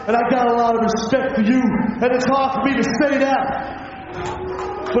And I got a lot of respect for you, and it's hard for me to say that.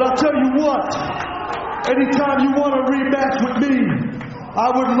 But I'll tell you what, anytime you want a rematch with me, I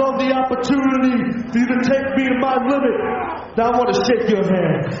would love the opportunity for you to take me to my limit. Now I want to shake your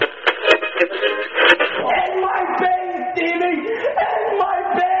hand. In my vein, Stevie! In my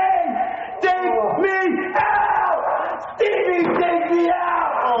vein! Take me out! Stevie, take me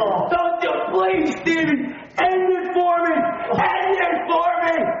out! Don't you please, Stevie! End it for me! End it for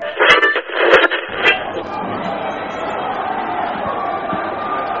me!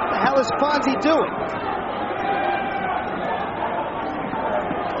 What the hell is Fonzie doing?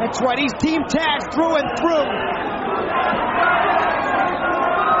 That's right, he's team tagged through and through.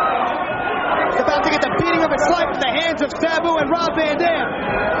 He's about to get the beating of his life in the hands of Sabu and Rob Van Dam.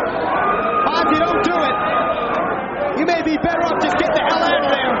 Fonzie, don't do it. You may be better off just get the hell out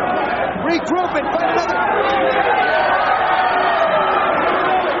of there. Regroup and fight another.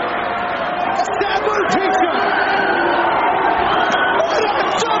 Sabu takes him. What a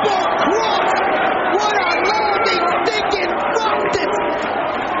double cross! What a lousy, stinking bastard!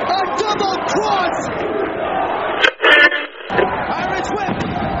 A double cross! Irish whip!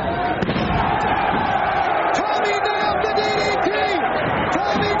 Tommy nailed the DDT!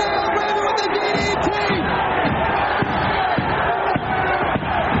 Tommy nailed Raven with the DDT!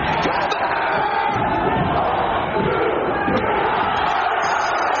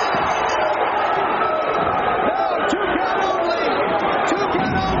 No, 2 count only! 2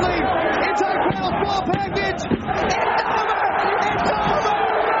 count only! It's a ground ball package! It's over! It's over!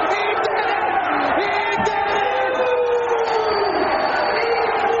 He did it! He did it!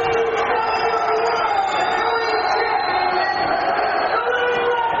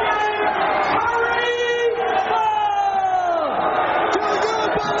 Do you believe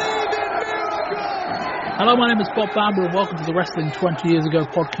in miracles? Hello, my name is Bob Bamber and welcome to the Wrestling 20 Years Ago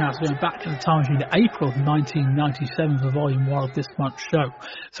podcast. Going back to the time machine to April of 1997 for Volume 1 of this month's show.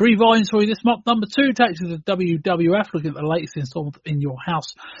 3 volumes for you this month. Number 2 takes us to WWF, looking at the latest installment in your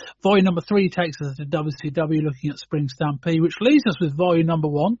house. Volume number 3 takes us to WCW, looking at Spring Stampede, which leaves us with volume number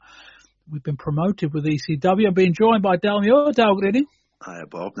 1. We've been promoted with ECW. I'm being joined by Del Muir. Del, good evening. Hi,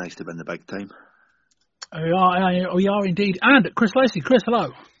 Bob. Nice to be in the big time. We are indeed. And Chris Lacey. Chris,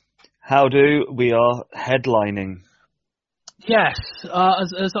 hello. How do we are headlining? Yes,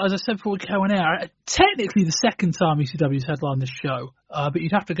 as I said before we go on air, technically the second time ECW's headlined this show, but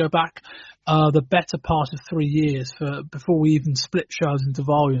you'd have to go back the better part of 3 years before we even split shows into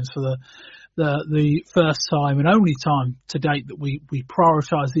volumes for the first time and only time to date that we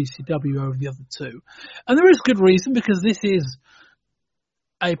prioritised ECW over the other two. And there is good reason, because this is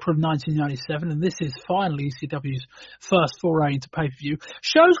April 1997, and this is finally ECW's first foray into pay-per-view.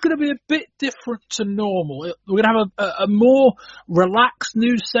 Show's going to be a bit different to normal. We're going to have a more relaxed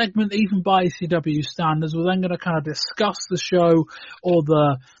news segment, even by ECW standards. We're then going to kind of discuss the show or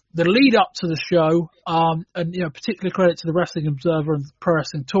the lead up to the show, and particular credit to the Wrestling Observer and Pro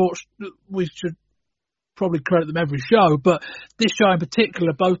Wrestling Torch. We should probably credit them every show, but this show in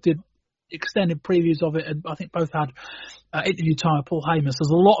particular both did extended previews of it, and I think both had interview time with Paul Heyman. So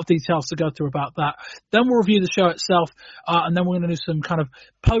there's a lot of details to go through about that. Then we'll review the show itself, and then we're going to do some kind of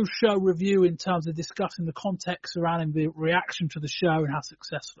post-show review in terms of discussing the context surrounding the reaction to the show and how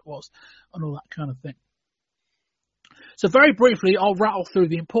successful it was and all that kind of thing. So very briefly, I'll rattle through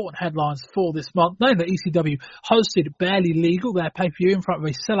the important headlines for this month. Knowing that ECW hosted Barely Legal, their pay-per-view, in front of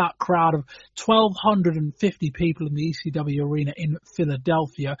a sellout crowd of 1,250 people in the ECW arena in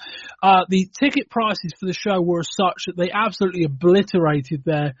Philadelphia. The ticket prices for the show were such that they absolutely obliterated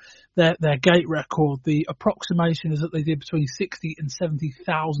their gate record. The approximation is that they did between $60,000 and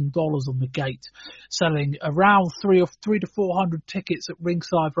 $70,000 on the gate, selling around 300 to 400 tickets at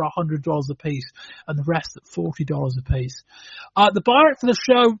ringside for $100 a piece, and the rest at $40 a piece. The buy rate for the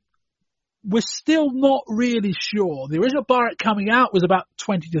show, we're still not really sure. The original buy rate coming out was about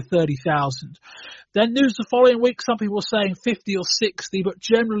 20 to 30,000. Then news the following week, some people were saying 50 or 60, but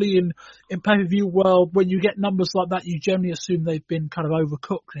generally in pay-per-view world, when you get numbers like that, you generally assume they've been kind of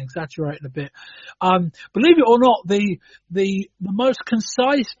overcooked and exaggerated a bit. Believe it or not, the most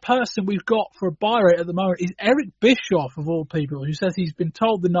concise person we've got for a buy rate at the moment is Eric Bischoff, of all people, who says he's been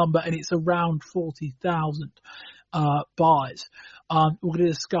told the number and it's around 40,000 buys. We're going to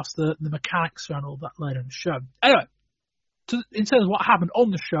discuss the mechanics around all that later in the show. Anyway, in terms of what happened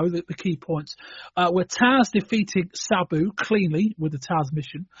on the show, the key points were Taz defeating Sabu cleanly with the Taz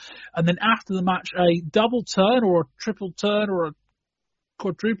mission, and then after the match, a double turn or a triple turn or a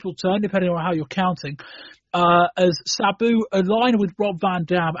quadruple turn, depending on how you're counting, as Sabu aligned with Rob Van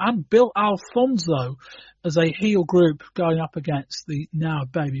Dam and Bill Alfonso as a heel group going up against the now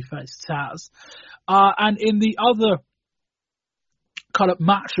babyface Taz. And in the other kind of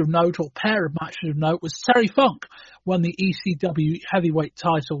match of note, or pair of matches of note, was Terry Funk won the ECW heavyweight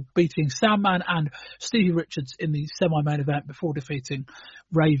title, beating Sandman and Stevie Richards in the semi-main event before defeating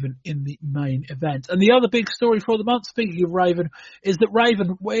Raven in the main event. And the other big story for the month, speaking of Raven, is that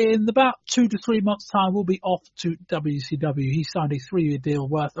Raven, in about 2 to 3 months' time, will be off to WCW. He signed a 3-year deal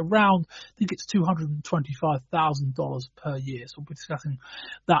worth around, I think it's $225,000 per year. So we'll be discussing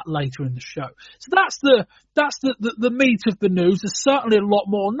that later in the show. So that's the meat of the news. There's certainly a lot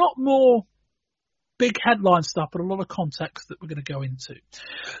more, not more big headline stuff, but a lot of context that we're going to go into.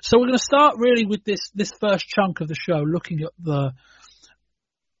 So we're going to start really with this first chunk of the show, looking at the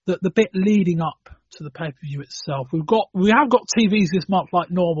bit leading up to the pay-per-view itself. We have got TVs this month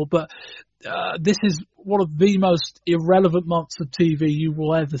like normal, but this is one of the most irrelevant months of TV you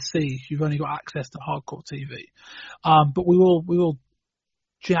will ever see. You've only got access to hardcore TV, but we will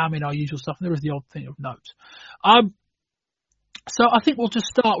jam in our usual stuff. And there is the odd thing of note. So I think we'll just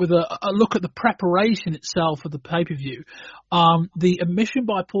start with a look at the preparation itself of the pay-per-view. The admission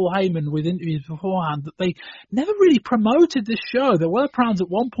by Paul Heyman with interviews beforehand that they never really promoted this show. There were plans at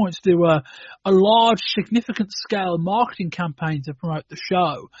one point to do a large, significant scale marketing campaign to promote the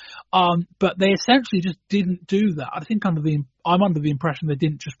show. But they essentially just didn't do that. I think I'm under the impression they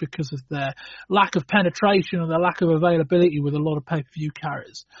didn't, just because of their lack of penetration or their lack of availability with a lot of pay-per-view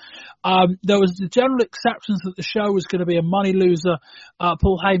carriers. There was the general acceptance that the show was going to be a money loser.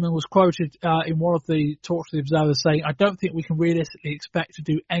 Paul Heyman was quoted in one of the talks to the Observer saying, "I don't think we can realistically expect to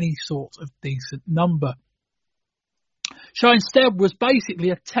do any sort of decent number." Show instead was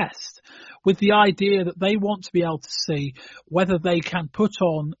basically a test, with the idea that they want to be able to see whether they can put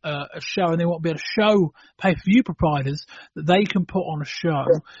on a show, and they want to be able to show pay-per-view providers that they can put on a show.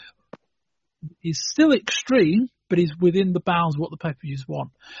 It's still extreme, but is within the bounds of what the pay-per-views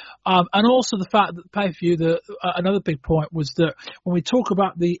want. And also the fact that the pay-per-view, another big point was that when we talk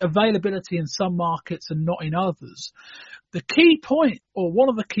about the availability in some markets and not in others, the key point, or one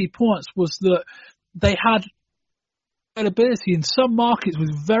of the key points, was that they had availability in some markets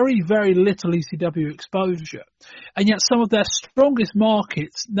with very, very little ECW exposure. And yet some of their strongest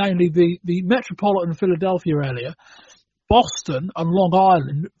markets, namely the metropolitan Philadelphia area, Boston and Long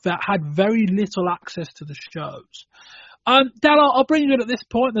Island, that had very little access to the shows. Dan, I'll bring you in at this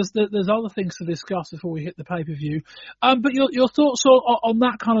point. There's other things to discuss before we hit the pay-per-view. But your thoughts on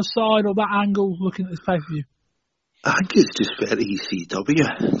that kind of side, or that angle, looking at this pay-per-view? I think it's just very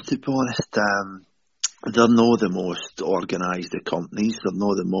ECW, to be honest. They're not the most organised of companies. They're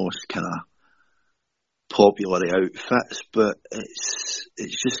not the most kind of popular outfits, but it's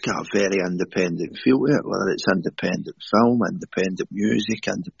just got a very independent feel to it, whether it's independent film, independent music,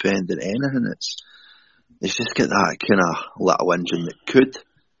 independent anything. It's just got that kind of little engine that could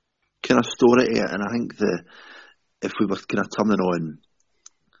kind of story to it. And I think if we were kind of turning on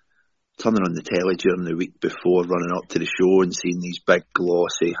the telly during the week before, running up to the show and seeing these big,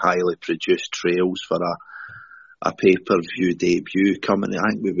 glossy, highly produced trails for a pay-per-view debut coming, I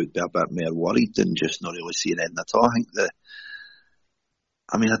think we would be a bit more worried than just not really seeing anything at all.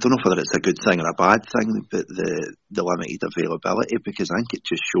 I don't know whether it's a good thing or a bad thing, but the limited availability, because I think it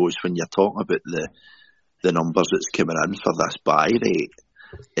just shows, when you're talking about the numbers that's coming in for this buy rate,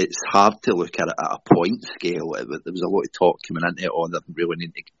 it's hard to look at it at a point scale. There was a lot of talk coming into it on, they really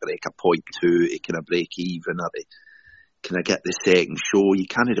need to break a 0.2 to kind of break even, or to kind of get the second show. You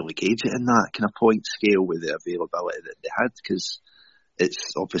can't really gauge it in that kind of point scale with the availability that they had, because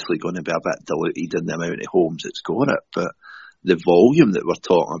it's obviously going to be a bit diluted in the amount of homes it's got it. But the volume that we're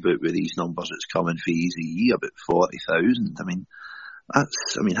talking about with these numbers that's coming for Eazy-E, about 40,000. How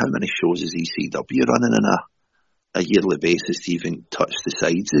many shows is ECW running on a yearly basis to even touch the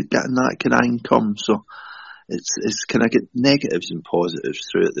sides of getting that kind of income? So it's kind of got negatives and positives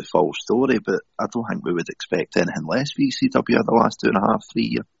throughout the full story, but I don't think we would expect anything less for ECW in the last 2.5-3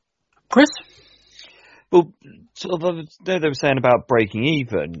 years. Chris? Well, sort of, they were saying about breaking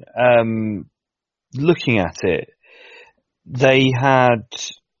even. Looking at it, they had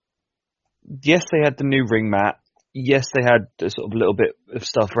the new ring mat. Yes, they had a sort of little bit of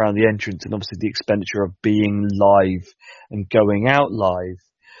stuff around the entrance, and obviously the expenditure of being live and going out live.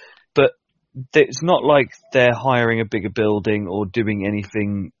 But it's not like they're hiring a bigger building or doing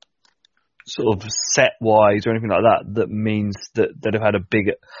anything sort of set-wise or anything like that means that they'd have had a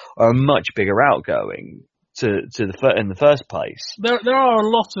much bigger outgoing in the first place. There are a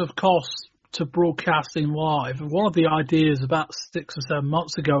lot of costs to broadcasting live. One of the ideas about 6 or 7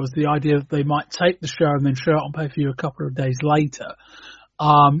 months ago was the idea that they might tape the show and then show it on pay-per-view a couple of days later.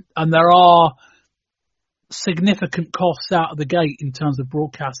 And there are significant costs out of the gate in terms of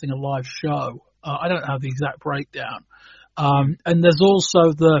broadcasting a live show. I don't have the exact breakdown. And there's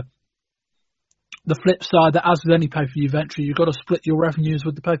also the flip side that, as with any pay-per-view venture, you've got to split your revenues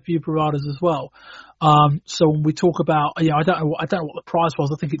with the pay-per-view providers as well. So when we talk about, I don't know what the price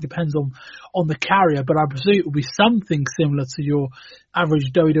was. I think it depends on the carrier, but I presume it will be something similar to your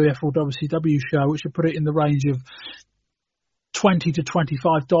average WWF or WCW show, which would put it in the range of $20 to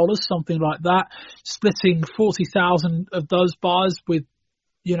 $25, something like that. Splitting 40,000 of those buys with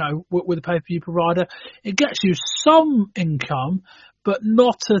a pay-per-view provider, it gets you some income, but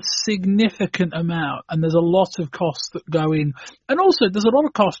not a significant amount. And there's a lot of costs that go in. And also, there's a lot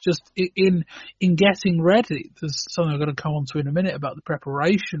of costs just in getting ready. There's something I'm going to come on to in a minute about the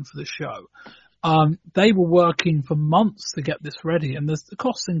preparation for the show. They were working for months to get this ready, and there's the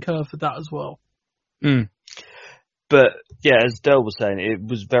costs incurred for that as well. But, yeah, as Del was saying, it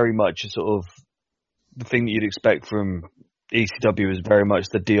was very much a sort of the thing that you'd expect from ECW is very much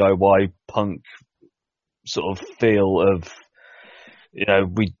the DIY punk sort of feel of,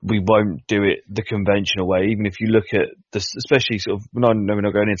 we won't do it the conventional way. Even if you look at this, especially sort of, we're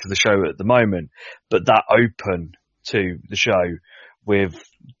not going into the show at the moment, but that open to the show with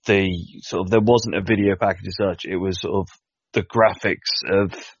the sort of, there wasn't a video package as such. It was sort of the graphics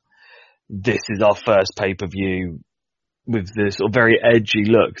of this is our first pay-per-view with this sort of very edgy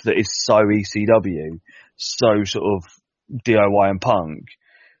look that is so ECW, so sort of DIY and punk.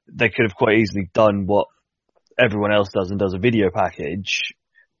 They could have quite easily done what everyone else does and does a video package,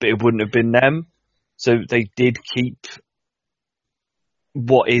 but it wouldn't have been them. So they did keep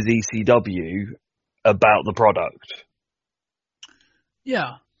what is ECW about the product.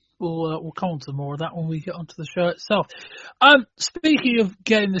 Yeah, we'll come on to more of that when we get onto the show itself. Speaking of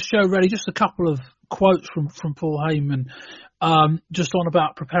getting the show ready, just a couple of quotes from Paul Heyman, just on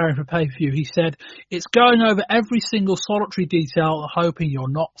about preparing for pay-per-view. He said, "It's going over every single solitary detail, hoping you're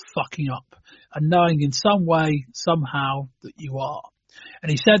not fucking up, and knowing in some way, somehow, that you are."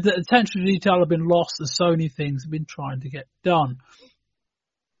 And he said that attention to detail had been lost as so many things have been trying to get done.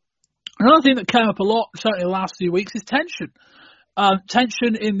 Another thing that came up a lot, certainly the last few weeks, is tension.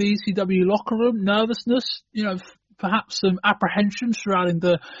 Tension in the ECW locker room, nervousness, perhaps some apprehension surrounding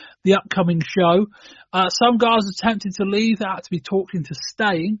the upcoming show. Some guys attempted to leave that had to be talked into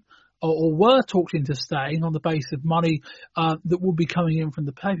staying, or were talked into staying on the basis of money that would be coming in from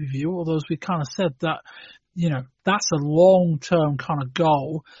the pay-per-view, although as we kind of said that, that's a long-term kind of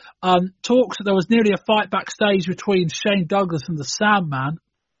goal. Talks that there was nearly a fight backstage between Shane Douglas and the Sandman,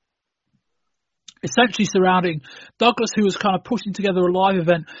 essentially surrounding Douglas, who was kind of putting together a live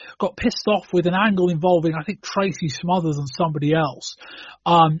event, got pissed off with an angle involving, I think, Tracy Smothers and somebody else.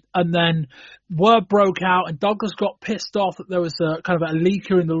 And then word broke out and Douglas got pissed off that there was a kind of a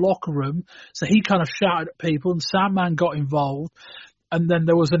leaker in the locker room. So he kind of shouted at people and Sandman got involved. And then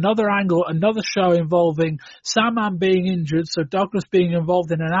there was another angle, another show involving Sandman being injured, so Douglas being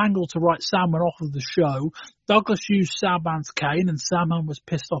involved in an angle to write Sandman off of the show. Douglas used Sandman's cane, and Sandman was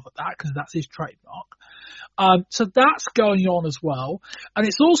pissed off at that because that's his trademark. So that's going on as well. And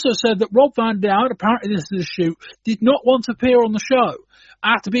it's also said that Rob Van Dam, apparently this is a shoot, did not want to appear on the show.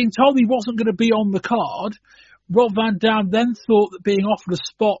 After being told he wasn't going to be on the card, Rob Van Dam then thought that being offered a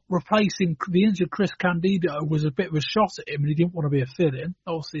spot replacing the injured Chris Candido was a bit of a shot at him, and he didn't want to be a fill-in.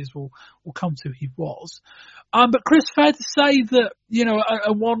 Obviously, as we'll come to, he was. But Chris, fair to say that,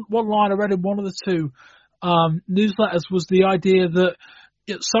 one line I read in one of the two newsletters was the idea that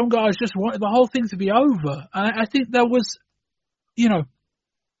some guys just wanted the whole thing to be over. And I think there was,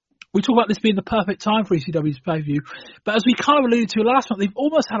 we talk about this being the perfect time for ECW's pay-per-view, but as we kind of alluded to last month, they've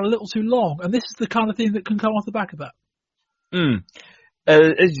almost had a little too long, and this is the kind of thing that can come off the back of that.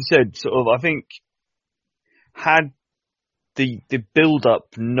 As you said, sort of, I think, had the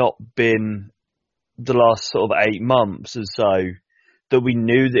build-up not been the last sort of 8 months or so, that we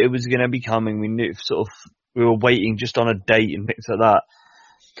knew that it was going to be coming, we knew sort of, we were waiting just on a date and things like that.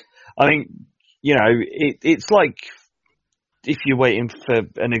 I think, it's like, if you're waiting for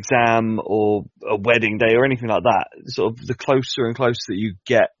an exam or a wedding day or anything like that, sort of the closer and closer that you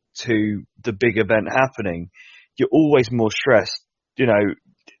get to the big event happening, you're always more stressed.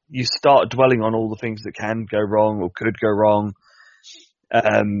 You start dwelling on all the things that can go wrong or could go wrong.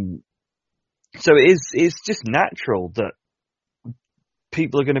 So it's just natural that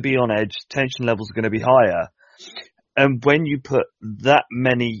people are going to be on edge, tension levels are going to be higher. And when you put that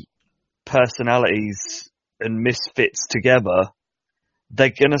many personalities and misfits together, they're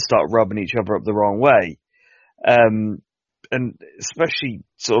going to start rubbing each other up the wrong way. And especially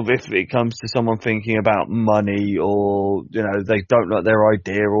sort of if it comes to someone thinking about money or, they don't like their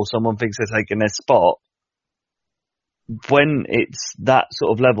idea or someone thinks they're taking their spot, when it's that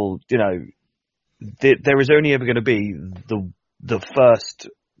sort of level, you know, there is only ever going to be the first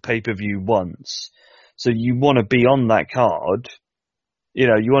pay-per-view once. So you want to be on that card. You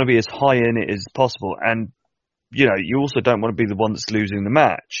know, you want to be as high in it as possible. And, you know, you also don't want to be the one that's losing the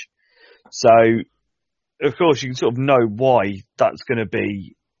match. So, of course, you can sort of know why that's going to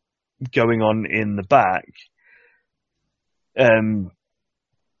be going on in the back.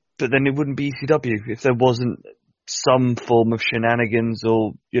 But then it wouldn't be ECW if there wasn't some form of shenanigans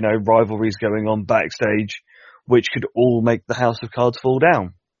or, you know, rivalries going on backstage, which could all make the House of Cards fall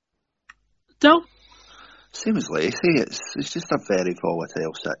down. Del? Same as Lacey, it's just a very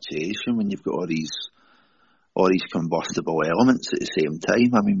volatile situation when you've got all these combustible elements at the same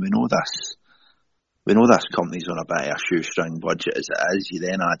time. I mean, we know this company's on a bit of a shoestring budget as it is. You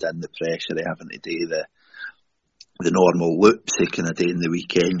then add in the pressure of having to do the normal loops, of kind of doing the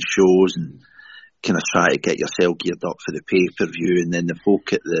weekend shows and kind of try to get yourself geared up for the pay-per-view, and then the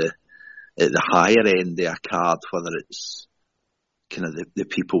folk at the higher end of a card, whether it's kind of the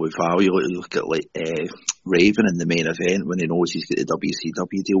people with value, look at like Raven in the main event when he knows he's got the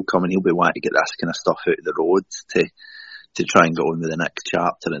WCW deal coming, he'll be wanting to get this kind of stuff out of the road to try and get on with the next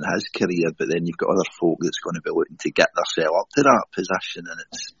chapter in his career. But then you've got other folk that's going to be looking to get themselves up to that position, and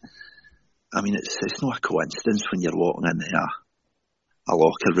it's not a coincidence when you're walking into a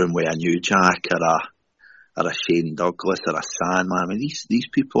locker room with a New Jack or a Shane Douglas or a Sandman. I mean,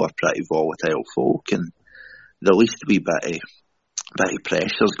 these people are pretty volatile folk, and the least wee bit of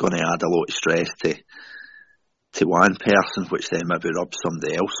pressure is going to add a lot of stress to one person, which then maybe rubs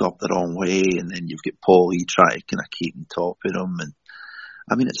somebody else up the wrong way, and then you've got Paulie trying to kind of keep on top of them. And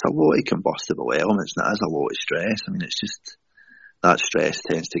I mean, it's a lot of combustible elements, and it is a lot of stress. I mean, it's just that stress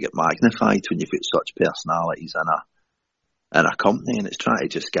tends to get magnified when you've got such personalities in a company, and it's trying to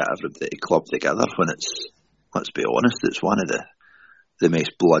just get everybody clubbed together when it's, let's be honest, it's one of the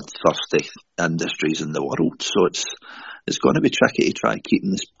most bloodthirsty industries in the world. So it's going to be tricky to try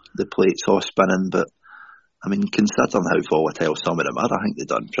keeping the plates all spinning, but I mean, considering how volatile some of them are, I think they've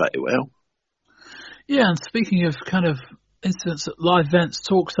done pretty well. Yeah, and speaking of kind of incidents at live events,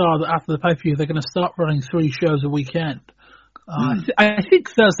 talks are that after the pay-per-view they're going to start running 3 shows a weekend. I think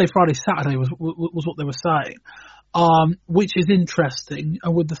Thursday, Friday, Saturday was what they were saying, which is interesting,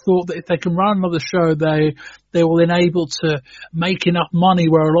 and with the thought that if they can run another show, they will enable to make enough money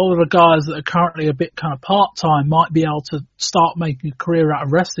where a lot of the guys that are currently a bit kind of part-time might be able to start making a career out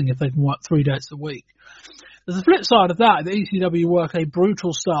of wrestling if they can work 3 days a week. There's a flip side of that. The ECW work a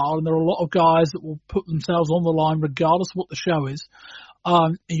brutal style, and there are a lot of guys that will put themselves on the line regardless of what the show is.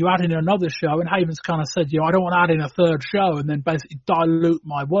 You add in another show, and Heyman's kind of said, I don't want to add in a third show and then basically dilute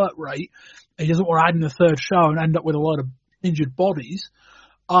my work rate. He doesn't want to add in a third show and end up with a lot of injured bodies.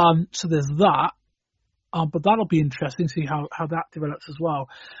 So there's that. But that'll be interesting to see how that develops as well.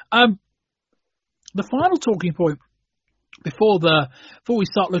 The final talking point before we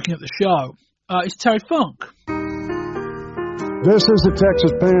start looking at the show is Terry Funk. This is the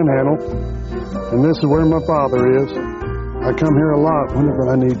Texas Panhandle, and this is where my father is. I come here a lot whenever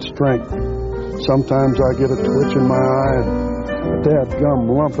I need strength. Sometimes I get a twitch in my eye and a dadgum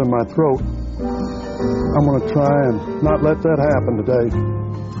lump in my throat. I'm going to try and not let that happen today.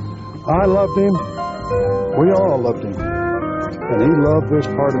 I loved him. We all loved him. And he loved this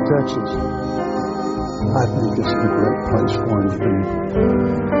part of Texas. I think it's a great place for him to be.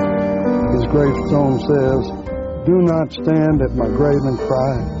 His gravestone says, "Do not stand at my grave and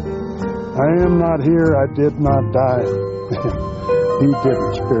cry. I am not here, I did not die." He did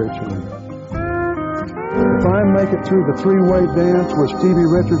it spiritually. If I make it through the 3-way dance with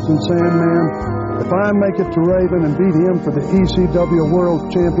Stevie Richards and Sandman, if I make it to Raven and beat him for the ECW World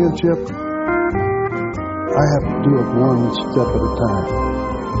Championship, I have to do it one step at a time.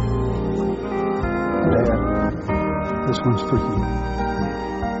 Dad, this one's for you.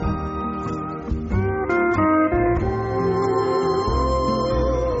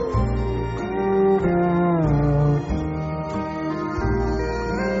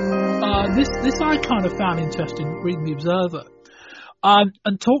 This I kind of found interesting reading the Observer,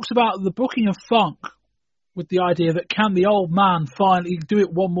 and talks about the booking of Funk with the idea that can the old man finally do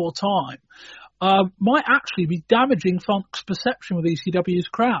it one more time, might actually be damaging Funk's perception with ECW's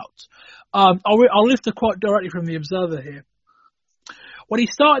crowds. I'll lift a quote directly from the Observer here. When he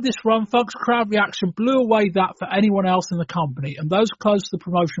started this run, Funk's crowd reaction blew away that for anyone else in the company, and those close to the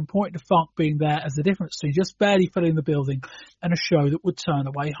promotion pointed to Funk being there as the difference between just barely filling the building and a show that would turn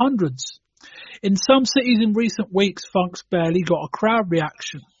away hundreds. In some cities in recent weeks, Funk's barely got a crowd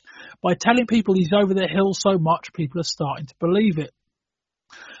reaction. By telling people he's over the hill so much, people are starting to believe it.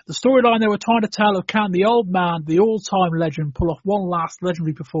 The storyline they were trying to tell of can the old man, the all-time legend, pull off one last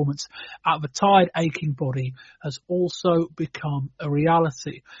legendary performance out of a tired, aching body has also become a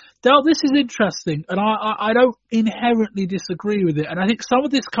reality. Del, this is interesting, and I don't inherently disagree with it. And I think some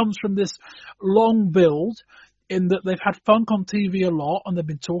of this comes from this long build in that they've had Funk on TV a lot, and they've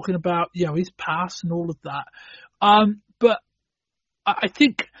been talking about, his past and all of that. But I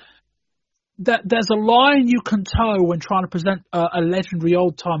think that there's a line you can toe when trying to present a legendary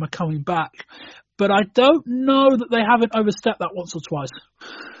old-timer coming back. But I don't know that they haven't overstepped that once or twice.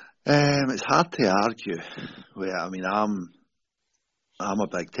 It's hard to argue. I'm a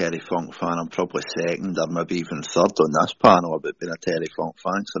big Terry Funk fan. I'm probably second or maybe even third on this panel about being a Terry Funk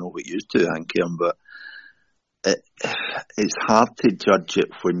fan, so I know what you do, Hanky. But it's hard to judge it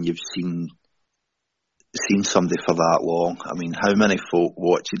when you've seen somebody for that long. I mean, how many folk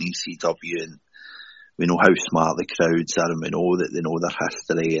watching ECW, and we know how smart the crowds are, and we know that they know their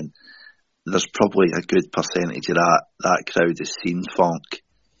history, and there's probably a good percentage of that crowd has seen Funk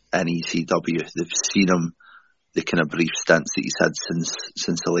in ECW. They've seen him, the kind of brief stints that he's had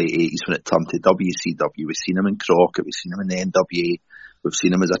since the late 80s when it turned to WCW. We've seen him in Crockett, we've seen him in the NWA, we've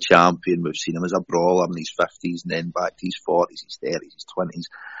seen him as a champion, we've seen him as a brawler in his 50s and then back to his 40s, his 30s, his 20s.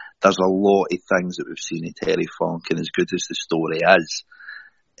 There's a lot of things that we've seen in Terry Funk, and as good as the story is,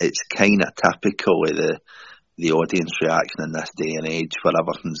 it's kind of typical of the audience reaction in this day and age where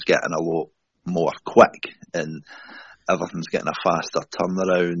everything's getting a lot more quick and everything's getting a faster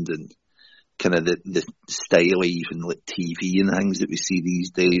turnaround, and kind of the style, even like TV and things that we see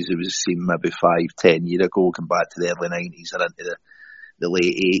these days, it was seen maybe 5-10 years ago, going back to the early 90s or into the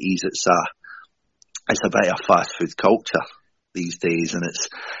late 80s. It's a bit of a fast food culture these days, and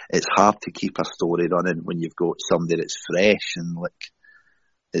it's hard to keep a story running when you've got somebody that's fresh, and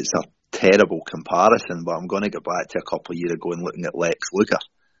it's a terrible comparison, but I'm going to go back to a couple of years ago and looking at Lex Luger,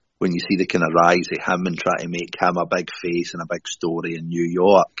 when you see the kind of rise of him and try to make him a big face and a big story in New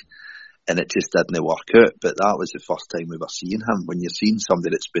York, and it just didn't work out. But that was the first time we were seeing him. When you're seeing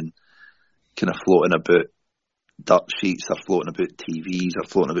somebody that's been kind of floating about dirt sheets, or floating about TVs, or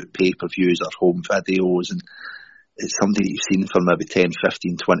floating about pay-per-views or home videos, and it's somebody you've seen for maybe 10,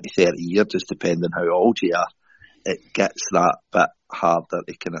 15, 20, 30 years, just depending on how old you are, it gets that bit harder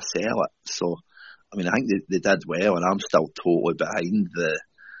to kind of sell it. So, I mean, I think they did well, and I'm still totally behind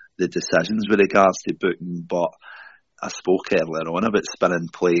the decisions with regards to booking, but I spoke earlier on about spinning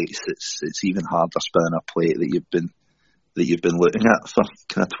plates. It's even harder spinning a plate that you've been looking at for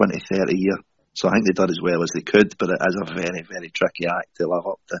kind of 20, 30 years. So I think they did as well as they could, but it is a very, very tricky act to live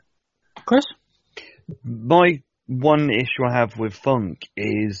up to. Chris? My one issue I have with Funk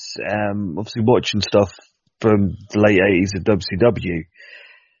is obviously watching stuff from the late 80s of WCW.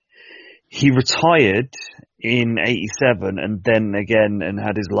 He retired in 87 and then again and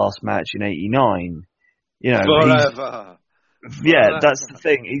had his last match in 89. Forever. That's the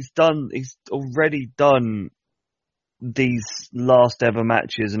thing. He's already done these last ever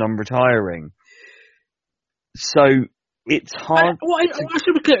matches, and I'm retiring. So it's hard. I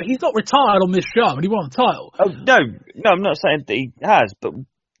should be clear. He's not retired on this show, and he won the title. Oh no, I'm not saying that he has. But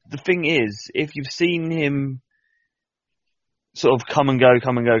the thing is, if you've seen him sort of come and go,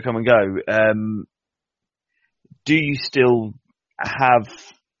 do you still have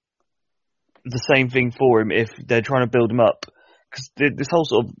the same thing for him if they're trying to build him up? Because this whole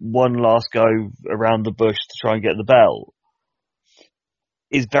sort of one last go around the bush to try and get the belt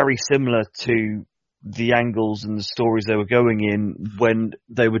is very similar to the angles and the stories they were going in when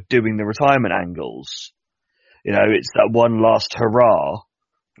they were doing the retirement angles. It's that one last hurrah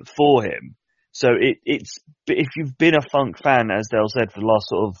for him. So it's if you've been a Funk fan, as Dale said, for the last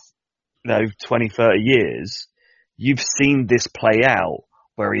sort of 20, 30 years, you've seen this play out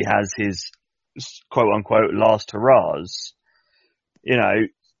where he has his quote unquote last hurrahs.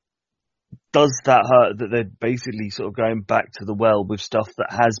 Does that hurt that they're basically sort of going back to the well with stuff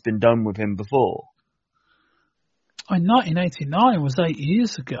that has been done with him before? 1989 was 8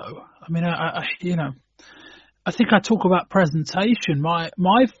 years ago. I mean, I think I talk about presentation. My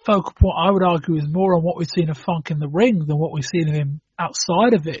focal point, I would argue, is more on what we've seen of Funk in the ring than what we've seen of him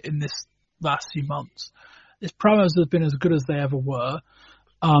outside of it in this last few months. His promos have been as good as they ever were.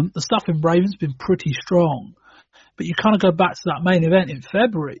 The stuff in Raven's been pretty strong. But you kind of go back to that main event in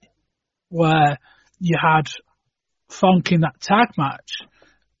February where you had Funk in that tag match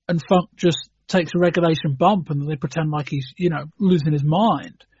and Funk just takes a regulation bump and they pretend like he's, losing his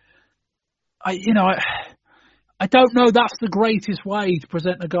mind. I don't know that's the greatest way to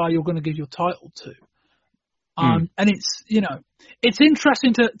present a guy you're going to give your title to. And it's, it's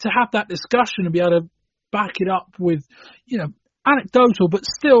interesting to have that discussion and be able to back it up with, anecdotal, but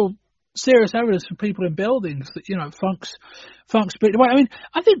still serious evidence for people in buildings that, you know, Funk's been away. I mean,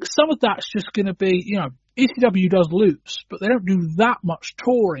 I think some of that's just going to be, you know, ECW does loops, but they don't do that much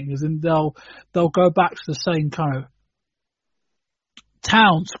touring, as in they'll go back to the same kind of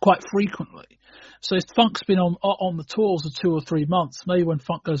towns quite frequently. So if Funk's been on the tours for 2 or 3 months, maybe when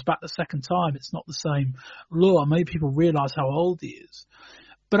Funk goes back the second time, it's not the same lure. Maybe people realise how old he is.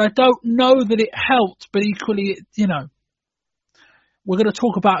 But I don't know that it helped, but equally, you know, we're going to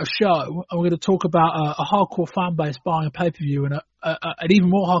talk about a show, and we're going to talk about a hardcore fan base buying a pay-per-view and an even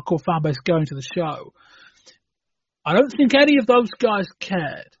more hardcore fan base going to the show. I don't think any of those guys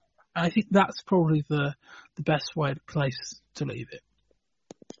cared. I think that's probably the best place to leave it.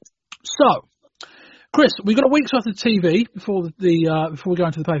 So, Chris, we've got a week's worth of TV before we go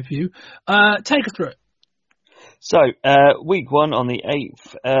into the pay-per-view. Take us through it. So, week 1 on the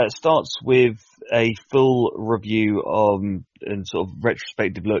 8th starts with a full review and sort of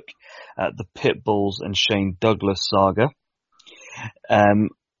retrospective look at the Pitbulls and Shane Douglas saga.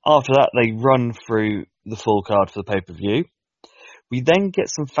 After that, they run through the full card for the pay-per-view. We then get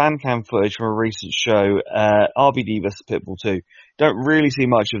some fan cam footage from a recent show, RVD vs Pitbull 2. Don't really see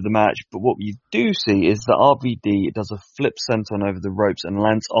much of the match, but what you do see is that RVD does a flip senton over the ropes and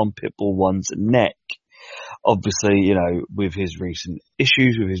lands on Pitbull 1's neck. Obviously, you know, with his recent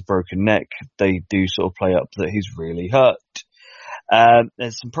issues with his broken neck, they do sort of play up that he's really hurt.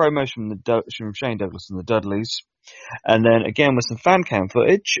 There's some promos from Shane Douglas and the Dudleys. And then again with some fan cam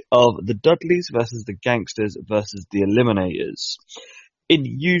footage of the Dudleys versus the Gangsters versus the Eliminators. In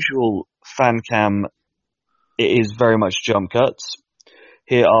usual fan cam, it is very much jump cuts.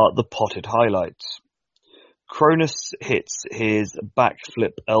 Here are the potted highlights. Cronus hits his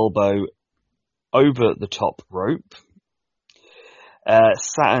backflip elbow over the top rope.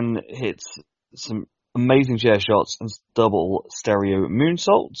 Saturn hits some amazing chair shots and double stereo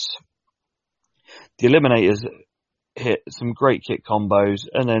moonsaults. The Eliminators hit some great kick combos,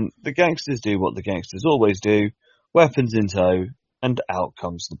 and then the Gangsters do what the Gangsters always do, weapons in tow, and out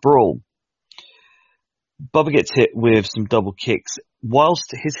comes the brawl. Bubba gets hit with some double kicks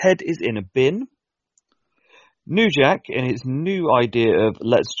whilst his head is in a bin. New Jack, in his new idea of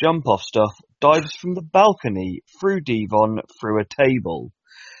let's jump off stuff, dives from the balcony through Devon through a table.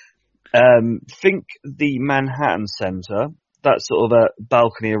 Think the Manhattan Center, that sort of a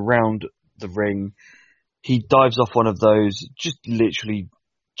balcony around the ring. He dives off one of those, just literally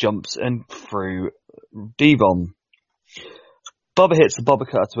jumps and through Devon. Bubba hits the Bubba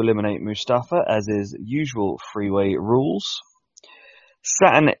Cutter to eliminate Mustafa, as is usual freeway rules.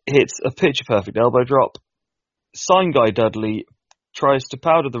 Saturn hits a picture-perfect elbow drop. Sign Guy Dudley tries to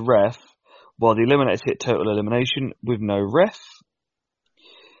powder the ref, while the Eliminators hit total elimination with no ref.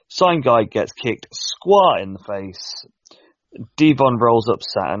 Sign Guy gets kicked square in the face. Devon rolls up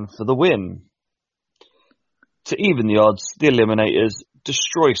Saturn for the win. To even the odds, the Eliminators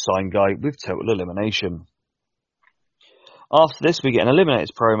destroy Sign Guy with total elimination. After this, we get an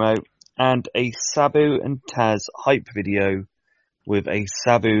Eliminators promo and a Sabu and Taz hype video with a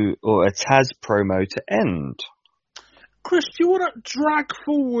Sabu or a Taz promo to end. Chris, do you want to drag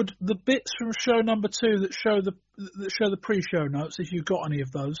forward the bits from show number 2 that show the pre-show notes, if you've got any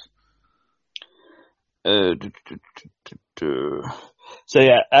of those? So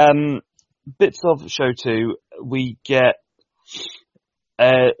yeah, bits of show 2. We get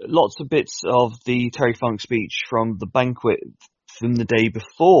lots of bits of the Terry Funk speech from the banquet from the day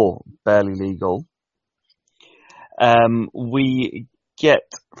before Barely Legal. We get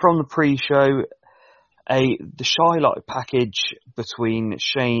from the pre-show the Shiloh package between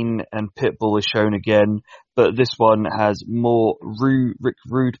Shane and Pitbull is shown again, but this one has more Rick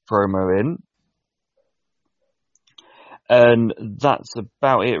Rude promo in. And that's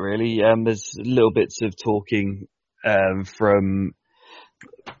about it, really. There's little bits of talking from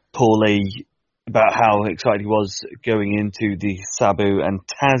Paulie about how excited he was going into the Sabu and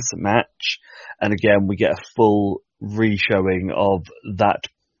Taz match. And again, we get a full re-showing of that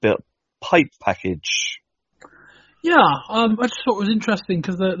pipe package. Yeah, I just thought it was interesting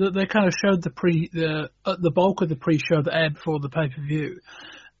because they kind of showed the bulk of the pre-show that aired before the pay-per-view.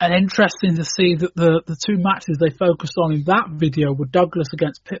 And interesting to see that the two matches they focused on in that video were Douglas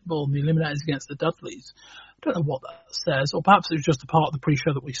against Pitbull and the Eliminators against the Dudleys. I don't know what that says, or perhaps it was just a part of the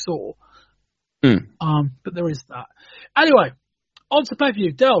pre-show that we saw. But there is that. Anyway, on to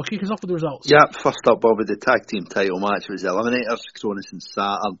pay-per-view. Del, kick us off with the results. Yeah, first up, Bobby, the tag team title match was the Eliminators, Cronus and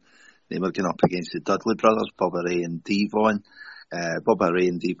Saturn. They were going up against the Dudley brothers, Bubba Ray and Devon. Bubba Ray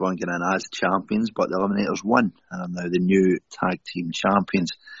and Devon getting in as champions, but the Eliminators won and are now the new tag team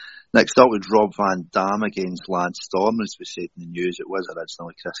champions. Next up was Rob Van Dam against Lance Storm. As we said in the news, it was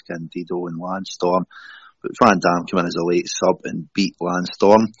originally Chris Candido and Lance Storm, but Van Dam came in as a late sub and beat Lance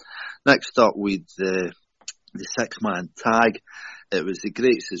Storm. Next up with the six-man tag. It was the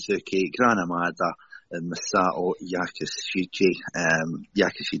Great Suzuki, Gran Amada, and Masato Yakashiji.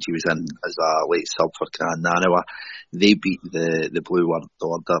 Yakashiji was in as a late sub for Gran Nanawa. They beat the Blue World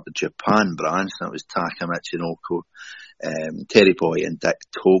Order, the Japan branch, and it was Taka Michinoko, Terry Boy and Dick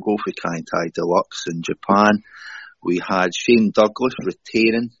Togo for Kaientai Deluxe in Japan. We had Shane Douglas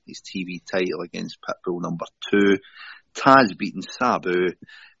retaining his TV title against Pitbull number 2. Taz beating Sabu.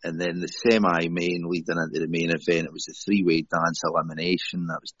 And then the semi-main leading into the main event, it was a three-way dance elimination.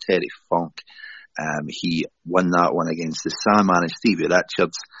 That was Terry Funk. He won that one against the Sandman and Stevie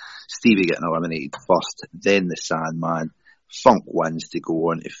Richards. Stevie getting eliminated first, then the Sandman. Funk wins to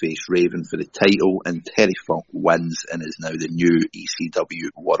go on to face Raven for the title, and Terry Funk wins and is now the new ECW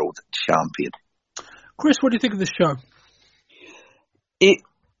World Champion. Chris, what do you think of this show? It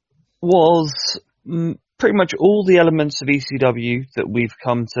was pretty much all the elements of ECW that we've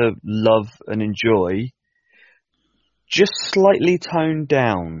come to love and enjoy, just slightly toned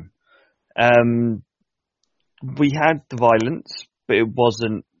down. We had the violence, but it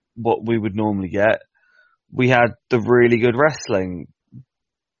wasn't what we would normally get. We had the really good wrestling,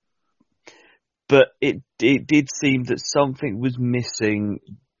 but it did seem that something was missing.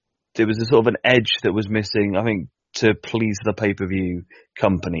 There was a sort of an edge that was missing, I think, to please the pay-per-view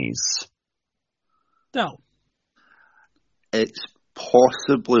companies. No. It's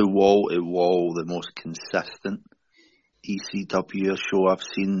possibly wall-to-wall the most consistent ECW show I've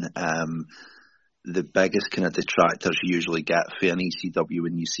seen. The biggest kind of detractors you usually get for an ECW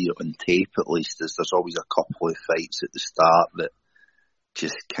when you see it on tape, at least, is there's always a couple of fights at the start that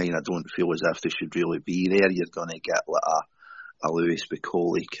just kind of don't feel as if they should really be there. You're going to get like a Lewis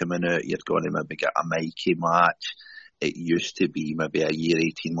Piccoli coming out. You're going to maybe get a Mikey match. It used to be maybe a year,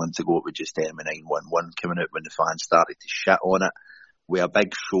 18 months ago, it was just M911 coming out when the fans started to shit on it. With a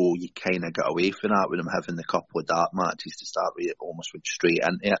big show, you kind of got away from that with them having a couple of dark matches to start with. It almost went straight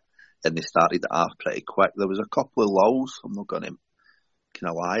into it. And they started it off pretty quick. There was a couple of lulls, I'm not going to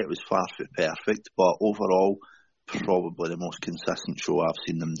kind of lie, it was far from perfect, but overall, probably the most consistent show I've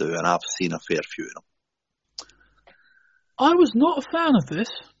seen them do, and I've seen a fair few of them. I was not a fan of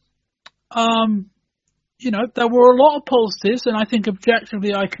this. There were a lot of positives, and I think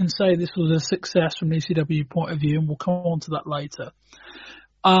objectively I can say this was a success from an ECW point of view, and we'll come on to that later.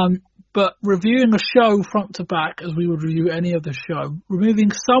 But reviewing a show front to back, as we would review any other show, removing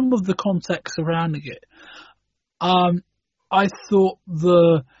some of the context surrounding it, I thought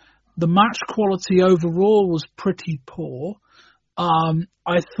the match quality overall was pretty poor.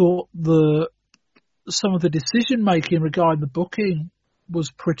 I thought some of the decision making regarding the booking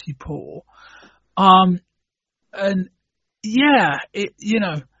was pretty poor. And yeah,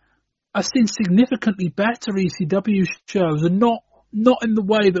 I've seen significantly better ECW shows, and not in the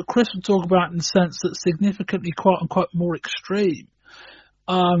way that Chris would talk about, in the sense that significantly, quote unquote, more extreme.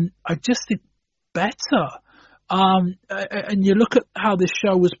 I just think better. And you look at how this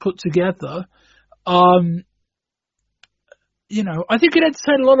show was put together. I think it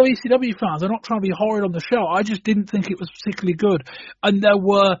entertained a lot of ECW fans. I'm not trying to be horrid on the show. I just didn't think it was particularly good. And there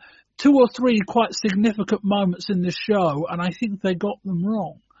were 2 or 3 quite significant moments in this show, and I think they got them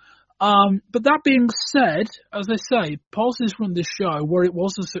wrong. But that being said, as I say, positives from this show, where it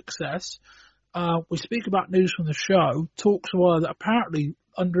was a success. We speak about news from the show. Talks were that apparently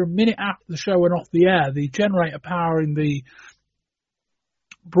under a minute after the show went off the air, the generator powering the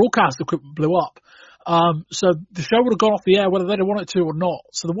broadcast equipment blew up. So the show would have gone off the air whether they'd wanted to or not.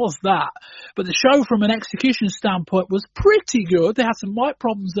 So there was that. But the show from an execution standpoint was pretty good. They had some mic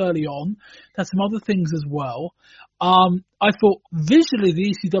problems early on. They had some other things as well. I thought visually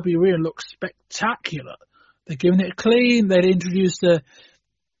the ECW arena looked spectacular. They'd given it a clean. They'd introduced a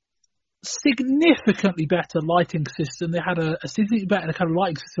significantly better lighting system. They had a significantly better kind of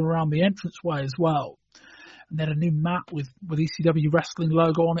lighting system around the entranceway as well. And they had a new mat with ECW wrestling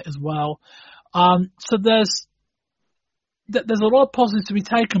logo on it as well. So there's a lot of positives to be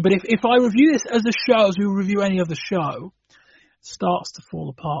taken, but if I review this as a show, as we review any other show, it starts to fall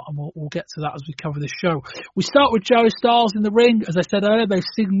apart, and we'll get to that as we cover this show. We start with Joey Styles in the ring. As I said earlier, they've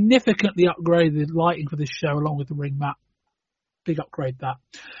significantly upgraded the lighting for this show along with the ring mat. Big upgrade that.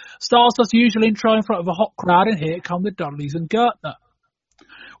 Styles does the usual intro in front of a hot crowd, and here come the Dudleys and Gertner.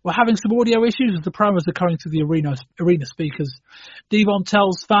 We're having some audio issues as the promos are coming to the arena speakers. Devon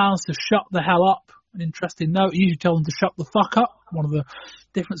tells fans to shut the hell up. An interesting note. You usually tell them to shut the fuck up. One of the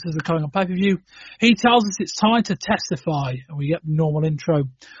differences of coming on pay-per-view. He tells us it's time to testify, and we get the normal intro.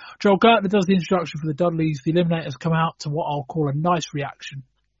 Joel Gertner does the introduction for the Dudleys. The Eliminators come out to what I'll call a nice reaction.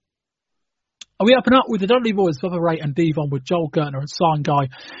 Are we up and up with the Dudley Boys, Bubba Ray and Devon, with Joel Gertner and Sign Guy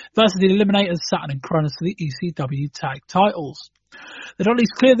versus the Eliminators, Saturn and Cronus for the ECW tag titles. The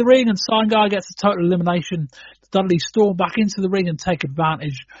Dudleys clear the ring and Sign Guy gets a total elimination. The Dudleys storm back into the ring and take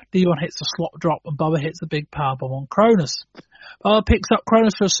advantage. Devon hits a slot drop and Bubba hits a big powerbomb on Cronus. Bubba picks up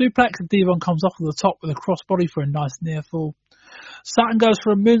Cronus for a suplex and Devon comes off the top with a crossbody for a nice near fall. Saturn goes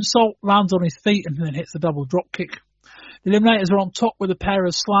for a moonsault, lands on his feet and then hits the double drop kick. The Eliminators are on top with a pair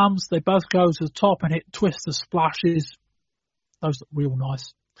of slams. They both go to the top and hit twister splashes. Those look real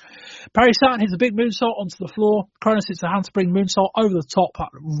nice. Perry Saturn hits a big moonsault onto the floor. Cronus hits a handspring moonsault over the top.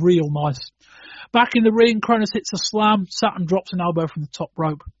 That looked real nice. Back in the ring, Cronus hits a slam. Saturn drops an elbow from the top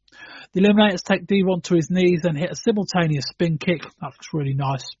rope. The Eliminators take Devon to his knees and hit a simultaneous spin kick. That looks really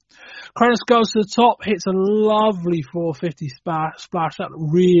nice. Cronus goes to the top, hits a lovely 450 splash. That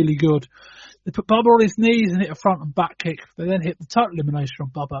looked really good. They put Bubba on his knees and hit a front and back kick. They then hit the total elimination on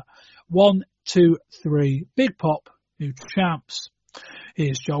Bubba. 1, 2, 3. Big pop. New champs.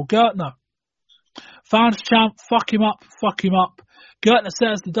 Here's Joel Gertner. Fans chant, fuck him up, fuck him up. Gertner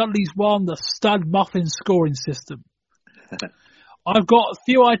says the Dudleys won the stud muffin scoring system. I've got a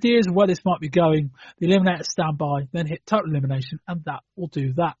few ideas of where this might be going. The Eliminators stand by, then hit total elimination, and that will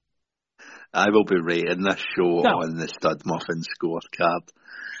do that. I will be rating this show on the Stud Muffin scorecard.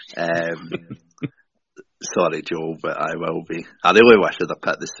 Sorry, Joe, but I will be. I really wish I'd have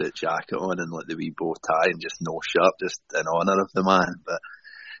put the suit jacket on and like the wee bow tie and just no shirt, just in honour of the man. But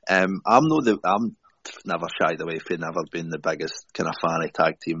I'm never shied away from never being the biggest kind of fan of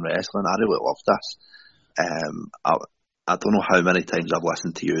tag team wrestling. I really love this. I don't know how many times I've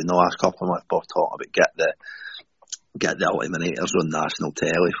listened to you in the last couple of months, Bob, talking about get the Eliminators on national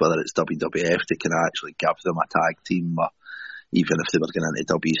telly, whether it's WWF, they can actually give them a tag team, or even if they were going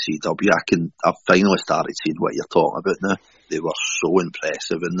into WCW. I've finally started seeing what you're talking about now. They were so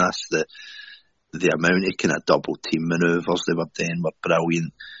impressive in this. The amount of kind of double team manoeuvres they were doing were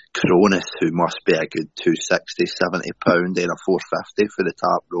brilliant. Cronus, who must be a good 260, 70 pound in a 450 for the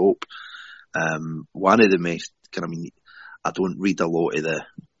top rope. One of the most I don't read a lot of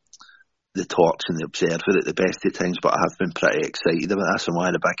the Torch and the Observer at the best of times, but I have been pretty excited about this. And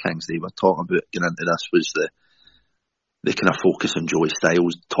one of the big things they were talking about getting into this was the kind of focus on Joey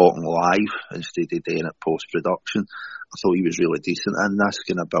Styles talking live instead of doing it post-production. I thought he was really decent in this,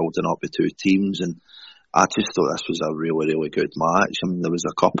 kind of building up the two teams, and I just thought this was a really, really good match. I mean, there was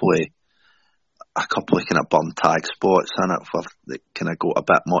a couple of kind of bum tag spots in it that kind of got a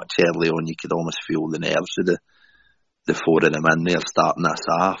bit much early on. You could almost feel the nerves of the four of them in there starting this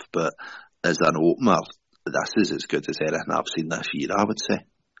off, but as an opener, this is as good as anything I've seen this year, I would say.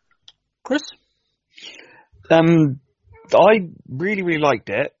 Chris? I really, really liked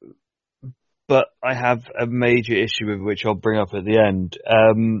it, but I have a major issue with which I'll bring up at the end.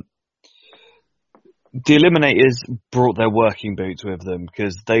 The Eliminators brought their working boots with them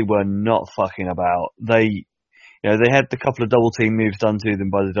because they were not fucking about. They had the couple of double team moves done to them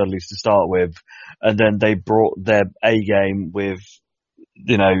by the Dudleys to start with, and then they brought their A game with,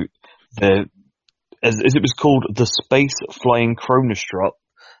 as it was called, the space flying Cronus drop,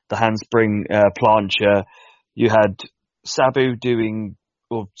 the handspring plancher. You had Sabu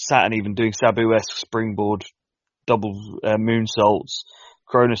Saturn even doing Sabu-esque springboard double moonsaults,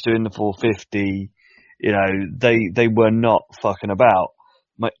 Cronus doing the 450. They were not fucking about.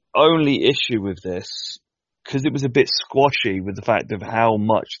 My only issue with this, because it was a bit squashy with the fact of how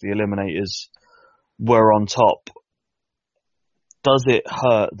much the Eliminators were on top, does it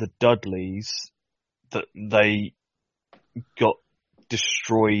hurt the Dudleys that they got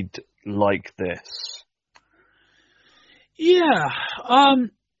destroyed like this? Yeah.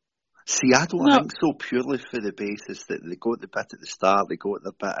 See, I don't think so, purely for the basis that they got the bit at the start, they got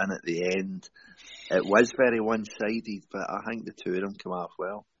the bit in at the end. It was very one-sided, but I think the two of them come off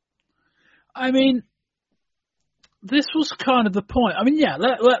well. I mean, this was kind of the point. I mean, yeah,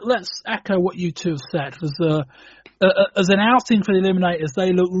 let's echo what you two have said. As an outing for the Eliminators,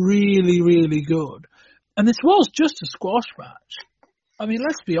 they look really, really good. And this was just a squash match. I mean,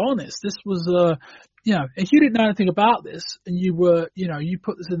 let's be honest. This was, if you didn't know anything about this and you were, you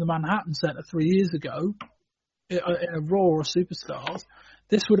put this in the Manhattan Center 3 years ago in a Raw or a Superstars,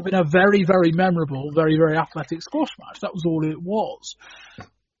 this would have been a very, very memorable, very, very athletic squash match. That was all it was.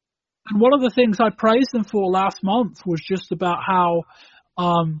 And one of the things I praised them for last month was just about how,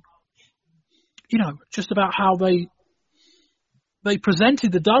 just about how they they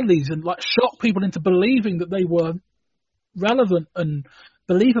presented the Dudleys and like shocked people into believing that they were relevant and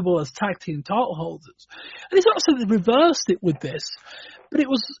believable as tag team title holders. And it's not so they reversed it with this, but it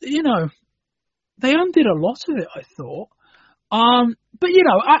was, they undid a lot of it, I thought. But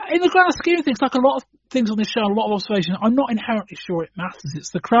in the grand scheme of things, like a lot of things on this show, a lot of observations, I'm not inherently sure it matters.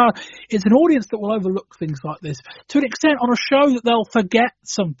 It's the crowd. It's an audience that will overlook things like this to an extent on a show that they'll forget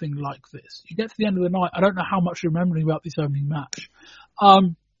something like this. You get to the end of the night, I don't know how much you're remembering about this opening match.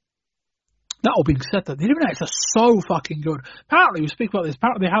 That all being said, though, the Eliminators are so fucking good. Apparently, we speak about this.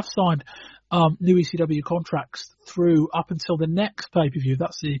 Apparently, they have signed new ECW contracts through up until the next pay-per-view.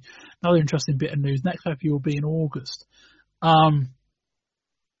 That's another interesting bit of news. Next pay-per-view will be in August. So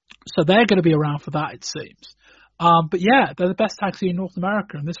they're going to be around for that, it seems. But yeah, they're the best tag team in North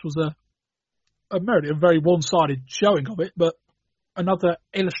America, and this was a very one-sided showing of it, but another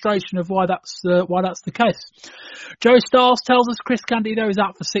illustration of why that's the case. Joey Styles tells us Chris Candido is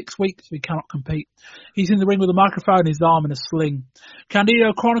out for 6 weeks, so he cannot compete. He's in the ring with a microphone in his arm and a sling.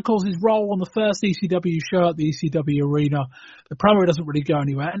 Candido chronicles his role on the first ECW show at the ECW arena. The promo doesn't really go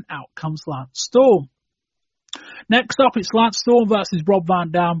anywhere, and out comes Lance Storm. Next up, it's Lance Storm versus Rob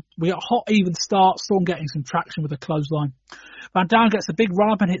Van Dam. We got a hot, even start. Storm getting some traction with a clothesline. Van Dam gets a big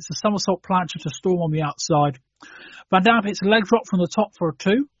run-up and hits a somersault plancha to Storm on the outside. Van Dam hits a leg drop from the top for a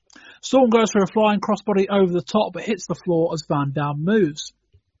 2. Storm goes for a flying crossbody over the top, but hits the floor as Van Dam moves.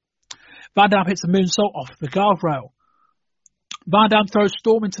 Van Dam hits a moonsault off the guardrail. Van Dam throws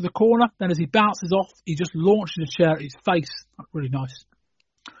Storm into the corner. Then as he bounces off, he just launches a chair at his face. That's really nice.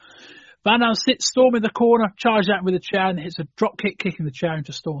 Van Dam sits Storm in the corner, charges at him with a chair, and hits a drop kick, kicking the chair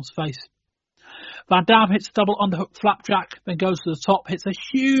into Storm's face. Van Dam hits a double underhook flapjack, then goes to the top, hits a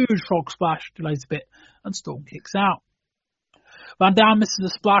huge frog splash, delays a bit, and Storm kicks out. Van Dam misses a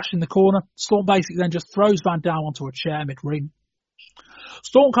splash in the corner. Storm basically then just throws Van Dam onto a chair mid-ring.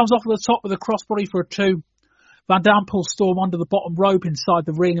 Storm comes off at the top with a crossbody for a 2. Van Dam pulls Storm under the bottom rope inside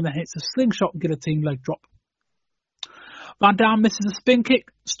the ring and then hits a slingshot and guillotine leg drop. Van Dam misses a spin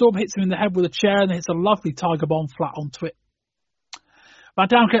kick. Storm hits him in the head with a chair and then hits a lovely tiger bomb flat onto it. Van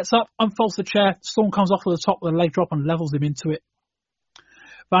Dam gets up, unfolds the chair. Storm comes off at the top with a leg drop and levels him into it.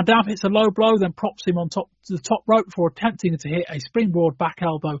 Van Dam hits a low blow, then props him on top to the top rope before attempting to hit a springboard back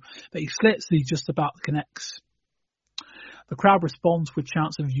elbow, but he slits and he just about connects. The crowd responds with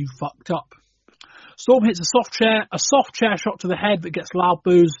chants of "You fucked up." Storm hits a soft chair shot to the head that gets loud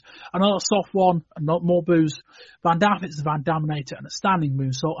boos, another soft one, and not more boos. Van Dam hits the Van Daminator and a standing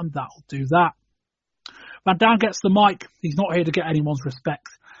moonsault, and that'll do that. Van Dam gets the mic. He's not here to get anyone's respect.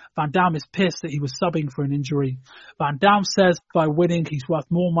 Van Dam is pissed that he was subbing for an injury. Van Dam says by winning he's worth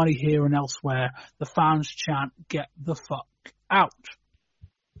more money here and elsewhere. The fans chant, "Get the fuck out."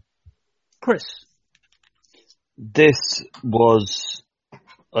 Chris. This was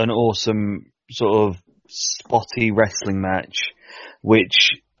an awesome sort of spotty wrestling match,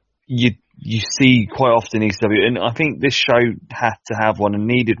 which you see quite often in ECW, and I think this show had to have one and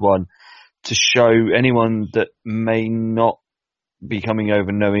needed one to show anyone that may not be coming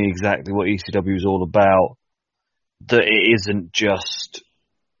over knowing exactly what ECW is all about, that it isn't just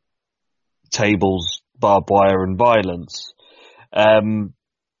tables, barbed wire and violence.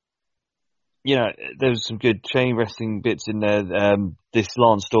 There's some good chain wrestling bits in there. This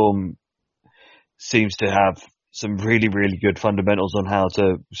Lance Storm seems to have some really, really good fundamentals on how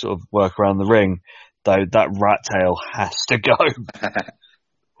to sort of work around the ring, though that rat tail has to go.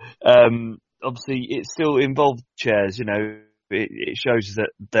 Obviously, it still involved chairs, it shows that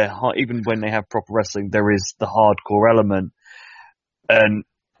they're even when they have proper wrestling, there is the hardcore element. And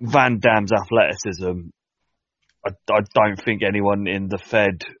Van Dam's athleticism, I don't think anyone in the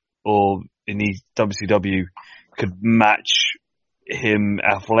Fed or in the WCW could match him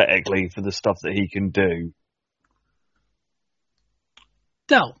athletically for the stuff that he can do.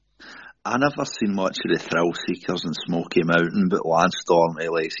 Del. I never seen much of the Thrill Seekers and Smoky Mountain, but Lance Storm,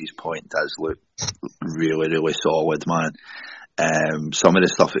 to Lacey's point, does look really, really solid, man. Some of the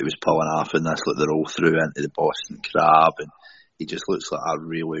stuff that he was pulling off in this, like the roll through into the Boston Crab, and he just looks like a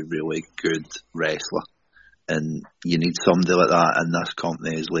really, really good wrestler. And you need somebody like that in this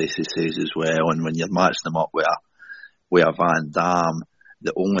company, as Lacey says as well. And when you're matching them up with a Van Dam,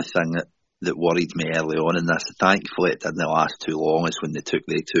 the only thing that worried me early on in this, thankfully it didn't last too long, is when they took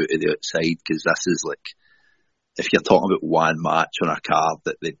the two to the outside, because this is like, if you're talking about one match on a card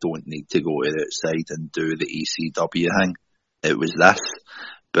that they don't need to go to the outside and do the ECW thing, it was this.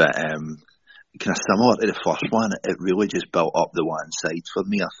 But kind of similar to the first one, it really just built up the one side for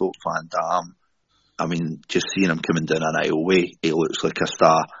me. I thought Van Dam, I mean, just seeing him coming down an aisleway, he looks like a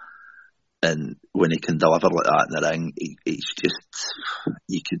star. And when he can deliver like that in the ring, he's just,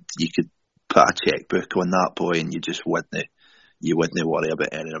 you could put a checkbook on that boy and you wouldn't worry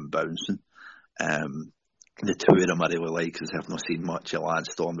about anything bouncing. The two of them I really like, because I've not seen much of Lance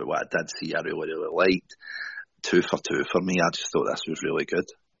Storm, but what I did see I really liked. 2 for 2 for me. I just thought this was really good.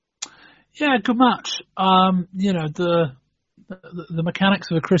 Yeah, good match. The mechanics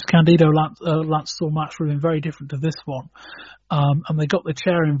of a Chris Candido Lance Storm match would have been very different to this one. And they got the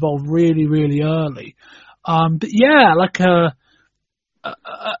chair involved really, really early. But yeah, like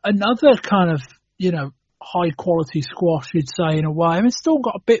another kind of, high quality squash, you'd say, in a way. I mean, Storm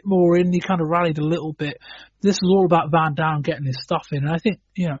got a bit more in, he kind of rallied a little bit. This was all about Van Dam getting his stuff in. And I think,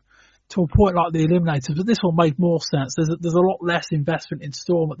 to a point like the Eliminators, but this one made more sense. There's a lot less investment in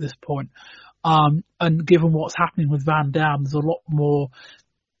Storm at this point. And given what's happening with Van Dam, there's a lot more,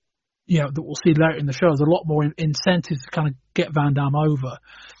 that we'll see later in the show. There's a lot more incentives to kind of get Van Dam over.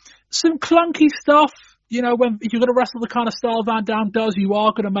 Some clunky stuff, if you're going to wrestle the kind of style Van Dam does, you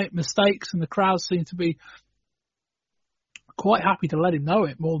are going to make mistakes, and the crowd seem to be quite happy to let him know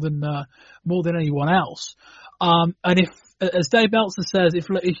it more than anyone else. And if, as Dave Meltzer says, if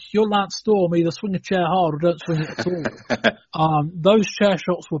you're Lance Storm, either swing a chair hard or don't swing it at all. Those chair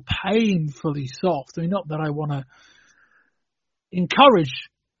shots were painfully soft. I mean, not that I want to encourage,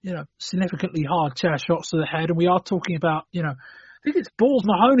 significantly hard chair shots to the head. And we are talking about, I think it's Balls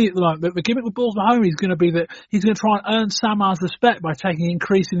Mahoney at the moment. But the gimmick with Balls Mahoney is going to be that he's going to try and earn Saman's respect by taking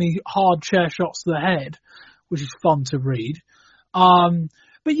increasingly hard chair shots to the head, which is fun to read.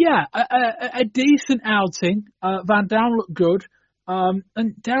 But yeah, a decent outing. Van Dam looked good. And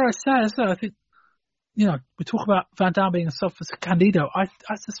dare I say, I think, we talk about Van Dam being a sub for Candido. I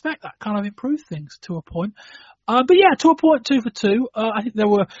suspect that kind of improved things to a point. But yeah, to a point, 2 for 2. I think there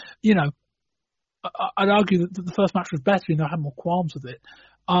were, I'd argue that the first match was better, I had more qualms with it.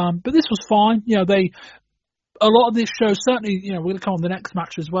 But this was fine. A lot of this show, certainly, we're going to come on the next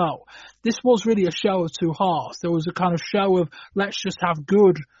match as well. This was really a show of two halves. There was a kind of show of, let's just have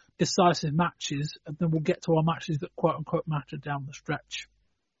good, decisive matches, and then we'll get to our matches that quote-unquote matter down the stretch.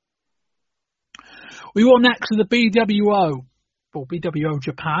 We go next to the BWO, or BWO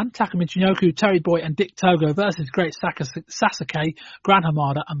Japan. Taka Michinoku, Terry Boy, and Dick Togo versus Great Sasuke, Gran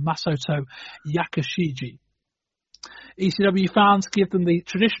Hamada, and Masato Yakashiji. ECW fans give them the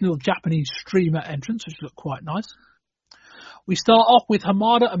traditional Japanese streamer entrance, which looked quite nice. We start off with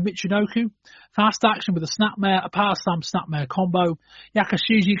Hamada and Michinoku. Fast action with a power slam snapmare combo.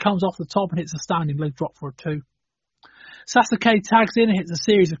 Yakashiji comes off the top and hits a standing leg drop for a 2. Sasuke tags in and hits a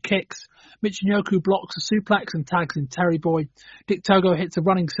series of kicks. Michinoku blocks a suplex and tags in Terry Boy. Dick Togo hits a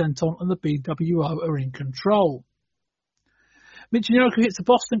running senton and the BWO are in control. Michinoku hits a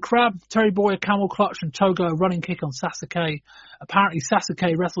Boston Crab, Terry Boy a camel clutch, and Togo a running kick on Sasuke. Apparently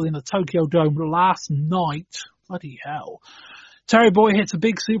Sasuke wrestled in the Tokyo Dome last night. Bloody hell. Terry Boy hits a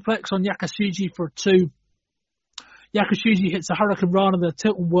big suplex on Yakashiji for a 2. Yakashiji hits a Hurricane Rana and the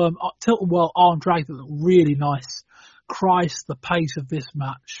Tilton Whirl arm drag that looked really nice. Christ, the pace of this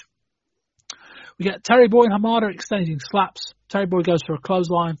match. We get Terry Boy and Hamada exchanging slaps. Terry Boy goes for a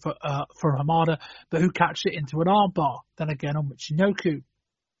clothesline for Hamada, but who catches it into an armbar. Then again on Michinoku.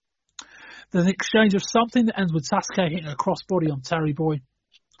 There's an exchange of something that ends with Sasuke hitting a crossbody on Terry Boy.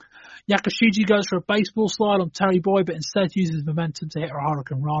 Yakashiji goes for a baseball slide on Terry Boy, but instead uses momentum to hit a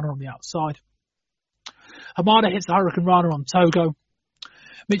Hurricane Rana on the outside. Hamada hits a Hurricane Rana on Togo.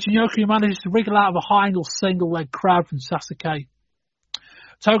 Michinoku manages to wriggle out of a high angle single leg crab from Sasuke.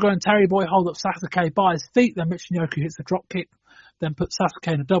 Togo and Terry Boy hold up Sasuke by his feet, then Michinoku hits a drop kick, then puts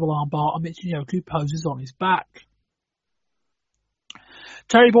Sasuke in a double arm bar, and Michinoku poses on his back.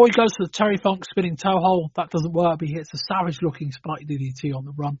 Terry Boy goes for the Terry Funk spinning toe hold. That doesn't work, but he hits a savage looking spiked DDT on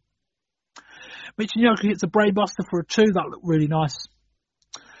the run. Michinoku hits a brainbuster for a 2. That looked really nice.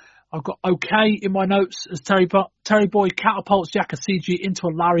 I've got okay in my notes as Terry Boy catapults Yakashiji into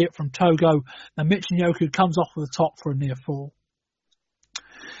a lariat from Togo. Then Michinoku comes off with the top for a near fall.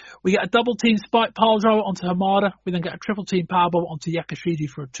 We get a double team spike piledriver onto Hamada. We then get a triple team powerbomb onto Yakashiji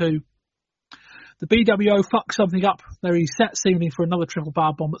for a 2. The BWO fucks something up. They're reset seemingly for another triple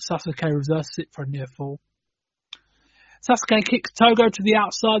powerbomb, but Sasuke reverses it for a near fall. Sasuke kicks Togo to the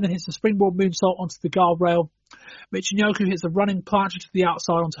outside, then hits a springboard moonsault onto the guardrail. Michinoku hits a running plancher to the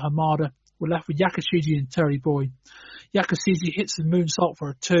outside onto Hamada. We're left with Yakashiji and Terry Boy. Yakashiji hits the moonsault for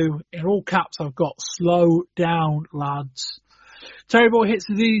a 2. In all caps, I've got slow down, lads. Terry Boy hits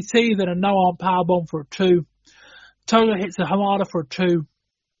the DDT, then a no-arm powerbomb for a 2. Togo hits a Hamada for a 2.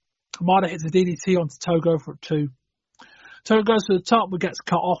 Hamada hits a DDT onto Togo for a 2. Togo goes to the top but gets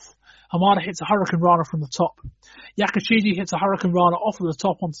cut off. Hamada hits a Hurricane Rana from the top. Yakashiji hits a Hurricane Rana off of the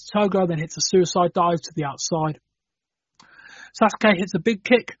top onto Togo, then hits a suicide dive to the outside. Sasuke hits a big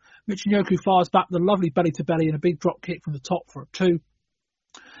kick. Michinoku fires back with a lovely belly-to-belly and a big drop kick from the top for a 2.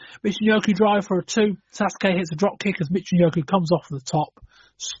 Michinoku drive for a 2. Sasuke hits a drop kick as Michinoku comes off the top.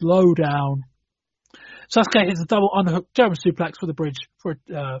 Slow down. Sasuke hits a double underhook German suplex with a bridge for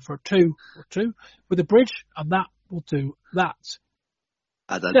a 2 with a bridge, and that will do that.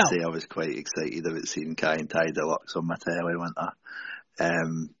 I did say I was quite excited about seeing Kai and Tai Deluxe on my telly, wasn't I?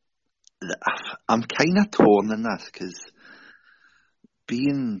 I'm kind of torn in this because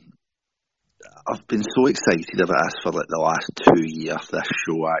I've been so excited about this for like the last 2 years, this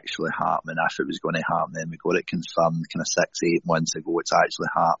show actually happening. If it was going to happen, then we got it confirmed kind of 6-8 months ago. It's actually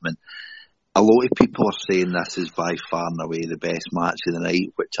happening. A lot of people are saying this is by far and away the best match of the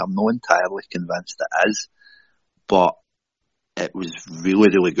night, which I'm not entirely convinced it is, but it was really,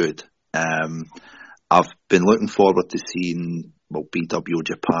 really good. I've been looking forward to seeing, BW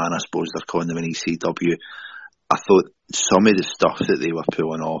Japan, I suppose they're calling them in ECW. I thought some of the stuff that they were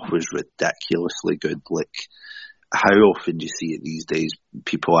pulling off was ridiculously good. Like, how often do you see it these days?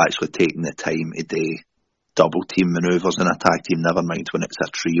 People actually taking the time to do double team manoeuvres in a tag team, never mind when it's a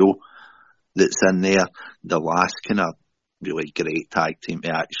trio that's in there. The last kind of really great tag team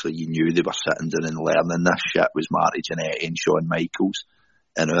to actually, you knew they were sitting down and learning this shit was Marty Jannetty and Shawn Michaels.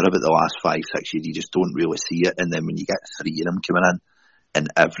 And over about the last 5-6 years, you just don't really see it. And then when you get 3 of them coming in, and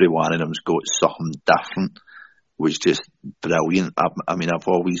every one of them's got something different, was just brilliant. I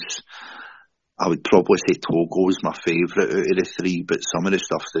would probably say Togo was my favourite out of the 3, but some of the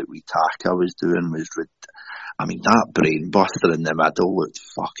stuff that Taka was doing was, that brainbuster in the middle looked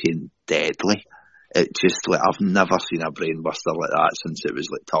fucking deadly. It just, like, I've never seen a brainbuster like that since it was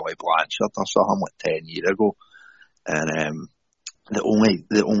like Tully Blanchard or something like 10 years ago. And the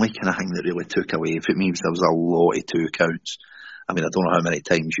only kind of thing that really took away from me was there was a lot of 2 counts. I don't know how many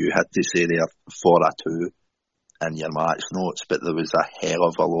times you had to say there for a 2 in your match notes, but there was a hell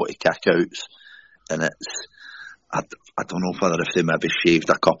of a lot of kickouts, and I don't know whether if they maybe shaved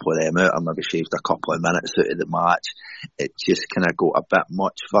a couple of them out or maybe shaved a couple of minutes out of the match. It just kind of got a bit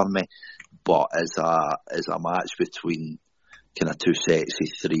much for me. But as a match between kind of 2 sets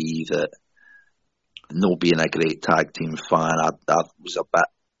of 3, that, no being a great tag team fan, I was a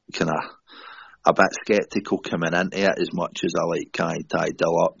bit sceptical coming into it. As much as I like Kai Tai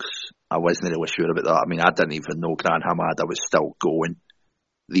Deluxe, I wasn't really sure about that. I didn't even know Gran Hamada was still going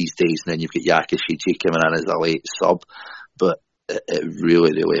these days, and then you've got Yakashiji coming in as a late sub. But it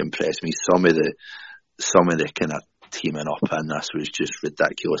really, really impressed me. Some of the kind of teaming up in this was just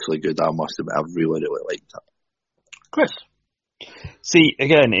ridiculously good. I must admit, I really, really liked it. Chris? See,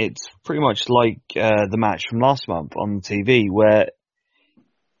 again, it's pretty much like the match from last month on TV, where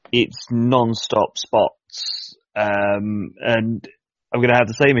it's non-stop spots. And I'm going to have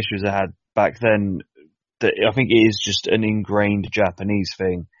the same issues I had back then. That I think it is just an ingrained Japanese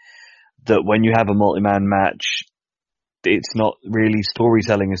thing, that when you have a multi-man match, it's not really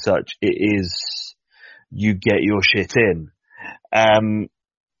storytelling as such. It is, you get your shit in. I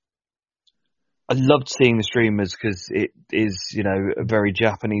loved seeing the streamers because it is, a very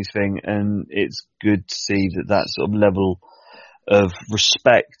Japanese thing, and it's good to see that sort of level of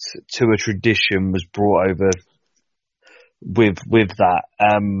respect to a tradition was brought over with that.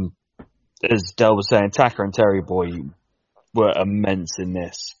 As Del was saying, Taka and Terry Boy were immense in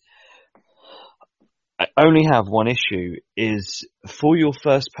this. I only have one issue, is for your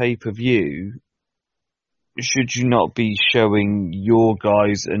first pay-per-view, should you not be showing your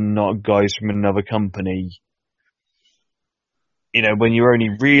guys and not guys from another company? When you only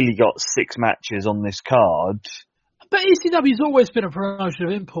really got 6 matches on this card. But ECW's always been a promotion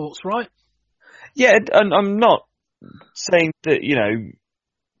of imports, right? Yeah, and I'm not saying that,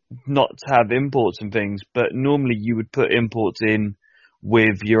 not to have imports and things, but normally you would put imports in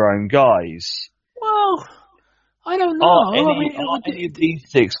with your own guys. Well, I don't know. Are any of these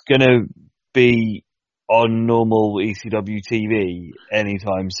 6 going to be on normal ECW TV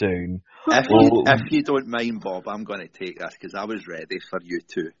anytime soon? If you don't mind, Bob, I'm going to take this because I was ready for you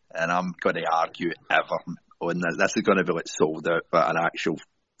two, and I'm going to argue everything on this. This is going to be like sold out, but an actual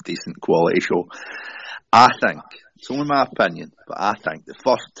decent quality show. I think, it's only my opinion, but I think the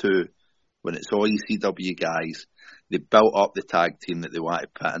first 2, when it's all ECW guys, they built up the tag team that they wanted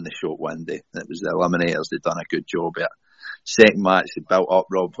to put in the short window. It was the Eliminators, they'd done a good job at it. Second match, they built up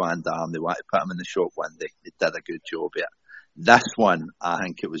Rob Van Dam, they wanted to put him in the short window, they did a good job at it. This one, I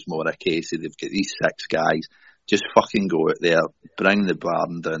think it was more a case of they've got these 6 guys, just fucking go out there, bring the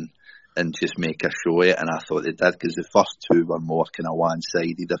barn down, and just make a show of it, and I thought they did, because the first two were more kind of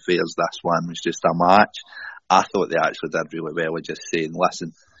one-sided affairs. This one was just a match. I thought they actually did really well with just saying,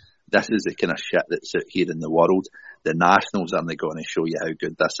 listen, this is the kind of shit that's out here in the world. The Nationals aren't going to show you how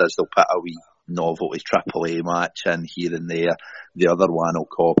good this is. They'll put a wee novelty AAA match in here and there. The other one will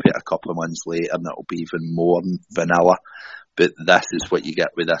copy it a couple of months later, and it'll be even more vanilla. But this is what you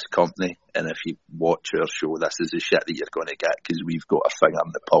get with this company, and if you watch our show, this is the shit that you're going to get, because we've got a finger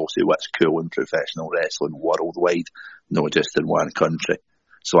on the pulse of what's cool in professional wrestling worldwide, not just in one country.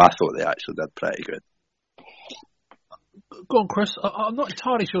 So I thought they actually did pretty good. Go on, Chris. I'm not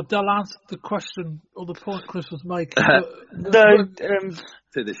entirely sure Del answered the question or the point Chris was making. To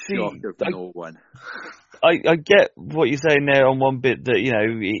the shock of no one. I get what you're saying there on one bit, that, you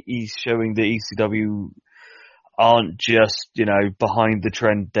know, he's showing that ECW aren't just, you know, behind the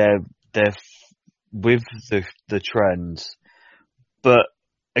trend. They're with the trends. But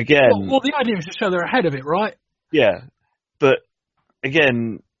again, well, the idea is to show they're ahead of it, right? Yeah, but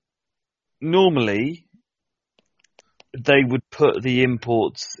again, normally they would put the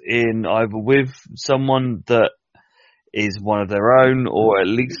imports in either with someone that is one of their own, or at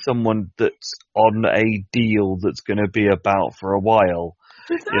least someone that's on a deal that's going to be about for a while.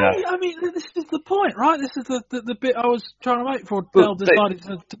 I mean, this is the point, right? This is the bit I was trying to make before Del decided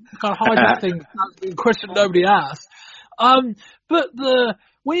to kind of hijack things, a question nobody asked. But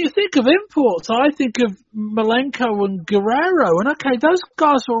when you think of imports, I think of Malenko and Guerrero, and okay, those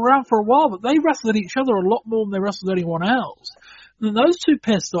guys were around for a while, but they wrestled each other a lot more than they wrestled anyone else. And those two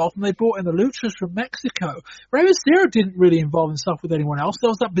pissed off, and they brought in the Luchas from Mexico. Rey Mysterio didn't really involve himself with anyone else. There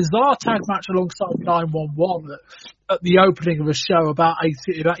was that bizarre tag match alongside 911 at the opening of a show about a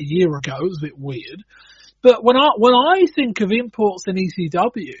year ago. It was a bit weird. But when I think of imports in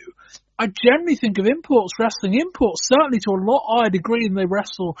ECW, I generally think of imports wrestling imports, certainly to a lot higher degree than they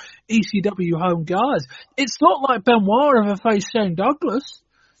wrestle ECW home guys. It's not like Benoit ever faced Shane Douglas.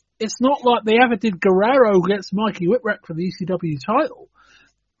 It's not like they ever did Guerrero against Mikey Whipwreck for the ECW title.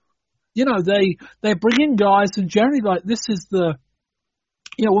 You know, they bring in guys, and generally, like, this is the,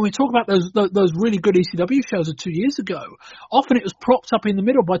 you know, when we talk about those really good ECW shows of 2 years ago, often it was propped up in the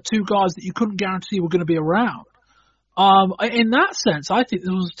middle by two guys that you couldn't guarantee were going to be around. In that sense, I think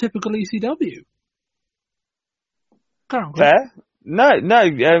this was typical ECW. Fair? No.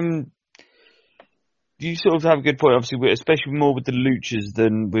 You sort of have a good point, obviously, especially more with the Luchas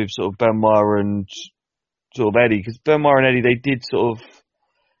than with sort of Benoit and sort of Eddie, because Benoit and Eddie, they did sort of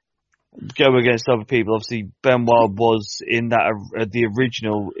go against other people. Obviously, Benoit was in that the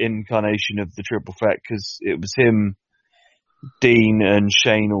original incarnation of the Triple Threat, because it was him, Dean, and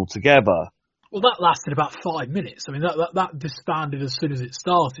Shane all together. Well, that lasted about 5 minutes. I mean, that disbanded as soon as it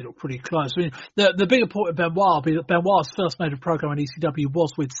started, or pretty close. I mean, the bigger point of Benoit would be that Benoit's first major program in ECW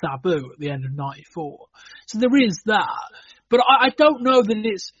was with Sabu at the end of '94. So there is that. But I don't know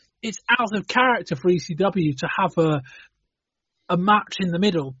that it's out of character for ECW to have a match in the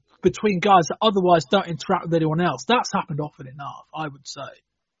middle between guys that otherwise don't interact with anyone else. That's happened often enough, I would say.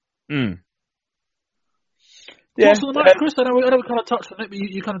 Mm. Yeah. Also, the match, Chris, I know we kind of touched on it, but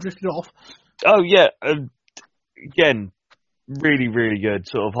you kind of drifted off. Oh, yeah. Again, really, really good,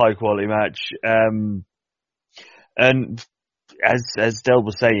 sort of high-quality match. And as Del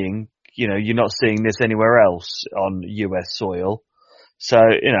was saying, you know, you're not seeing this anywhere else on US soil. So,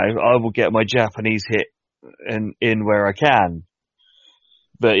 you know, I will get my Japanese hit in where I can.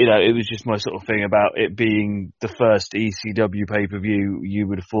 But, you know, it was just my sort of thing about it being the first ECW pay-per-view. You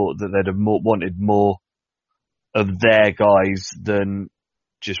would have thought that they'd have wanted more of their guys than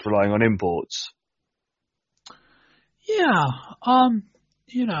just relying on imports. Yeah,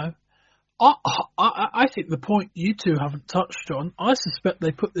 you know, I think the point you two haven't touched on, I suspect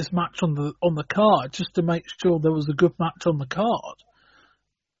they put this match on the card just to make sure there was a good match on the card.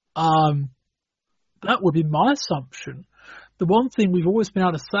 That would be my assumption. The one thing we've always been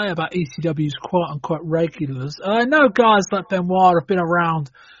able to say about ECW's quote-unquote regulars, and I know guys like Benoit have been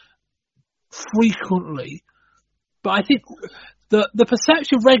around frequently, but I think the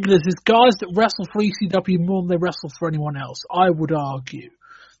perception of regulars is guys that wrestle for ECW more than they wrestle for anyone else, I would argue.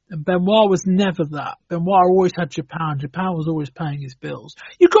 And Benoit was never that. Benoit always had Japan. Japan was always paying his bills.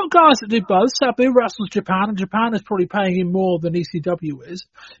 You've got guys that do both. Sabu wrestles Japan, and Japan is probably paying him more than ECW is.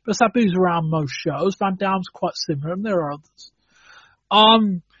 But Sabu's around most shows. Van Dam's quite similar, and there are others.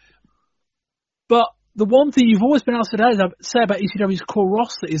 But the one thing you've always been able to say about ECW's core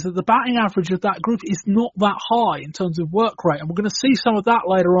roster is that the batting average of that group is not that high in terms of work rate. And we're going to see some of that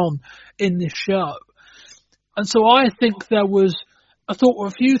later on in this show. And so I think there was I thought were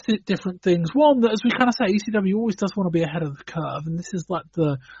a few different things. One, that as we kind of say, ECW always does want to be ahead of the curve, and this is like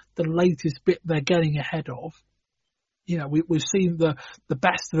the latest bit they're getting ahead of. You know, we've seen the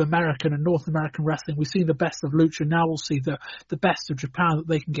best of American and North American wrestling. We've seen the best of Lucha. Now we'll see the best of Japan that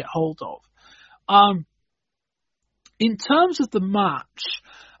they can get hold of. In terms of the match,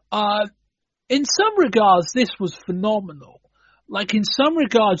 in some regards, this was phenomenal. Like, in some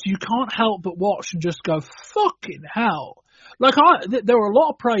regards, you can't help but watch and just go, fucking hell. Like, there were a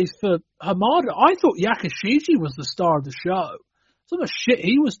lot of praise for Hamada. I thought Yakashiji was the star of the show. Some of the shit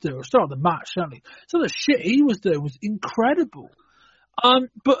he was doing, star of the match, certainly. Some of the shit he was doing was incredible.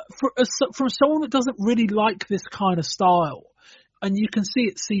 But from someone that doesn't really like this kind of style, and you can see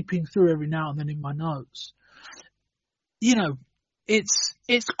it seeping through every now and then in my notes, you know, it's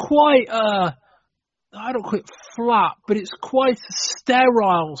quite I don't call it flat, but it's quite a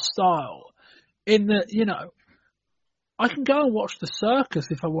sterile style in that, you know, I can go and watch the circus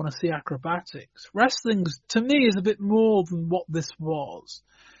if I want to see acrobatics. Wrestling, to me, is a bit more than what this was.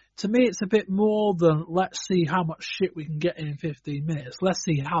 To me, it's a bit more than, let's see how much shit we can get in 15 minutes. Let's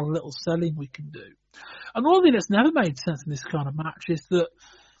see how little selling we can do. And one thing that's never made sense in this kind of match is that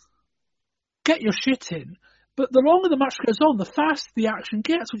get your shit in, but the longer the match goes on, the faster the action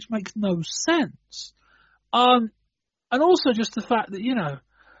gets, which makes no sense. And also just the fact that, you know,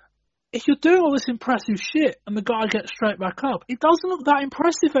 if you're doing all this impressive shit and the guy gets straight back up, it doesn't look that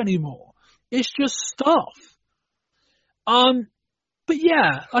impressive anymore. It's just stuff. But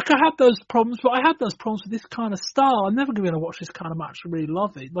yeah, like I had those problems, but I had those problems with this kind of style. I'm never going to be able to watch this kind of match and really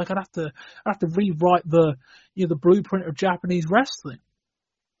love it. Like I'd have to rewrite the blueprint of Japanese wrestling.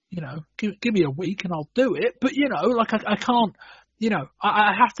 You know, give me a week and I'll do it. But you know, like I can't. You know,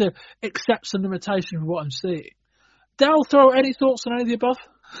 I have to accept some limitation of what I'm seeing. Dal, throw any thoughts on any of the above?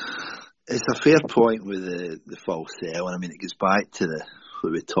 It's a fair point with the false sell, and I mean it goes back to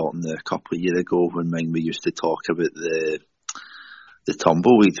what we were talking a couple of years ago when we used to talk about the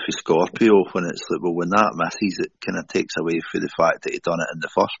tumbleweed for Scorpio, when it's like, well, when that misses, it kind of takes away from the fact that he done it in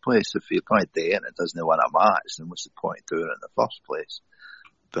the first place. If you're going to do it and it doesn't win a match, then what's the point of doing it in the first place?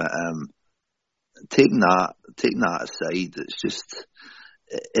 But taking that aside,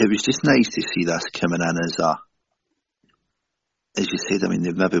 it was just nice to see this coming in as you said. I mean,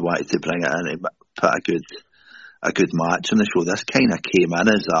 they've maybe wanted to bring it in and put a good match on the show. This kind of came in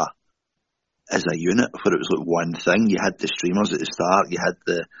as a unit, where it was like one thing. You had the streamers at the start, you had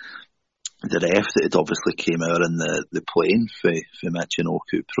the ref that had obviously came out in the plane for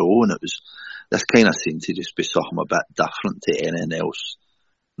Michinoku Pro, and this kind of seemed to just be something a bit different to anything else,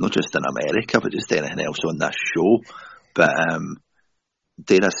 not just in America, but just anything else on this show. But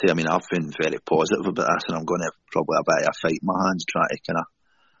dare I say, I mean, I've been very positive about this, and I'm going to have probably a bit of a fight in my hands trying to kind of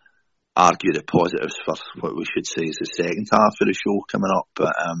argue the positives for what we should say is the second half of the show coming up.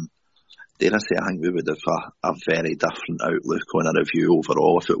 But dare I say, I think we would have a very different outlook on a review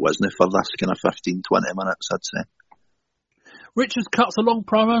overall if it wasn't for this kind of 15-20 minutes, I'd say. Richards cuts a long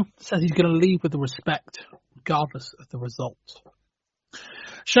promo, says he's going to leave with the respect, regardless of the result.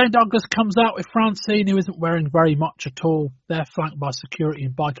 Shane Douglas comes out with Francine, who isn't wearing very much at all. They're flanked by security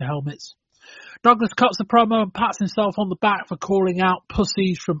in biker helmets. Douglas cuts the promo and pats himself on the back for calling out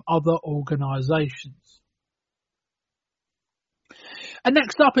pussies from other organisations. And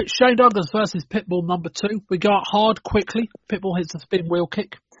next up, it's Shane Douglas versus Pitbull number 2. We go out hard quickly. Pitbull hits a spin wheel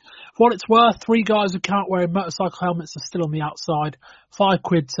kick. For what it's worth, 3 guys who can't wear motorcycle helmets are still on the outside.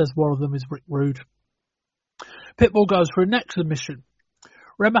 £5, says one of them, is Rick Rude. Pitbull goes for a next submission.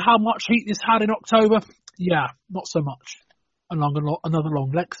 Remember how much heat this had in October? Yeah, not so much. Another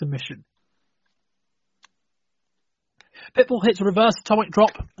long leg submission. Pitbull hits a reverse atomic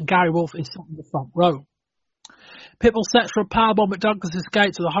drop, and Gary Wolf is sat in the front row. Pitbull sets for a powerbomb, but Douglas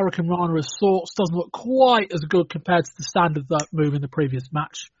escapes with a Hurricane Rana of sorts. Doesn't look quite as good compared to the standard move in the previous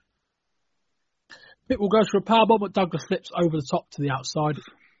match. Pitbull goes for a powerbomb, but Douglas flips over the top to the outside.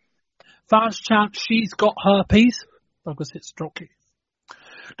 Fans chant, "She's got herpes." Douglas hits a dropkick.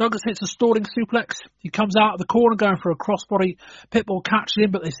 Douglas hits a stalling suplex. He comes out of the corner going for a crossbody. Pitbull catches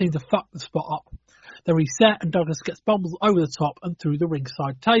him, but they seem to fuck the spot up. They reset, and Douglas gets bumbled over the top and through the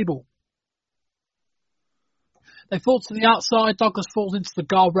ringside table. They fall to the outside. Douglas falls into the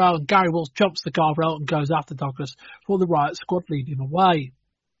guardrail, and Gary Wills jumps the guardrail and goes after Douglas for the Riot Squad leading him away.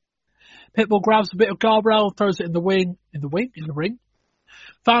 Pitbull grabs a bit of guardrail and throws it in the ring.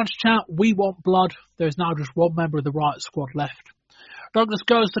 Fans chant, "We want blood." There is now just one member of the Riot Squad left. Douglas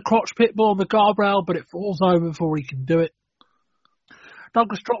goes to crotch Pitbull on the guardrail, but it falls over before he can do it.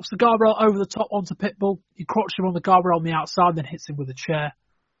 Douglas drops the guardrail over the top onto Pitbull. He crotches him on the guardrail on the outside, then hits him with a chair.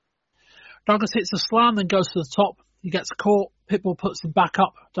 Douglas hits a slam, then goes to the top. He gets caught. Pitbull puts him back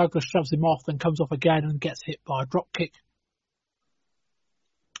up. Douglas shoves him off, then comes off again and gets hit by a drop kick.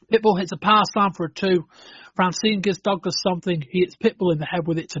 Pitbull hits a power slam for a 2. Francine gives Douglas something. He hits Pitbull in the head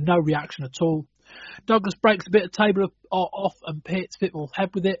with it to no reaction at all. Douglas breaks a bit of table off and hits Pitbull's head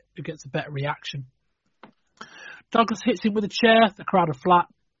with it, who gets a better reaction. Douglas hits him with a chair. The crowd are flat.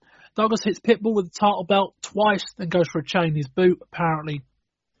 Douglas hits Pitbull with the title belt twice, then goes for a chain in his boot, apparently.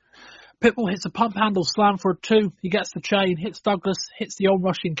 Pitbull hits a pump handle slam for a 2. He gets the chain, hits Douglas, hits the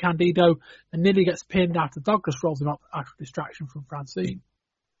onrushing Candido, and nearly gets pinned after Douglas rolls him up after a distraction from Francine.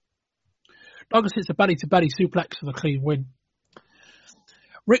 Douglas hits a belly-to-belly suplex for the clean win.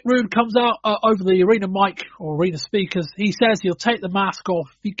 Rick Rude comes out over the arena mic, or arena speakers. He says he'll take the mask off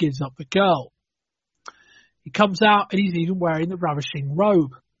if he gives up the girl. He comes out and he's even wearing the ravishing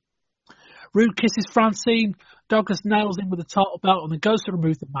robe. Rude kisses Francine. Douglas nails him with the title belt and then goes to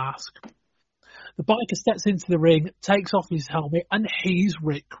remove the mask. The biker steps into the ring, takes off his helmet, and he's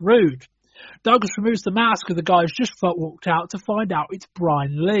Rick Rude. Douglas removes the mask of the guy who's just walked out to find out it's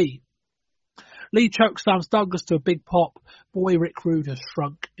Brian Lee. Lee chokeslams Douglas to a big pop. Boy, Rick Rude has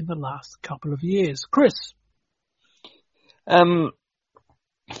shrunk in the last couple of years. Chris?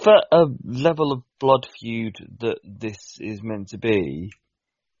 For a level of blood feud that this is meant to be,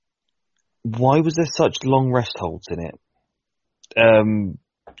 why was there such long rest holds in it?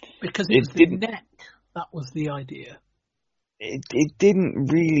 Because it was the neck. That was the idea. It didn't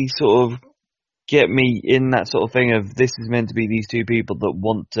really sort of get me in that sort of thing of this is meant to be these two people that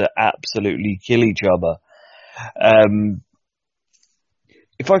want to absolutely kill each other.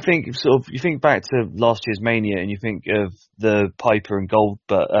 If I think you think back to last year's Mania and you think of the Piper and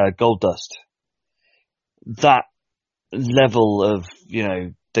Goldust, that level of,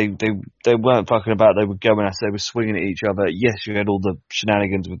 they weren't fucking about. They were going at it. They were swinging at each other. Yes, you had all the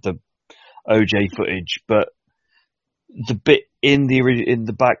shenanigans with the OJ footage, but the bit in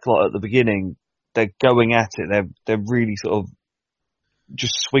the backlot at the beginning, they're going at it. They're really sort of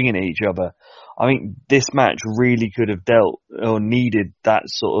just swinging at each other. I think this match really could have dealt or needed that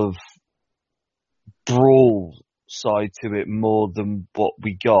sort of brawl side to it more than what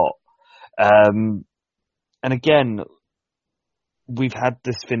we got. And again, we've had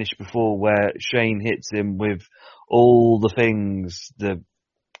this finish before where Shane hits him with all the things, the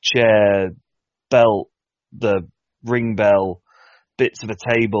chair, belt, the ring bell, bits of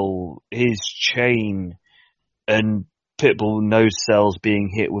a table, his chain, and Pitbull nose cells being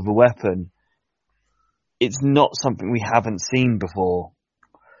hit with a weapon. It's not something we haven't seen before.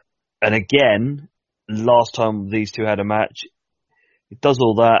 And again, last time these two had a match, it does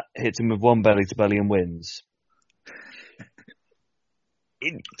all that, hits him with one belly to belly and wins.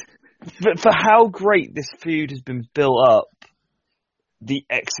 For how great this feud has been built up, the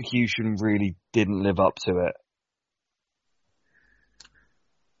execution really didn't live up to it.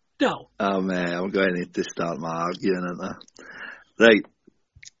 No. Oh man, I'm going to need to start my arguing, aren't I? Right.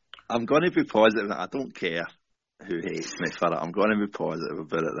 I'm going to be positive. I don't care who hates me for it. I'm going to be positive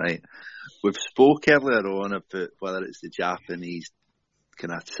about it, right? We've spoke earlier on about whether it's the Japanese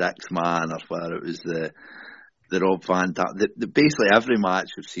kind of 6-man or whether it was the Rob Van Dam. Basically every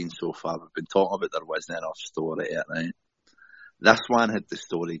match we've seen so far, we've been talking about there wasn't enough story yet, right? This one had the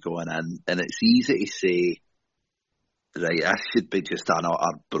story going in, and it's easy to say, right, this should be just an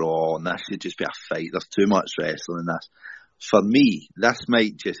utter brawl, and this should just be a fight. There's too much wrestling in this. For me, this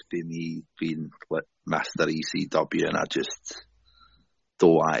might just be me being like Mr. ECW, and I just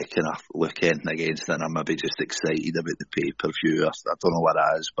don't want to kind of look anything against it, and I'm maybe just excited about the pay-per-view. I don't know what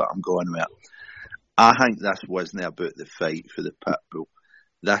it is, but I'm going with it. I think this wasn't about the fight for the Pitbull.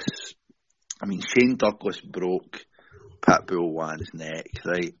 Shane Douglas broke Pitbull one's neck,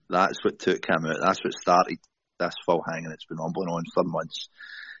 right? That's what took him out. That's what started this full hang, and it's been going on for months.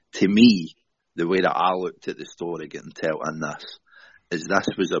 To me, the way that I looked at the story getting told in this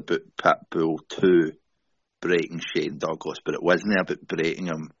was about Pitbull 2 breaking Shane Douglas, but it wasn't about breaking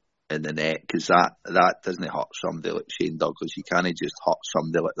him in the neck, because that doesn't hurt somebody like Shane Douglas. You can't just hurt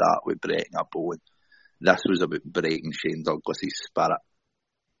somebody like that with breaking a bone. This was about breaking Shane Douglas's spirit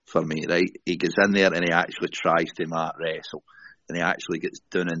for me, right? He gets in there and he actually tries to mat wrestle, and he actually gets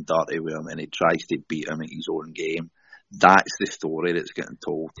down and dirty with him, and he tries to beat him at his own game. That's the story that's getting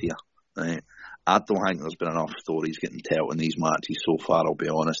told here, right? I don't think there's been enough stories getting told in these matches so far, I'll be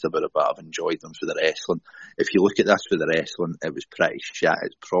honest about it, but I've enjoyed them for the wrestling. If you look at this for the wrestling, it was pretty shit.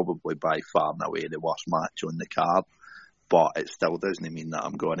 It's probably by far and away the worst match on the card, but it still doesn't mean that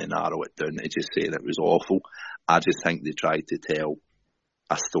I'm going to narrow it down to just saying it was awful. I just think they tried to tell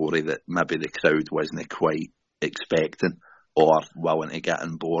a story that maybe the crowd wasn't quite expecting or willing to get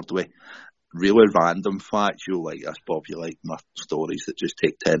on board with. really random facts. You'll like this, Bob. You like my stories that just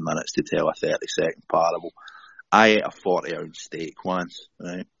take 10 minutes to tell a 30-second parable. I ate a 40-ounce steak once,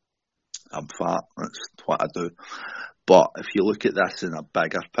 right? I'm fat, that's what I do. But if you look at this in a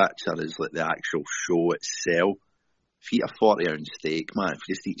bigger picture, is like the actual show itself. If you eat a 40-ounce steak, man, if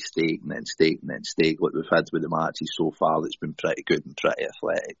you just eat steak and then steak and then steak, like we've had with the matches so far, that's been pretty good and pretty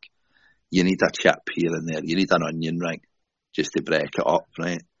athletic, you need a chip here and there. You need an onion ring just to break it up,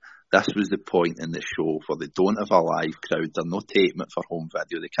 right? This was the point in the show where they don't have a live crowd. They're not taping it for home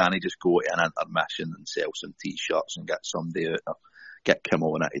video. They can't just go to an intermission and sell some T-shirts and get somebody out or get Kim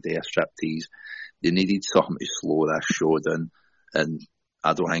on it to do a striptease. They needed something to slow this show down. And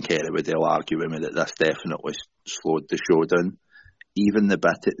I don't think anybody will argue with me that this definitely slowed the show down. Even the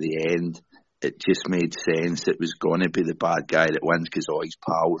bit at the end, it just made sense. It was going to be the bad guy that wins because all his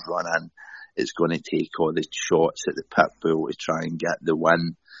pals run in. It's going to take all the shots at the pit bull to try and get the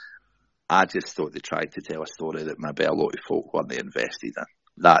win. I just thought they tried to tell a story that maybe a lot of folk weren't invested in.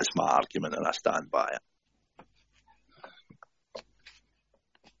 That's my argument, and I stand by it.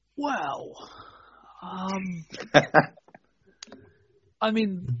 Well, I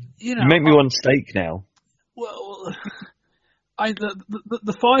mean, you know, You make me want steak now. well,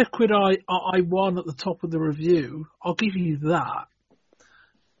 the £5 I won at the top of the review, I'll give you that.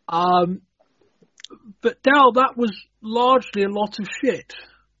 But Dal, that was largely a lot of shit.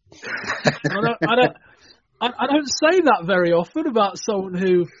 I don't say that very often about someone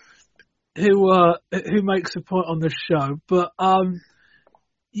who makes a point on this show, but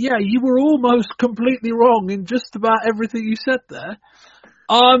yeah, you were almost completely wrong in just about everything you said there.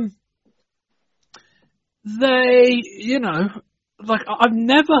 They, you know, like I've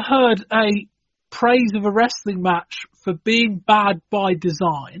never heard a praise of a wrestling match for being bad by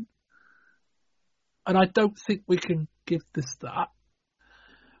design, and I don't think we can give this that.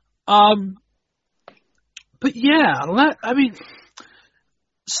 But yeah, I mean,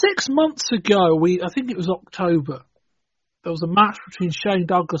 6 months ago, I think it was October, there was a match between Shane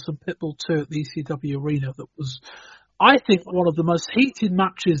Douglas and Pitbull 2 at the ECW Arena that was, I think, one of the most heated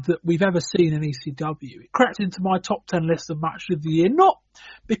matches that we've ever seen in ECW. It cracked into my top 10 list of matches of the year, not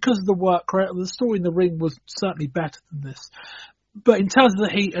because of the work rate. The story in the ring was certainly better than this, but in terms of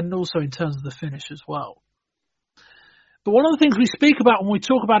the heat and also in terms of the finish as well. But one of the things we speak about when we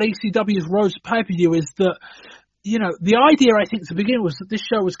talk about ECW's Road to Pay-Per-View is that, you know, the idea, I think, to begin was that this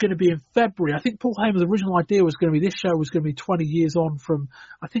show was going to be in February. I think Paul Heyman's original idea was going to be this show was going to be 20 years on from,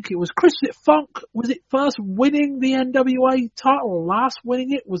 I think it was Chris Funk, was it first winning the NWA title or last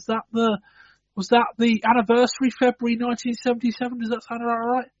winning it? Was that the anniversary, February 1977? Does that sound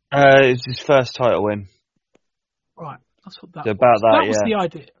right? It's his first title win. Right, that's what that About was. that Was the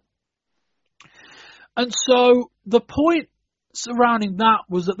idea. And so the point surrounding that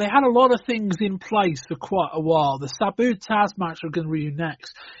was that they had a lot of things in place for quite a while. The Sabu Taz match we're going to review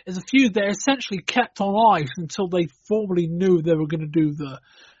next is a feud they essentially kept on ice until they formally knew they were going to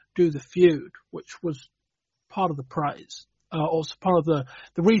do the feud, which was part of the praise. Also part of the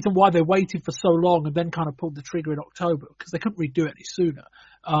reason why they waited for so long and then kind of pulled the trigger in October, because they couldn't really do it any sooner.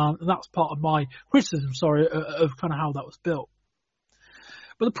 And that's part of my criticism, of kind of how that was built.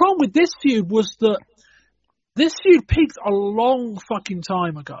 But the problem with this feud was that this feud peaked a long fucking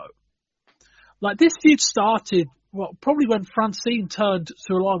time ago. Like, this feud started, well, probably when Francine turned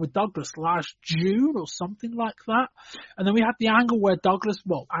to align with Douglas last June or something like that. And then we had the angle where the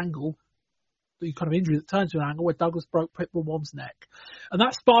kind of injury that turned to an angle where Douglas broke Pitbull 1's neck. And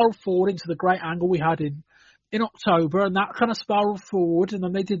that spiraled forward into the great angle we had in October, and that kind of spiraled forward. And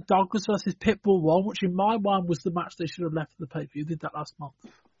then they did Douglas versus Pitbull 1, which in my mind was the match they should have left for the pay-per-view. Did that last month.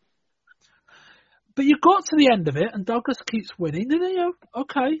 But you got to the end of it, and Douglas keeps winning, and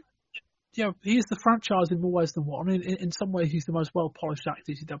okay. You know, he is the franchise in more ways than one. In some ways, he's the most well-polished act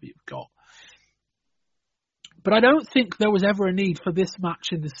ECW you've got. But I don't think there was ever a need for this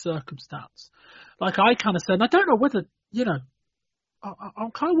match in this circumstance. Like I kind of said, and I don't know whether, you know,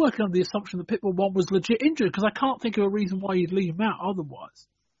 I'm kind of working on the assumption that Pitbull 1 was legit injured, because I can't think of a reason why you'd leave him out otherwise.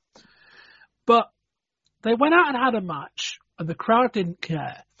 But they went out and had a match, and the crowd didn't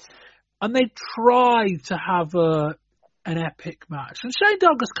care. And they tried to have an epic match. And Shane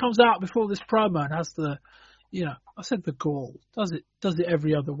Douglas comes out before this promo and has the, you know, I said the gall, does it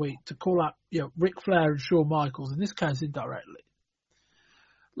every other week to call out, you know, Ric Flair and Shawn Michaels, in this case indirectly.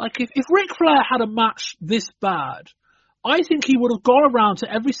 Like, if Ric Flair had a match this bad, I think he would have gone around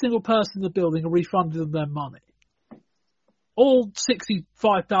to every single person in the building and refunded them their money. All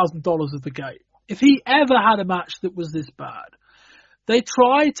 $65,000 of the gate. If he ever had a match that was this bad. They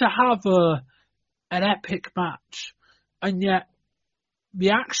tried to have an epic match, and yet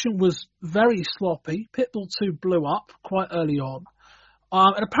The action was very sloppy. Pitbull 2 blew up quite early on.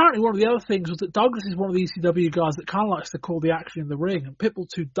 And apparently one of the other things was that Douglas is one of the ECW guys that kind of likes to call the action in the ring, and Pitbull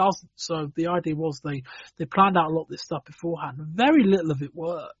 2 doesn't. So the idea was they planned out a lot of this stuff beforehand. Very little of it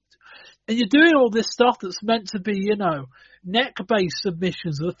worked. And you're doing all this stuff that's meant to be, neck-based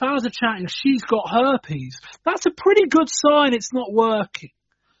submissions. The fans are chanting, she's got herpes. That's a pretty good sign it's not working.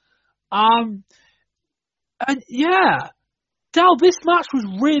 And yeah, Dal, this match was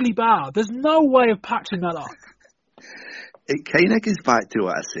really bad. There's no way of patching that up. It kind of goes back to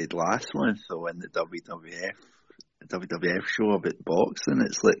what I said last month, though, in the WWF show about boxing.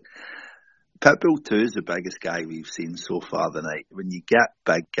 It's like, Pitbull 2 is the biggest guy we've seen so far tonight. When you get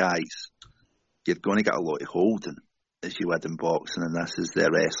big guys, you're going to get a lot of holding, as you would in boxing, and this is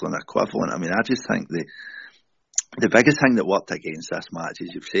their wrestling equivalent. I mean, I just think the biggest thing that worked against this match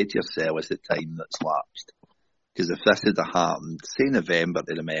is you've said to yourself is the time that's lapsed. Because if this had happened, say November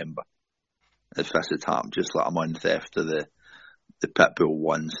to remember, if this had happened just like a month after the Pitbull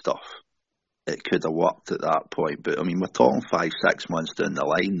 1 stuff, it could have worked at that point. But I mean, we're talking 5-6 months down the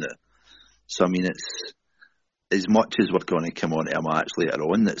line now. So I mean, it's as much as we're going to come on to a match later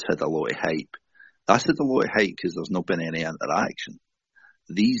on that's had a lot of hype. That's had a lot of hype because there's not been any interaction.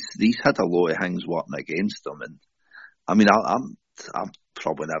 These had a lot of things working against them, and I mean, I'm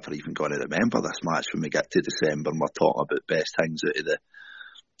probably never even going to remember this match when we get to December and we're talking about best things out of the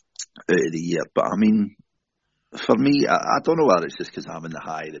year. But I mean, for me, I don't know whether it's just because I'm in the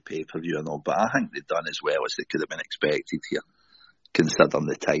high of the pay-per-view or not, but I think they've done as well as they could have been expected here, considering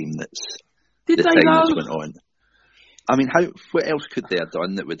the time that's went on. I mean, what else could they have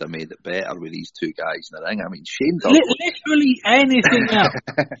done that would have made it better with these two guys in the ring? I mean, Shane Douglas... Literally anything else.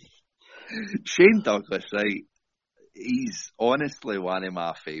 Shane Douglas, right, he's honestly one of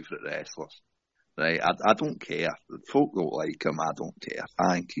my favourite wrestlers. Right, I don't care. Folk don't like him, I don't care.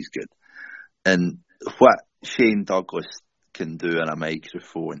 I think he's good. And what Shane Douglas can do on a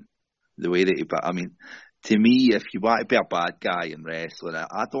microphone, the way that I mean, to me, if you want to be a bad guy in wrestling,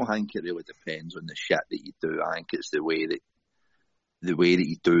 I don't think it really depends on the shit that you do. I think it's the way that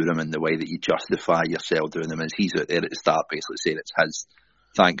you do them and the way that you justify yourself doing them. As he's out there at the start basically saying it's his,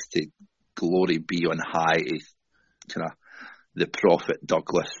 thanks to glory be on high, kind of the Prophet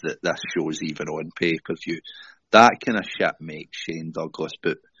Douglas, that this show's even on pay-per-view. That kind of shit makes Shane Douglas,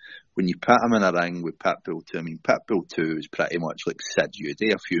 but when you put him in a ring with Pitbull 2, I mean, Pitbull 2 is pretty much like Sid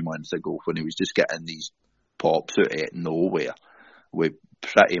Udy a few months ago when he was just getting these pops out of nowhere with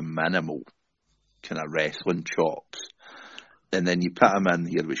pretty minimal kind of wrestling chops. And then you put him in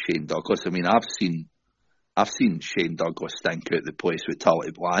here with Shane Douglas. I mean, I've seen Shane Douglas stink out the place with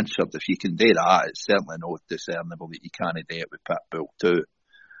Tully Blanchard. If you can do that, it's certainly not discernible that you can't do it with Pitbull 2.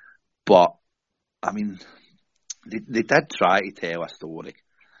 But, I mean, they did try to tell a story.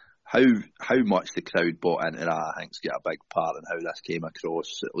 How much the crowd bought into that, I think's got a big part in how this came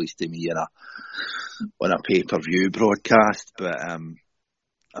across, at least to me, on a pay-per-view broadcast. But I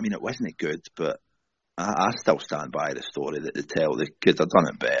mean, it wasn't good. But I still stand by the story that they tell. They could have done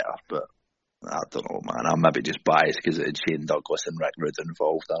it better, but I don't know, man. I'm maybe just biased because it had Shane Douglas and Rick Rude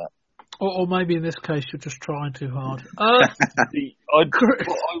involved in it. Or maybe in this case you're just trying too hard. What I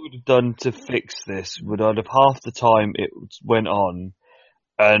would have done to fix this would I'd have half the time it went on.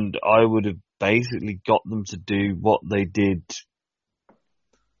 And I would have basically got them to do what they did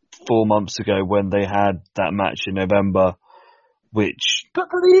 4 months ago when they had that match in November, which...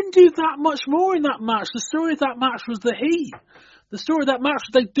 But they didn't do that much more in that match. The story of that match was the heat. The story of that match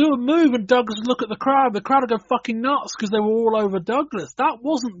was they do a move and Douglas would look at the crowd would go fucking nuts because they were all over Douglas. That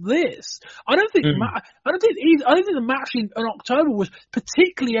wasn't this. I don't think the match in October was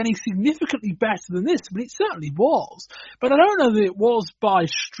particularly any significantly better than this, but it certainly was. But I don't know that it was by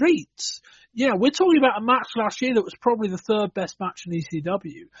streets. Yeah, we're talking about a match last year that was probably the third best match in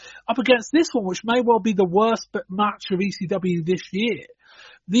ECW, up against this one, which may well be the worst match of ECW this year.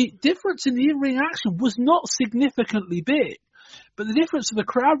 The difference in the in-ring action was not significantly big. But the difference in the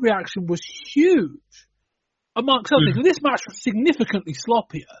crowd reaction was huge. Amongst other things, this match was significantly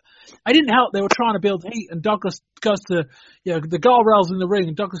sloppier. It didn't help they were trying to build heat, and Douglas goes to, the guardrail's in the ring,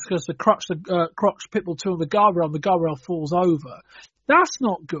 and Douglas goes to crotch Pitbull 2 on the guardrail, and the guardrail falls over. That's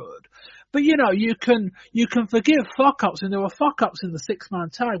not good. But, you can forgive fuck-ups, and there were fuck-ups in the six-man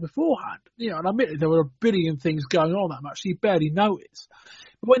tag beforehand. And admittedly, there were a billion things going on that match, so you barely notice.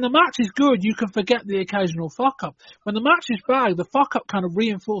 But when the match is good, you can forget the occasional fuck-up. When the match is bad, the fuck-up kind of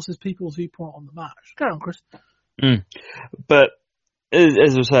reinforces people's viewpoint on the match. Carry on, Chris. But, as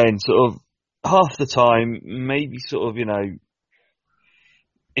I was saying, sort of, half the time, maybe sort of,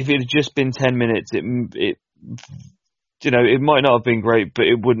 if it had just been 10 minutes, it it might not have been great, but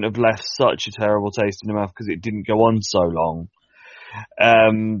it wouldn't have left such a terrible taste in the mouth because it didn't go on so long.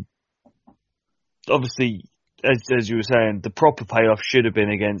 Obviously, as you were saying, the proper payoff should have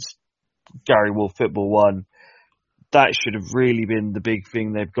been against Gary Wolf Football 1. That should have really been the big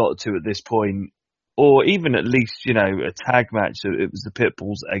thing they've got to at this point. Or even at least, a tag match. So it was the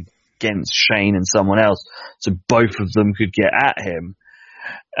Pitbulls against Shane and someone else. So both of them could get at him.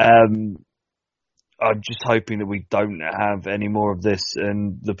 I'm just hoping that we don't have any more of this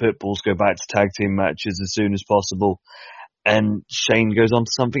and the Pitbulls go back to tag team matches as soon as possible and Shane goes on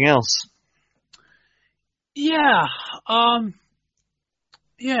to something else. Yeah.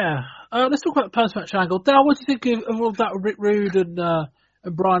 Let's talk about the post-match angle. Dal, what do you think of all that with Rick Rude and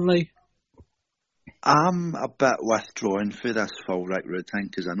Brian Lee? I'm a bit withdrawn for this full Rick Rude thing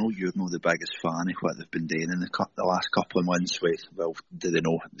because I know you're not the biggest fan of what they've been doing in the last couple of months with, well, do they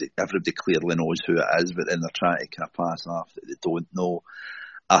know? Everybody clearly knows who it is, but then they're trying to kind of pass off that they don't know.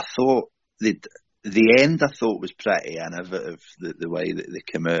 I thought the end I thought was pretty innovative, the way that they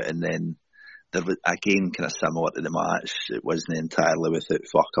came out, and then there was, again, kind of similar to the match. It wasn't entirely without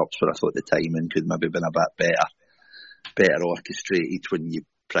fuck-ups, but I thought the timing could maybe been a bit better orchestrated when you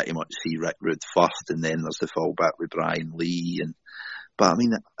pretty much see Rick Rude first, and then there's the fallback with Brian Lee. But I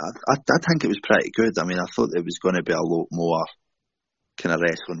mean, I think it was pretty good. I mean, I thought it was going to be a lot more kind of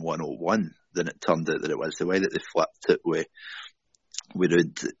wrestling 101 than it turned out that it was. The way that they flipped it with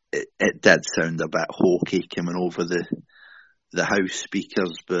Rude, it did sound a bit hokey coming over the house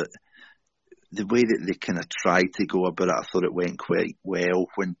speakers, but the way that they kind of tried to go about it, I thought it went quite well.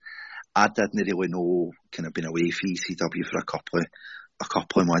 When I didn't really know, kind of been away from ECW for a couple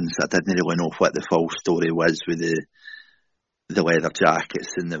of months, I didn't really know what the full story was with the leather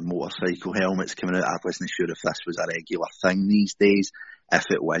jackets and the motorcycle helmets coming out. I wasn't sure if this was a regular thing these days. If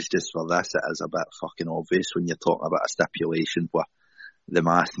it was just for this, it is a bit fucking obvious when you're talking about a stipulation where the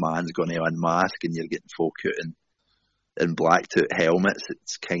masked man's going to unmask and you're getting folk out in blacked out helmets.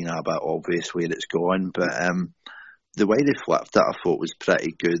 It's kind of a bit obvious where it's going, but the way they flipped it I thought was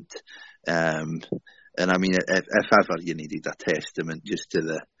pretty good. And I mean, if ever you needed a testament just to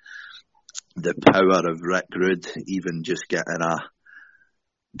the power of Rick Rude, even just getting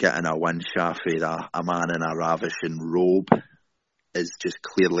a win shaft with a man in a ravishing robe is just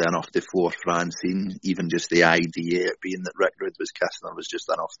clearly enough to floor Francine. Even just the idea of being that Rick Rude was kissing her was just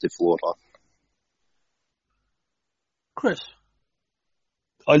enough to floor her. Chris?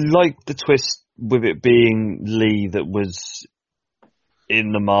 I like the twist with it being Lee that was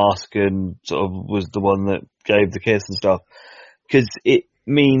in the mask and sort of was the one that gave the kiss and stuff. Because it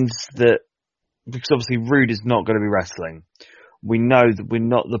means that, because obviously Rude is not going to be wrestling. We know that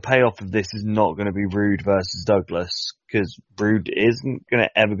the payoff of this is not going to be Rude versus Douglas, because Rude isn't going to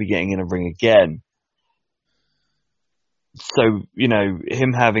ever be getting in a ring again. So,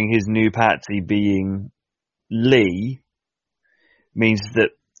 him having his new patsy being Lee means that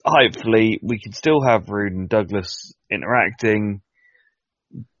hopefully we can still have Rude and Douglas interacting,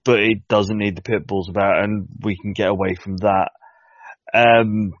 but it doesn't need the Pitbulls about, and we can get away from that.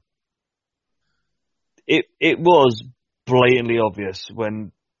 It was blatantly obvious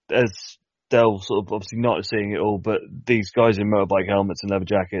when, as Del sort of obviously not seeing it all, but these guys in motorbike helmets and leather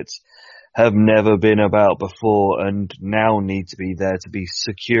jackets have never been about before and now need to be there to be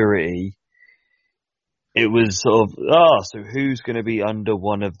security. It was sort of, so who's going to be under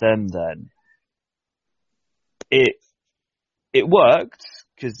one of them then? It worked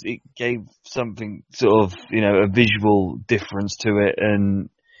because it gave something sort of, a visual difference to it, and,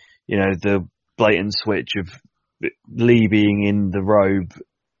 the blatant switch of Lee being in the robe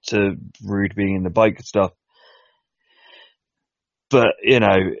to Rude being in the bike and stuff. But,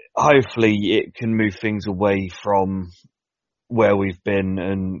 hopefully it can move things away from where we've been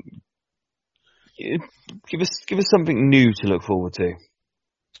and give us something new to look forward to.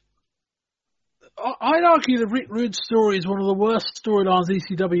 I'd argue the Rick Rude story is one of the worst storylines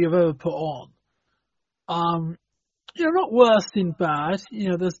ECW have ever put on. Not worse in bad.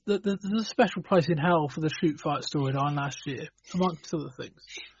 There's a special place in hell for the shoot fight storyline last year, amongst other things.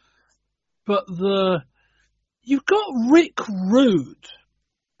 But you've got Rick Rude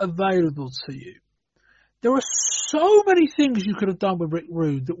available to you. There are so many things you could have done with Rick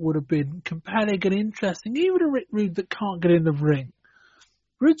Rude that would have been compelling and interesting, even a Rick Rude that can't get in the ring.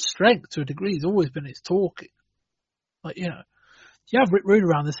 Rude's strength, to a degree, has always been his talking. You have Rick Rude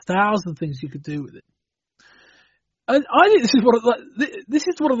around, there's 1,000 things you could do with it. And I think this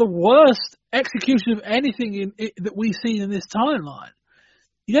is one of the worst executions of anything that we've seen in this timeline.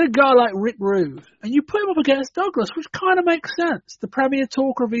 You get a guy like Rick Rude, and you put him up against Douglas, which kind of makes sense. The premier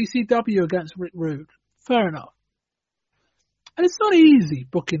talker of ECW against Rick Rude. Fair enough. And it's not easy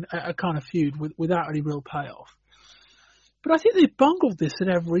booking a kind of feud without any real payoff. But I think they've bungled this at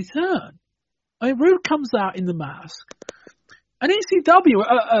every turn. I mean, Rude comes out in the mask. And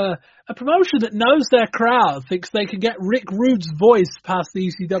ECW, a promotion that knows their crowd, thinks they can get Rick Rude's voice past the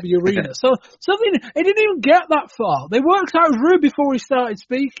ECW arena. So it didn't even get that far. They worked out it was Rude before he started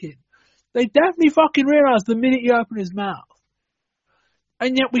speaking. They definitely fucking realised the minute he opened his mouth.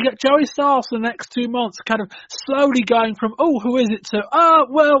 And yet we get Joey Styles for the next 2 months kind of slowly going from, oh, who is it, to, oh,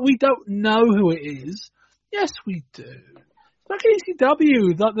 well, we don't know who it is. Yes, we do. Like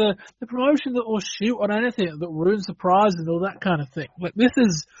ECW, like the promotion that will shoot on anything, that ruins surprises and all that kind of thing. Like this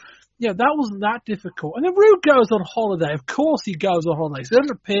is, that wasn't that difficult. And then Rude goes on holiday. Of course he goes on holiday. So he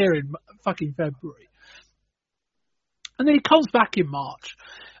doesn't appear in fucking February. And then he comes back in March.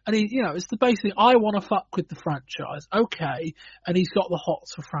 And he, it's the basic, I want to fuck with the franchise. Okay. And he's got the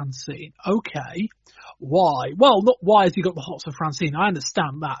hots for Francine. Okay. Why? Well, not why has he got the hots for Francine. I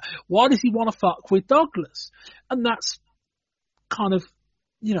understand that. Why does he want to fuck with Douglas? And that's kind of,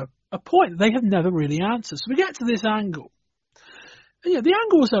 a point they have never really answered. So we get to this angle. And, the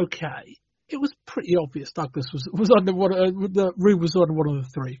angle was okay. It was pretty obvious Douglas was under one, Rude was under one of the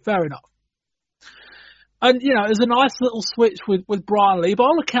three. Fair enough. And, there's a nice little switch with Brian Lee. By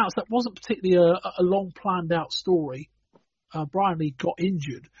all accounts, that wasn't particularly a long planned out story. Brian Lee got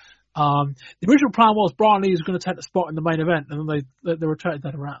injured. The original plan was Brian Lee was going to take the spot in the main event, and then they rotated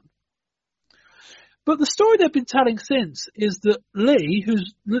that around. But the story they've been telling since is that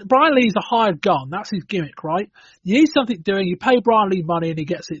Brian Lee's a hired gun. That's his gimmick, right? You need something doing, you pay Brian Lee money and he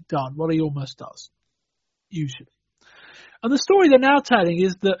gets it done. Well, he almost does. Usually. And the story they're now telling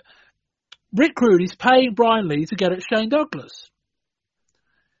is that Rick Rude is paying Brian Lee to get at Shane Douglas.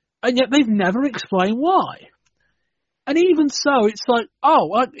 And yet they've never explained why. And even so, it's like,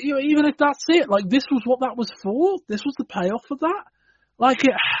 even if that's it, like this was what that was for? This was the payoff for that? I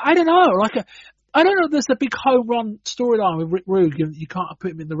don't know, I don't know if there's a big home run storyline with Rick Rude, given that you can't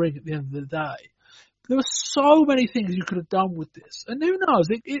put him in the ring at the end of the day. There were so many things you could have done with this. And who knows,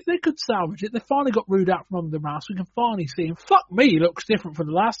 they could salvage it. They finally got Rude out from under the mask. We can finally see him. Fuck me, he looks different from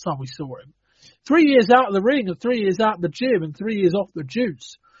the last time we saw him. 3 years out of the ring and 3 years out of the gym and 3 years off the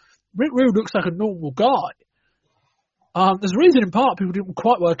juice. Rick Rude looks like a normal guy. There's a reason in part people didn't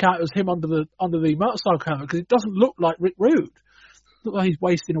quite work out it was him under the motorcycle cover, because it doesn't look like Rick Rude. It looks like he's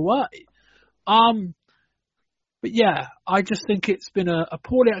wasting away. But yeah, I just think it's been a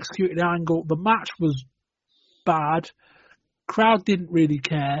poorly executed angle. The match was bad. Crowd didn't really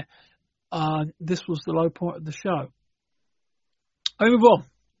care. This was the low point of the show. I move on.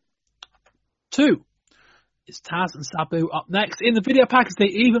 2. It's Taz and Sabu up next. In the video package, they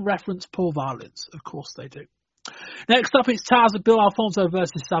even reference Paul Violence. Of course they do. Next up, it's Taz and Bill Alfonso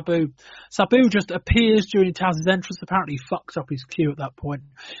versus Sabu. Sabu just appears during Taz's entrance. Apparently, he fucked up his cue at that point.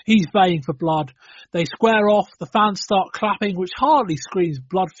 He's baying for blood. They square off. The fans start clapping, which hardly screams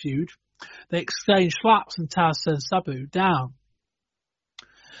blood feud. They exchange slaps, and Taz says, Sabu, down.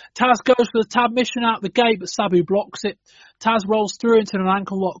 Taz goes for the tab mission out the gate, but Sabu blocks it. Taz rolls through into an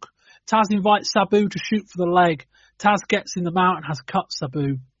ankle lock. Taz invites Sabu to shoot for the leg. Taz gets in the mount and has cut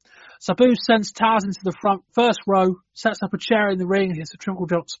Sabu. Sabu sends Taz into the first row, sets up a chair in the ring, and hits a triple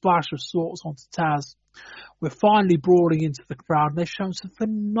jump splash of sorts onto Taz. We're finally brawling into the crowd, and they've shown some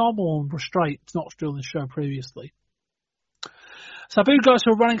phenomenal restraint not during the show previously. Sabu goes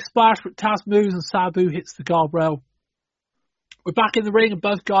for a running splash, but Taz moves and Sabu hits the guardrail. We're back in the ring, and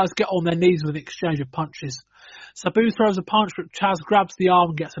both guys get on their knees with an exchange of punches. Sabu throws a punch, but Taz grabs the arm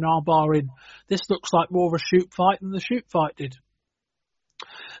and gets an armbar in. This looks like more of a shoot fight than the shoot fight did.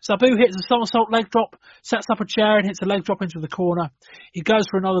 Sabu hits a somersault leg drop, sets up a chair and hits a leg drop into the corner. He goes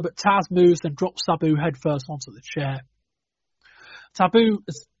for another, but Taz moves and drops Sabu headfirst onto the chair. Taz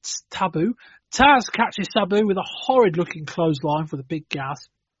catches Sabu with a horrid looking clothesline for the big gas.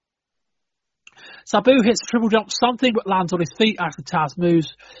 Sabu hits a triple jump something but lands on his feet after Taz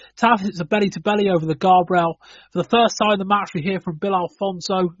moves. Taz hits a belly to belly over the guardrail. For the first time in the match we hear from Bill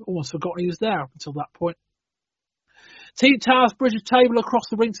Alfonso. Almost forgotten he was there up until that point. Team Taz bridge a table across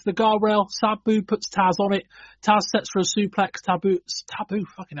the ring to the guardrail. Sabu puts Taz on it. Taz sets for a suplex.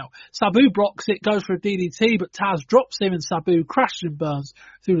 Sabu blocks it, goes for a DDT, but Taz drops him and Sabu crashes and burns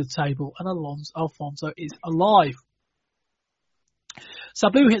through the table, and Alfonso is alive.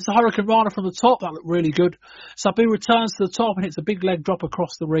 Sabu hits the Hurricane Rana from the top. That looked really good. Sabu returns to the top and hits a big leg drop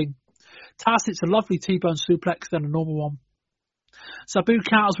across the ring. Taz hits a lovely T-bone suplex, then a normal one. Sabu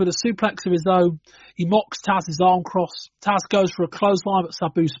counters with a suplex of his own. He mocks Taz's arm cross. Taz goes for a clothesline, but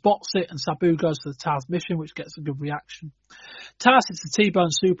Sabu spots it, and Sabu goes for the Taz mission, which gets a good reaction. Taz hits the T-bone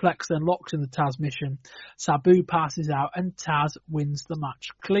suplex, then locks in the Taz mission. Sabu passes out, and Taz wins the match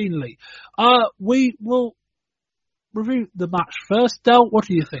cleanly. We will review the match first. Del, what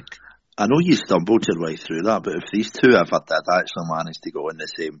do you think? I know you stumbled your way through that, but if these two ever did actually manage to go on the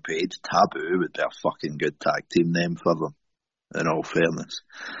same page, Taboo would be a fucking good tag team name for them, in all fairness.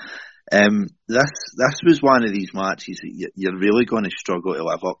 This was one of these matches that you're really going to struggle to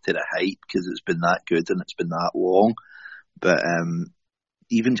live up to the hype because it's been that good and it's been that long. But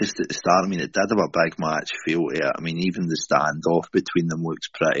even just at the start, I mean, it did have a big match feel to it. I mean, even the standoff between them looks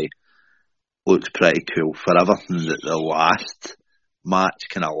pretty cool. For everything that the last match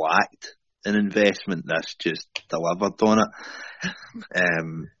kind of lacked in investment, this just delivered on it.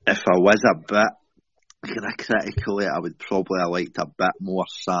 If I was a bit kind of critical, I would probably have liked a bit more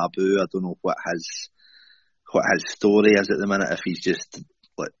Sabu. I don't know what his story is at the minute, if he's just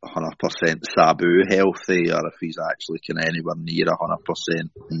like 100% Sabu healthy or if he's actually kind of anywhere near 100%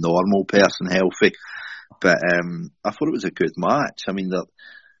 normal person healthy. But I thought it was a good match. I mean,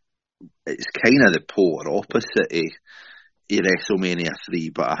 it's kind of the polar opposite of WrestleMania 3,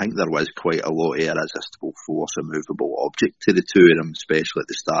 but I think there was quite a lot of irresistible force, a movable object to the two of them, especially at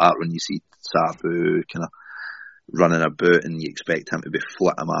the start when you see Sabu kind of running about and you expect him to be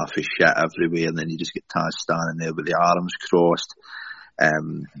flitting off his shit everywhere, and then you just get Taz standing there with the arms crossed.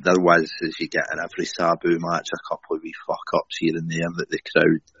 There was, as you get in every Sabu match, a couple of wee fuck-ups here and there that the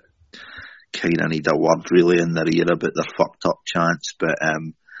crowd kind of need a word really in their ear about their fucked up chants, but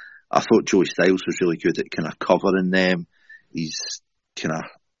I thought Joey Styles was really good at kind of covering them. He's kind of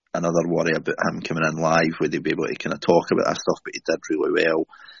another worry about him coming in live where they'd be able to kind of talk about that stuff, but he did really well.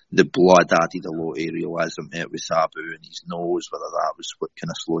 The blood added a lot of realism to it with Sabu and his nose, whether that was what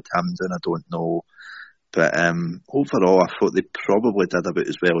kind of slowed him down, I don't know. But overall, I thought they probably did about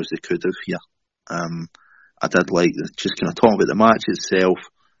as well as they could have here. I did like, just kind of talking about the match itself,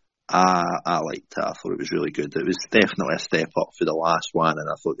 I liked it. I thought it was really good. It was definitely a step up for the last one, and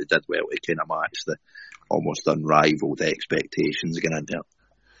I thought they did well to kind of match the almost unrivaled expectations going into it.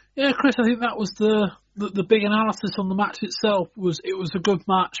 Yeah, Chris, I think that was the big analysis on the match itself. It was a good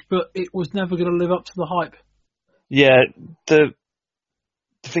match, but it was never going to live up to the hype. Yeah, the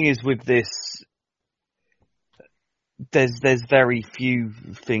thing is with this, there's very few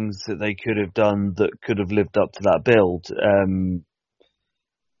things that they could have done that could have lived up to that build.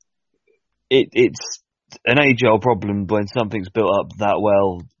 It's an age-old problem when something's built up that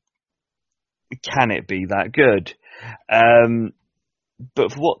well. Can it be that good?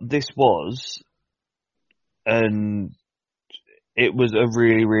 But for what this was, and it was a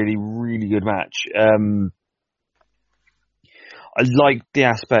really, really, really good match. I liked the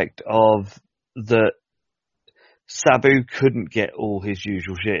aspect of that Sabu couldn't get all his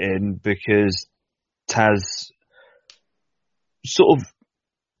usual shit in because Taz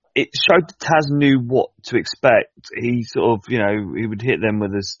it showed that Taz knew what to expect. He he would hit them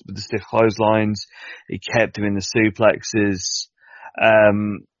with the stiff clotheslines. He kept him in the suplexes.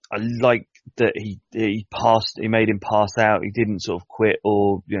 I liked that he made him pass out. He didn't sort of quit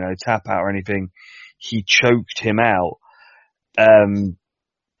or, tap out or anything. He choked him out.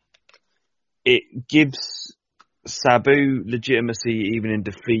 It gives Sabu legitimacy even in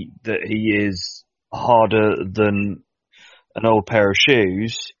defeat that he is harder than an old pair of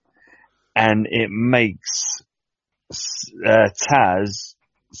shoes, and it makes Taz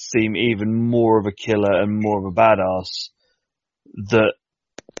seem even more of a killer and more of a badass that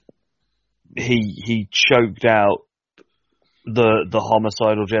he choked out the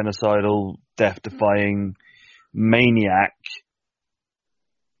homicidal, genocidal, death-defying maniac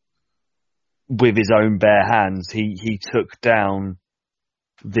with his own bare hands. He took down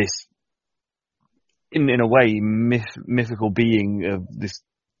this, in a way, mythical being of this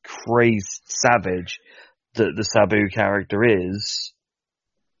crazed savage that the Sabu character is.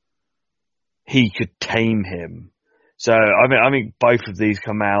 He could tame him. So I mean, both of these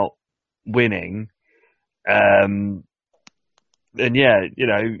come out winning, and yeah,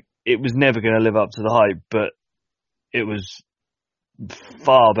 it was never going to live up to the hype, but it was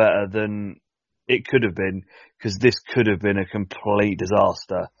far better than it could have been, because this could have been a complete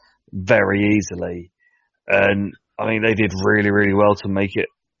disaster very easily. And I mean, they did really, really well to make it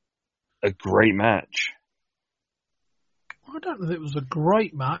a great match. I don't know if it was a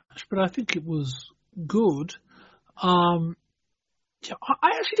great match, but I think it was good. I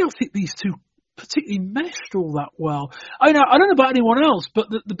actually don't think these two particularly meshed all that well. I don't know about anyone else, but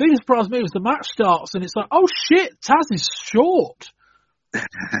the biggest surprise to me was the match starts and it's like, oh shit, Taz is short.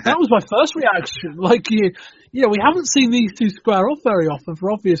 That was my first reaction. Like, you know, we haven't seen these two square off very often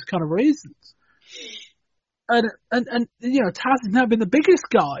for obvious kind of reasons. And you know, Taz has never been the biggest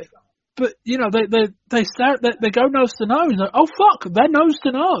guy, but you know, they go nose to nose. Like, oh fuck, they're nose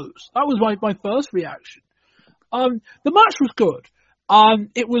to nose. That was my first reaction. The match was good.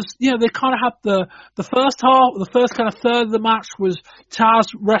 It was, you know, they kind of had the first half, the first kind of third of the match was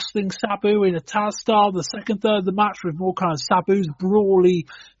Taz wrestling Sabu in a Taz style. The second third of the match was more kind of Sabu's brawly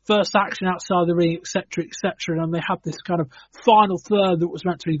first action outside the ring, etc., etc. And they had this kind of final third that was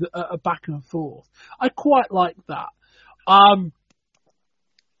meant to be a back and forth. I quite liked that.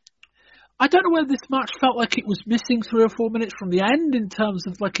 I don't know whether this match felt like it was missing 3 or 4 minutes from the end in terms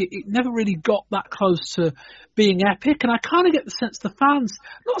of like it never really got that close to being epic. And I kind of get the sense the fans,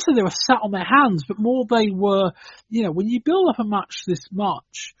 not so they were sat on their hands, but more they were, you know, when you build up a match this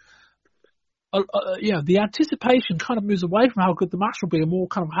much, you know, the anticipation kind of moves away from how good the match will be and more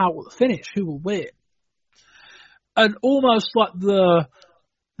kind of how it will finish, who will win. And almost like the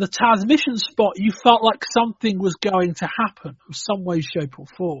transmission spot, you felt like something was going to happen in some way, shape or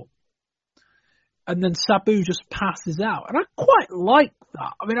form. And then Sabu just passes out. And I quite like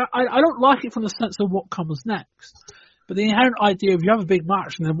that. I mean, I don't like it from the sense of what comes next. But the inherent idea of you have a big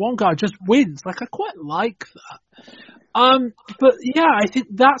match and then one guy just wins, like I quite like that. But yeah, I think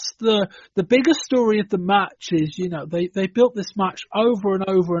that's the biggest story of the match is, you know, they built this match over and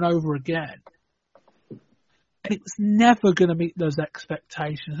over and over again. And it was never going to meet those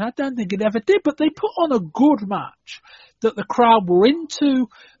expectations. I don't think it ever did, but they put on a good match that the crowd were into,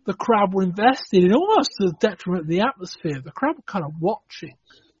 the crowd were invested in, almost to the detriment of the atmosphere. The crowd were kind of watching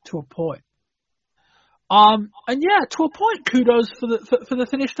to a point. And yeah, to a point, kudos for the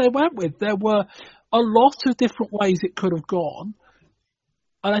finish they went with. There were a lot of different ways it could have gone,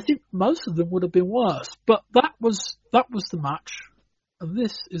 and I think most of them would have been worse. But that was the match, and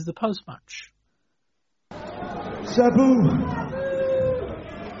this is the post-match. Sabu,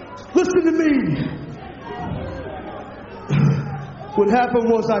 listen to me. What happened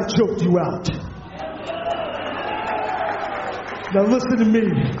was I choked you out. Now listen to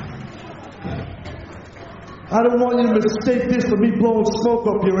me. I don't want you to mistake this for me blowing smoke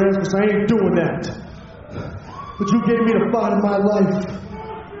up your ass, because I ain't doing that. But you gave me the fight of my life.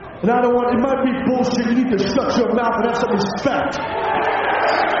 And I don't want, it might be bullshit, you need to shut your mouth and have some respect.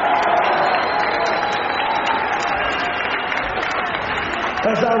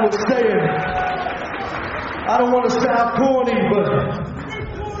 As I was saying, I don't want to sound corny, but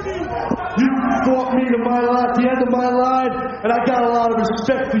you brought me to my life, the end of my life, and I got a lot of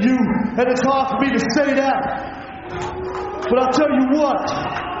respect for you, and it's hard for me to say that. But I'll tell you what,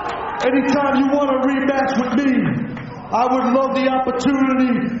 anytime you want a rematch with me, I would love the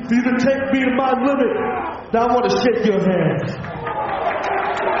opportunity for you to take me to my limit. Now I want to shake your hand.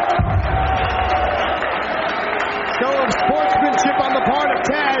 Show of sportsmanship on the part of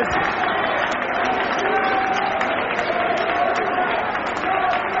Taz.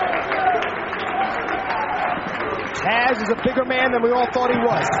 Taz is a bigger man than we all thought he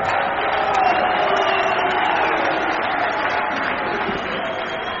was.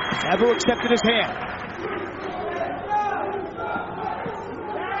 Sabu accepted his hand.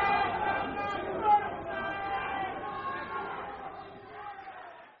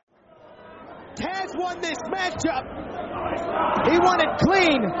 Taz won this matchup. He won it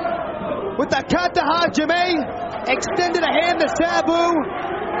clean with the Kata Hajime, extended a hand to Sabu,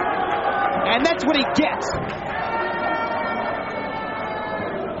 and that's what he gets.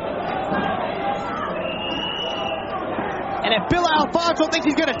 And if Bill Alfonso thinks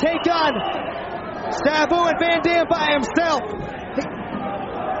he's going to take on Sabu and Van Dam by himself, what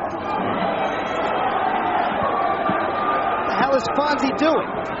the hell is Fonzie doing?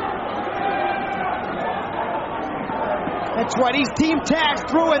 That's right, he's Team Taz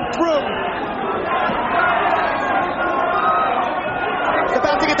through and through. He's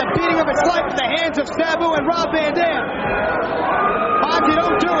about to get the beating of his life in the hands of Sabu and Rob Van Dam. Fonzie,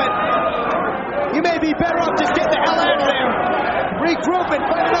 don't do it. You may be better off just getting the hell out of there. Regroup and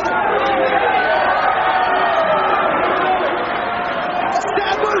find another.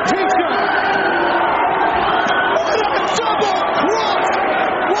 Sabu takes him. What a double cross.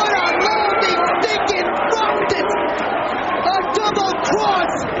 What a lonely, stinking rocket. A double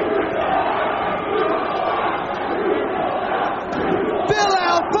cross. Bill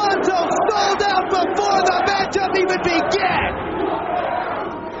Alfonso sold out before the matchup even began.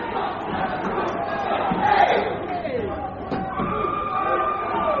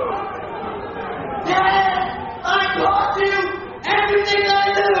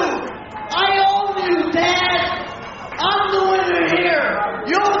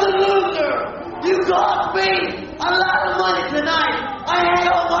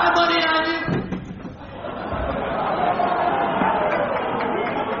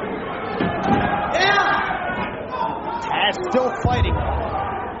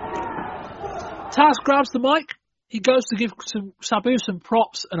 Taz grabs the mic. He goes to give Sabu some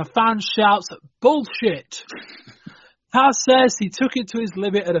props, and a fan shouts, "Bullshit!" Taz says he took it to his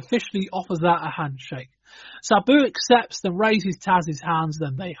limit and officially offers that a handshake. Sabu accepts, then raises Taz's hands,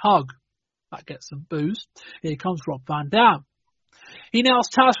 then they hug. That gets some boos. Here comes Rob Van Dam. He nails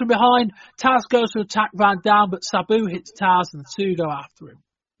Taz from behind. Taz goes to attack Van Dam, but Sabu hits Taz and the two go after him.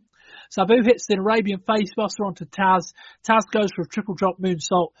 Sabu hits the Arabian facebuster onto Taz. Taz goes for a triple drop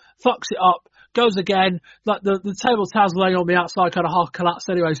moonsault, fucks it up, goes again. Like the table Taz laying on the outside kind of half collapsed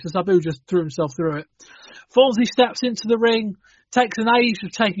anyway, so Sabu just threw himself through it. Fonzie steps into the ring, takes an age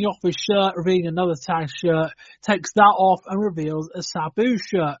of taking off his shirt, revealing another Taz shirt, takes that off and reveals a Sabu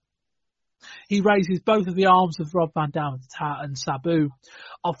shirt. He raises both of the arms of Rob Van Dam and Sabu.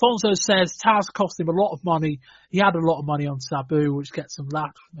 Alfonso says Taz cost him a lot of money. He had a lot of money on Sabu, which gets some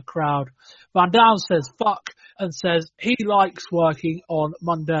laughs from the crowd. Van Dam says fuck and says he likes working on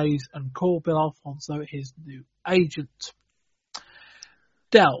Mondays and call Bill Alfonso his new agent.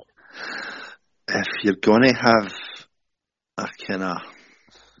 Del. If you're going to have a kind of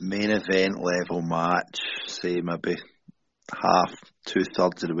main event level match, say maybe half,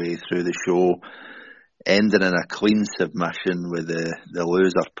 2/3 of the way through the show, ending in a clean submission with the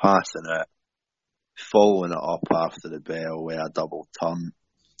loser passing it, following it up after the bell with a double turn,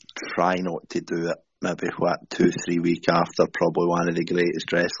 try not to do it maybe 2-3 weeks after probably one of the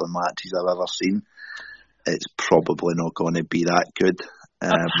greatest wrestling matches I've ever seen. It's probably not going to be that good.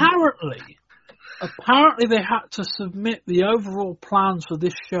 Apparently they had to submit the overall plans for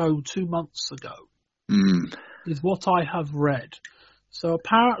this show 2 months ago. Is what I have read. So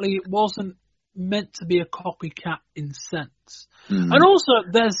apparently it wasn't meant to be a copycat in sense. And also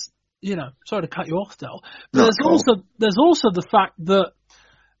there's, sorry to cut you off, Del, but there's also the fact that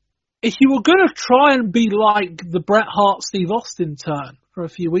if you were going to try and be like the Bret Hart Steve Austin turn for a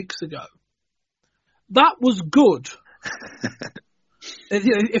few weeks ago, that was good.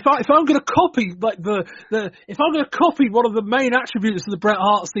 If I'm going to copy if I'm going to copy one of the main attributes of the Bret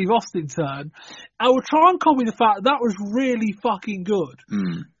Hart Steve Austin turn, I would try and copy the fact that was really fucking good.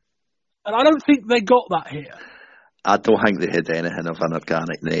 And I don't think they got that here. I don't think they had anything of an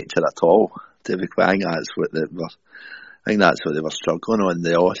organic nature at all. To be quite, I think that's what they were struggling on.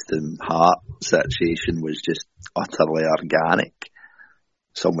 The Austin Hart situation was just utterly organic.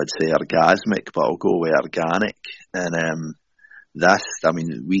 Some would say orgasmic, but I'll go with organic. And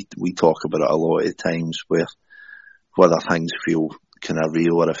we talk about it a lot of times with whether things feel kind of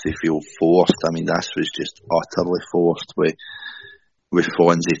real or if they feel forced. I mean, this was just utterly forced with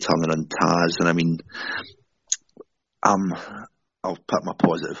Fonzie turning on Taz. And I'll put my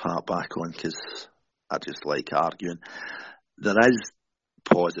positive hat back on because I just like arguing. There is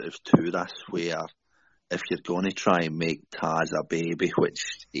positives to this where if you're going to try and make Taz a baby, which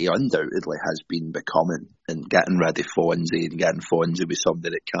he undoubtedly has been becoming, and getting rid of Fonzie and getting Fonzie with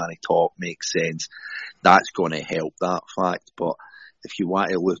somebody that can't talk makes sense, that's going to help that fact. But if you want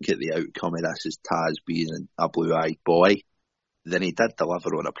to look at the outcome of this as Taz being a blue-eyed boy, then he did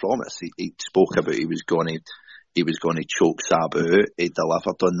deliver on a promise. He spoke about he was going to choke Sabu. He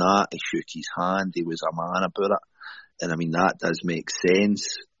delivered on that. He shook his hand. He was a man about it. And I mean, that does make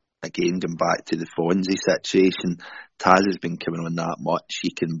sense. Again, going back to the Fonzie situation, Taz has been coming on that much. You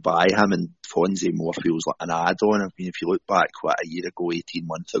can buy him, and Fonzie more feels like an add-on. I mean, if you look back, a year ago, 18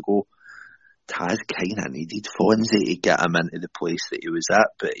 months ago, Taz kind of needed Fonzie to get him into the place that he was at,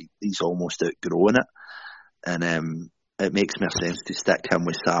 but he's almost outgrown it. And it makes more sense to stick him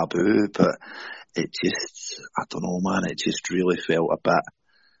with Sabu, but it just, I don't know, man, it just really felt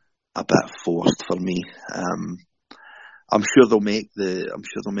a bit forced for me. I'm sure they'll make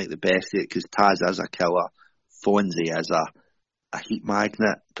the best of it because Taz is a killer, Fonzie is a heat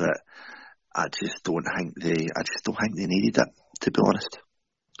magnet, but I just don't think they needed it, to be honest.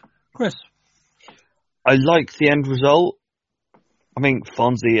 Chris, I like the end result. I think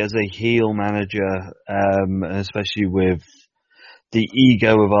Fonzie as a heel manager, especially with the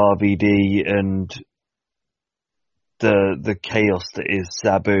ego of RVD and the chaos that is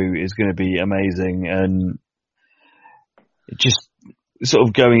Sabu, is going to be amazing. And just sort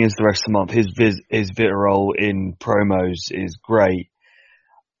of going into the rest of the month, his vitriol in promos is great.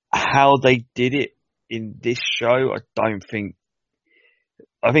 How they did it in this show, I think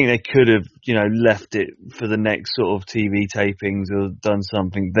they could have, left it for the next sort of TV tapings or done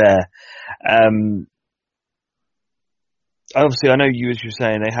something there. Obviously, I know you, as you're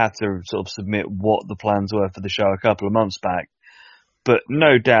saying, they had to sort of submit what the plans were for the show a couple of months back, but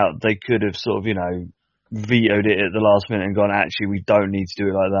no doubt they could have sort of, vetoed it at the last minute and gone, actually, we don't need to do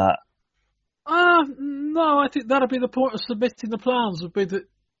it like that. No, I think that'd be the point of submitting the plans. Would be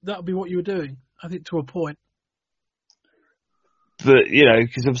that would be what you were doing. I think to a point. But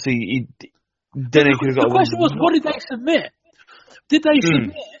because obviously then he could have got. The question was, what did they submit? Did they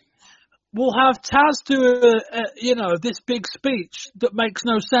submit? We'll have Taz do this big speech that makes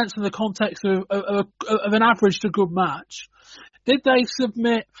no sense in the context of an average to good match. Did they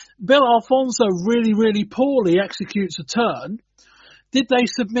submit Bill Alfonso really, really poorly executes a turn? Did they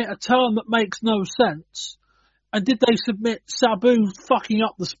submit a turn that makes no sense? And did they submit Sabu fucking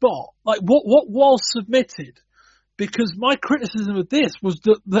up the spot? Like, what was submitted? Because my criticism of this was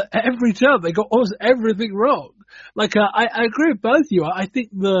that every turn they got almost everything wrong. Like, I agree with both of you. I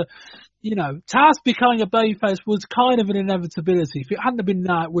think Taz becoming a babyface was kind of an inevitability. If it hadn't have been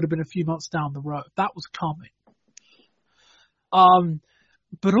now, it would have been a few months down the road. That was coming.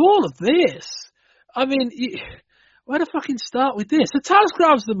 But all of this, I mean, where to fucking start with this? So Taz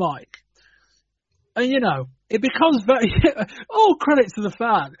grabs the mic, and it becomes very, all credit to the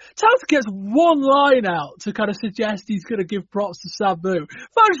fan. Taz gets one line out to kind of suggest he's going to give props to Sabu.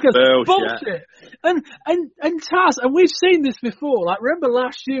 Fan goes, bullshit. And Taz, and we've seen this before, like remember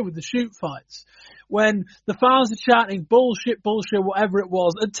last year with the shoot fights, when the fans are chanting bullshit, whatever it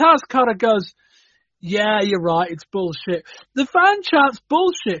was, and Taz kind of goes, yeah, you're right, it's bullshit. The fan chants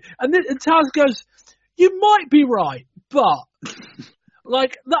bullshit, and Taz goes, you might be right, but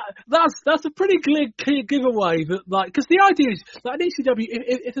like that's a pretty clear giveaway that because the idea is that in ECW,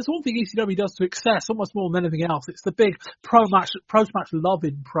 if there's one thing ECW does to excess almost more than anything else, it's the big post-match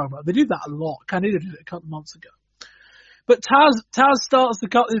love-in promo. They do that a lot. Canada did it a couple of months ago. But Taz starts to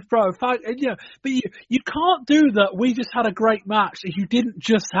cut this promo. But you can't do that. We just had a great match. You didn't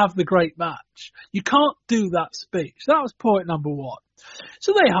just have the great match. You can't do that speech. That was point number one.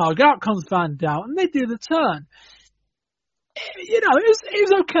 So they hug. Out comes Van Dam, and they do the turn. It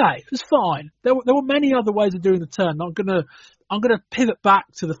was okay. It was fine. There were many other ways of doing the turn. I'm gonna pivot back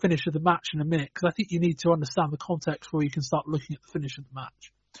to the finish of the match in a minute because I think you need to understand the context before you can start looking at the finish of the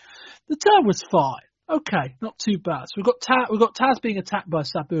match. The turn was fine. Okay, not too bad. So we've got Taz being attacked by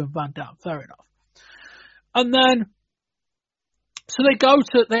Sabu and Van Dam. Fair enough. And then, so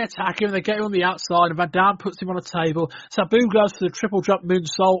they attack him, they get him on the outside, and Van Dam puts him on a table. Sabu goes for the triple jump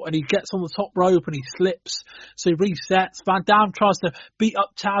moonsault, and he gets on the top rope, and he slips, so he resets. Van Dam tries to beat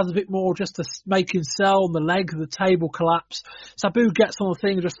up Taz a bit more, just to make him sell, and the legs of the table collapse. Sabu gets on the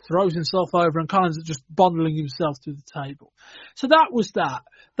thing and just throws himself over, and kind of just bundling himself through the table. So that was that.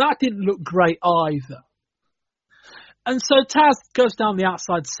 That didn't look great either. And so Taz goes down the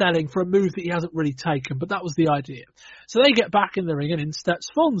outside selling for a move that he hasn't really taken, but that was the idea. So they get back in the ring and in steps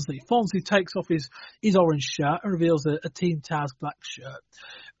Fonzie. Fonzie takes off his orange shirt and reveals a Team Taz black shirt.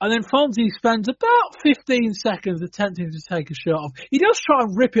 And then Fonzie spends about 15 seconds attempting to take a shirt off. He does try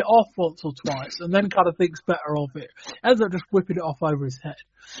and rip it off once or twice and then kind of thinks better of it. Ends up just whipping it off over his head.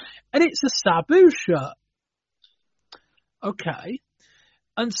 And it's a Sabu shirt. Okay.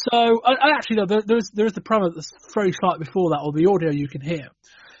 And so, actually, no, there is the promo that's very slightly before that, or the audio you can hear,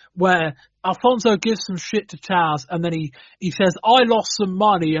 where Alfonso gives some shit to Taz, and then he says, I lost some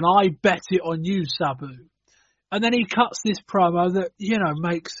money, and I bet it on you, Sabu. And then he cuts this promo that,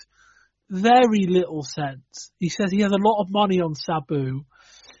 makes very little sense. He says he has a lot of money on Sabu,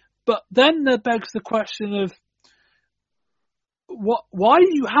 but then there begs the question of, why do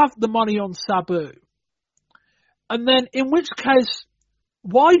you have the money on Sabu? And then, in which case,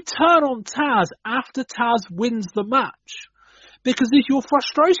 why turn on Taz after Taz wins the match? Because if your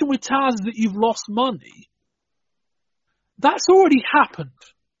frustration with Taz is that you've lost money, that's already happened,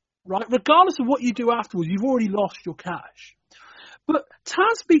 right? Regardless of what you do afterwards, you've already lost your cash. But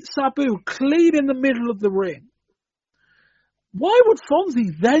Taz beats Sabu clean in the middle of the ring. Why would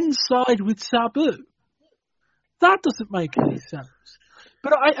Fonzie then side with Sabu? That doesn't make any sense.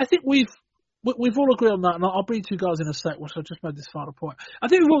 But I think we've all agreed on that, and I'll bring you guys in a sec, which I just made this final point. I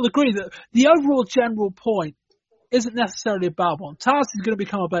think we've all agreed that the overall general point isn't necessarily a bad one. Taz is going to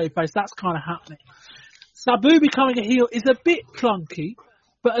become a babyface. That's kind of happening. Sabu becoming a heel is a bit clunky,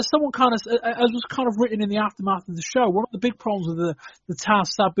 but as was kind of written in the aftermath of the show, one of the big problems with the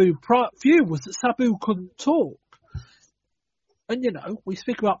Taz-Sabu feud was that Sabu couldn't talk. And, we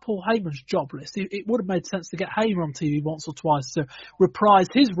speak about Paul Heyman's job list. It would have made sense to get Heyman on TV once or twice to reprise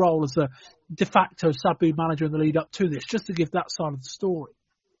his role as a de facto Sabu manager in the lead up to this, just to give that side of the story.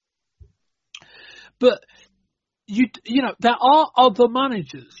 But, there are other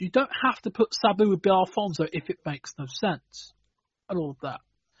managers. You don't have to put Sabu with Bill Alfonso if it makes no sense. And all of that.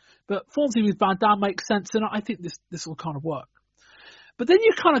 But Fonzie with Van Dam makes sense, and I think this will kind of work. But then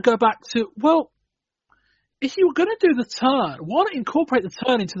you kind of go back to, well, if you were going to do the turn, why not incorporate the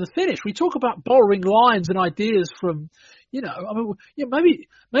turn into the finish? We talk about borrowing lines and ideas from, maybe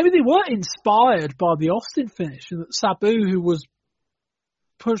they were inspired by the Austin finish, and that Sabu, who was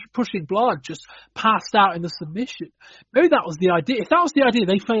pushing blood, just passed out in the submission. Maybe that was the idea. If that was the idea,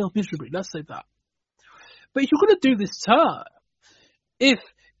 they failed miserably. Let's say that. But if you're going to do this turn, if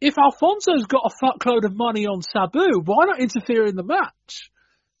Alfonso's got a fuckload of money on Sabu, why not interfere in the match?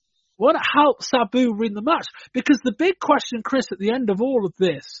 Why not help Sabu win the match? Because the big question, Chris, at the end of all of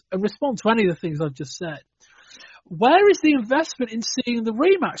this, and respond to any of the things I've just said, where is the investment in seeing the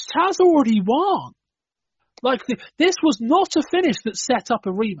rematch? Taz already won. This was not a finish that set up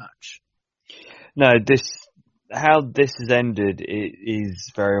a rematch. No, how this has ended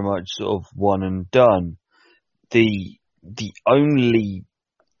is very much sort of one and done. The only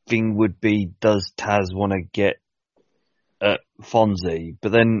thing would be, does Taz want to get at Fonzie?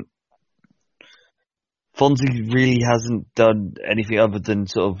 But then Fonzie really hasn't done anything other than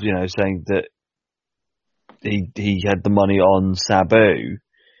sort of, saying that he had the money on Sabu.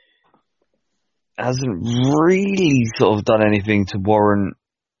 Hasn't really sort of done anything to warrant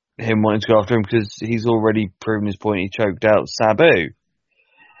him wanting to go after him, because he's already proven his point. He choked out Sabu.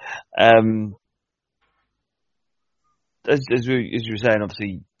 As you were saying,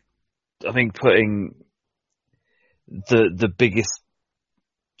 obviously, I think putting the biggest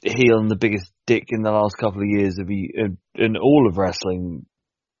heel and the biggest dick in the last couple of years in all of wrestling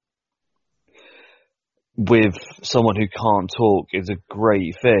with someone who can't talk is a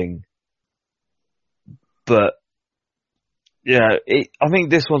great thing. But I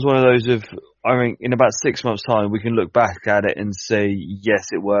think this one's one of those in about 6 months' time we can look back at it and say yes,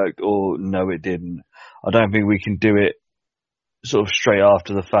 it worked, or no, it didn't. I don't think we can do it sort of straight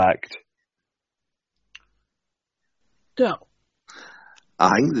after the fact. Yeah. I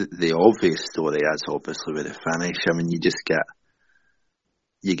think that the obvious story is obviously with the finish. I mean, you get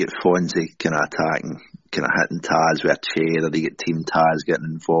Fonzie kind of attacking, kind of hitting Taz with a chair, or you get Team Taz getting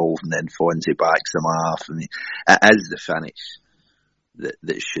involved, and then Fonzie backs him off. I mean, it is the finish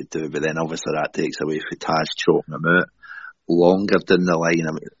that should do it, but then obviously that takes away from Taz choking him out. Longer down the line,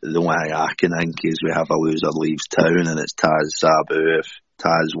 I mean, the only thing I can think is we have a loser leaves town, and it's Taz Sabu. If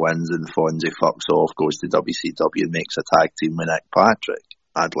Taz wins and Fonzie fucks off, goes to WCW and makes a tag team with Nick Patrick,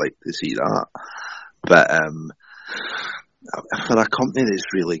 I'd like to see that. But for a company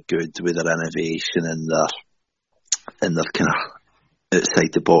that's really good with their innovation and their kind of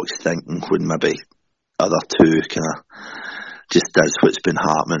outside the box thinking, when maybe other two kind of just does what's been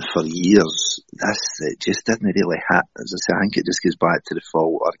happening for years, it just didn't really hit. As I say, I think it just goes back to the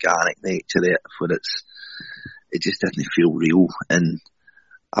full organic nature of it, where it just didn't feel real. And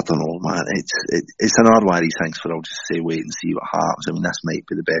I don't know, man, it's another one of these things where I'll just say wait and see what happens. I mean, this might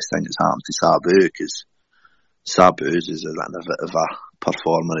be the best thing that's happened to Sabu, because Sabu is as innovative a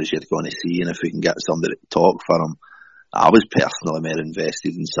performer as you're going to see, and if we can get somebody to talk for him, I was personally more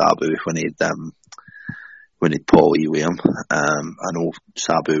invested in Sabu when he'd Paul E. with him. I know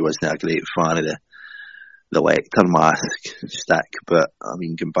Sabu wasn't a great fan of the Lecter mask stick, but I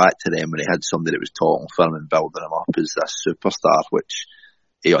mean, going back to them when he had somebody that was talking for him and building him up as this superstar, which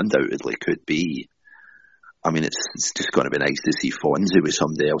he undoubtedly could be. I mean, it's just going to be nice to see Fonzie with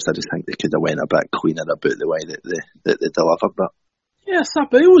somebody else. I just think they could have went a bit cleaner about the way that they delivered that. Yeah,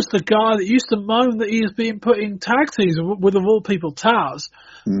 Sabu was the guy that used to moan that he was being put in tag teams with, of all people, Taz.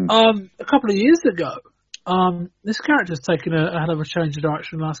 A couple of years ago. This character's taken a hell of a change of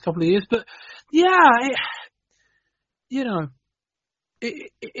direction in the last couple of years. But, yeah,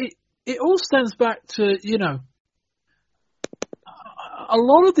 it all stems back to, a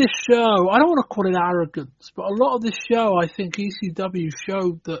lot of this show, I don't want to call it arrogance, but a lot of this show, I think ECW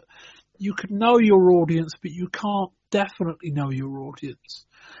showed that you can know your audience, but you can't definitely know your audience.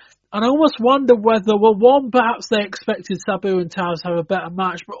 And I almost wonder whether, well, one, perhaps they expected Sabu and Taz to have a better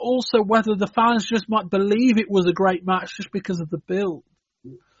match, but also whether the fans just might believe it was a great match just because of the build.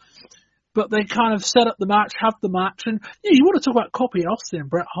 But they kind of set up the match, have the match, and you want to talk about copy Austin and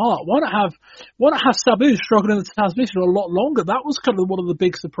Bret Hart. Why not have Sabu struggling in the transmission a lot longer? That was kind of one of the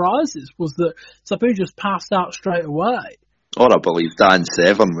big surprises, was that Sabu just passed out straight away. Or I believe Dan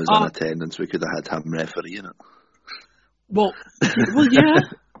Severn was in attendance. We could have had him refereeing it. Well, yeah.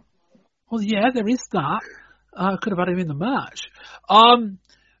 Well, yeah, there is that. Could have had him in the match.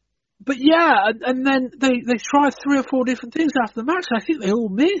 But yeah, and then they tried 3 or 4 different things after the match, and I think they all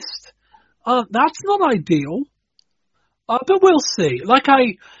missed. That's not ideal. But we'll see. Like,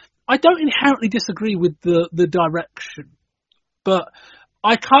 I don't inherently disagree with the direction, but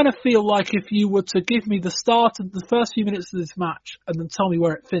I kind of feel like if you were to give me the start of the first few minutes of this match and then tell me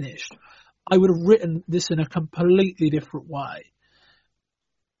where it finished, I would have written this in a completely different way.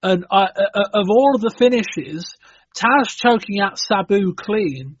 And of all of the finishes, Taz choking out Sabu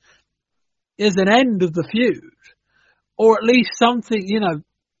clean is an end of the feud. Or at least something,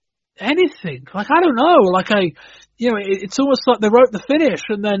 anything. Like, I don't know. It's almost like they wrote the finish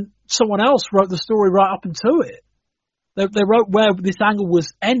and then someone else wrote the story right up into it. They wrote where this angle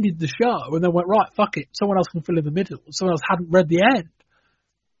was, ended the show, and then went, right, fuck it, someone else can fill in the middle. Someone else hadn't read the end.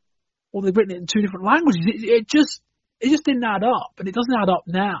 Or they've written it in two different languages. It just didn't add up, and it doesn't add up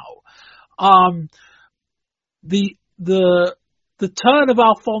now. The turn of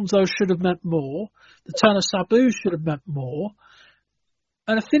Alfonso should have meant more. The turn of Sabu should have meant more.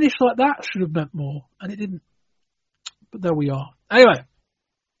 And a finish like that should have meant more, and it didn't. But there we are. Anyway,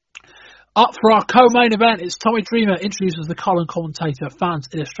 up for our co-main event, it's Tommy Dreamer introduces the column commentator, fans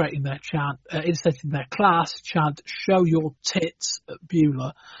illustrating their class chant, "Show your tits" at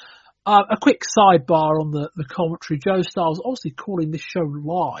Beulah. A quick sidebar on the commentary. Joe Styles obviously calling this show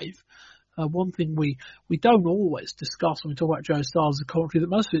live. One thing we don't always discuss when we talk about Joe Styles' commentary, that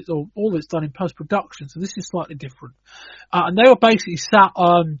most of it, or all of it's done in post-production, so this is slightly different. And they were basically sat,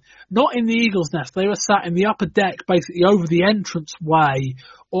 not in the Eagles' Nest, they were sat in the upper deck, basically over the entrance way,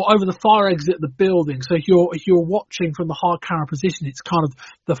 or over the fire exit of the building. So if you're watching from the hard camera position, it's kind of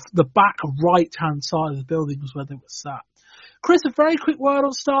the back right-hand side of the building was where they were sat. Chris, a very quick word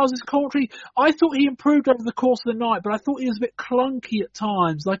on Styles' commentary. I thought he improved over the course of the night, but I thought he was a bit clunky at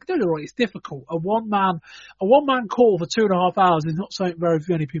times. Like, don't get me wrong, it's difficult. A one-man call for 2.5 hours is not something very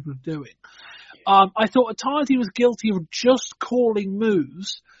many people are doing. I thought at times he was guilty of just calling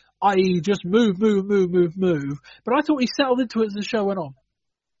moves, i.e. just move. But I thought he settled into it as the show went on.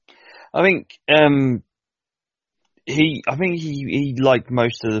 I think he like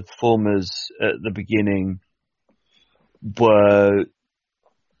most of the performers at the beginning, were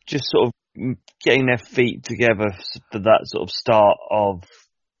just sort of getting their feet together for that sort of start of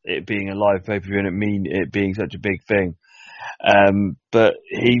it being a live pay-per-view and it being such a big thing. But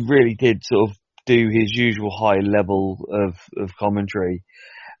he really did sort of do his usual high level of commentary.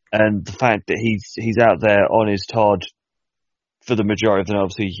 And the fact that he's out there on his Todd for the majority of the night,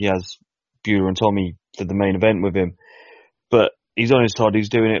 obviously he has Beulah and Tommy for the main event with him, but he's on his Todd, he's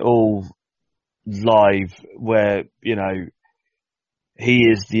doing it all live, where he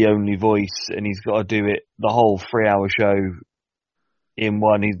is the only voice and he's got to do it the whole 3-hour show in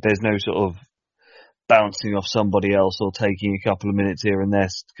one. There's no sort of bouncing off somebody else or taking a couple of minutes here and there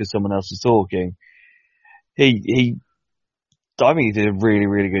because someone else is talking. I think he did a really,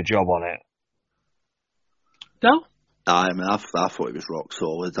 really good job on it. No? I thought he was rock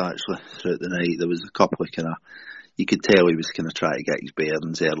solid actually throughout the night. There was a couple of you could tell he was kind of trying to get his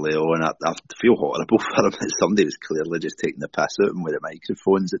bearings early on. I feel horrible for him that somebody was clearly just taking the piss out of him with the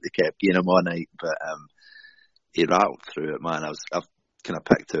microphones that they kept giving him all night. But he rattled through it, man. I've kind of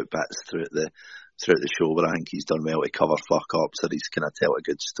picked out bits throughout the show, but I think he's done well to cover fuck ups, or he's kind of tell a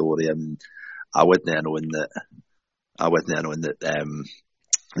good story. I mean, I wouldn't have known that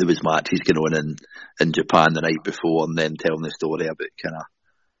there was matches going on in Japan the night before, and then telling the story about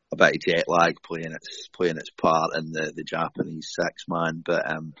jet lag playing its part in the Japanese six-man. But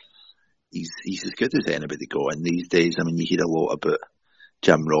he's as good as anybody going these days. I mean, you hear a lot about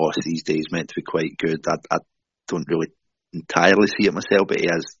Jim Ross these days, meant to be quite good. I don't really entirely see it myself, but he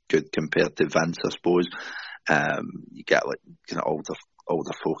is good compared to Vince, I suppose. You get like kind of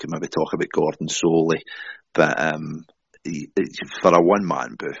older folk and maybe talk about Gordon Soley, but for a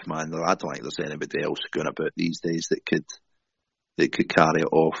one-man booth, man, I don't think there's anybody else going about these days that could carry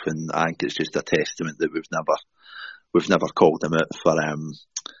it off, and I think it's just a testament that we've never called him out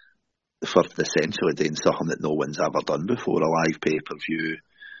for essentially doing something that no one's ever done before, a live pay-per-view,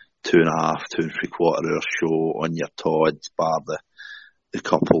 2.5, 2.75 hour show on your Todds, bar the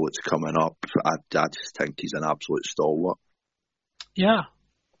couple that's coming up. I just think he's an absolute stalwart. Yeah.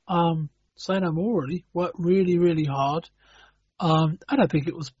 Say no more, really. Worked really, really hard. I don't think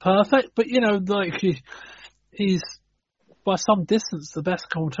it was perfect, but he's by some distance the best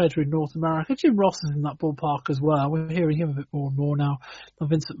commentator in North America. Jim Ross is in that ballpark as well. We're hearing him a bit more and more now.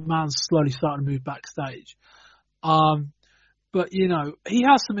 Vincent McMahon's slowly starting to move backstage. But he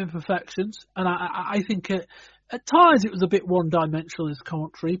has some imperfections, and I think at times it was a bit one-dimensional, his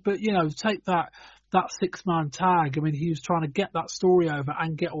commentary. But take that 6-man tag. I mean, he was trying to get that story over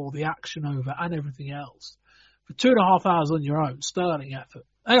and get all the action over and everything else for 2.5 hours on your own. Sterling effort.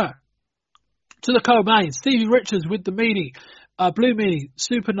 Anyway, to the co-main, Stevie Richards with the meanie, Blue Meanie,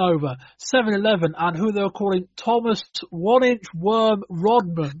 Supernova, 7-Eleven, and who they were calling Thomas 1-Inch Worm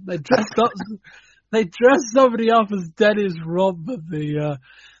Rodman. They dressed somebody up as Dennis Rodman,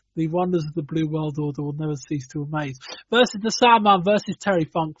 The wonders of the Blue World Order will never cease to amaze. Versus the Sandman versus Terry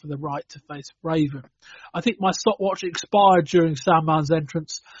Funk for the right to face Raven. I think my stopwatch expired during Sandman's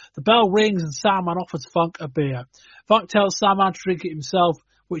entrance. The bell rings and Sandman offers Funk a beer. Funk tells Sandman to drink it himself,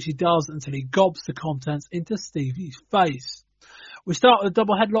 which he does until he gobs the contents into Stevie's face. We start with a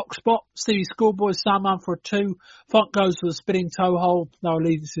double headlock spot. Stevie schoolboys Sandman for a 2. Funk goes for the spinning toe hold. No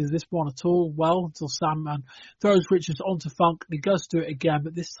allegiance to this one at all. Well, until Sandman throws Richards onto Funk, and he goes to do it again,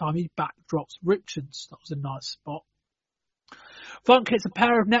 but this time he backdrops Richards. That was a nice spot. Funk hits a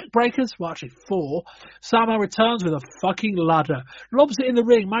pair of neck breakers, well actually 4. Sandman returns with a fucking ladder. Lobs it in the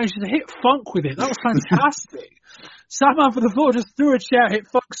ring, manages to hit Funk with it. That was fantastic. Sandman for the 4 just threw a chair, hit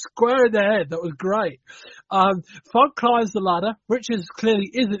Funk square in the head. That was great. Funk climbs the ladder. Richards clearly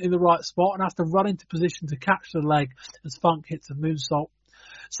isn't in the right spot and has to run into position to catch the leg as Funk hits a moonsault.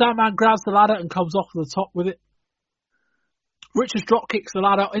 Sandman grabs the ladder and comes off the top with it. Richards drop kicks the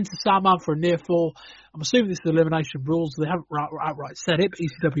ladder into Sandman for a near fall. I'm assuming this is elimination rules. They haven't outright said it, but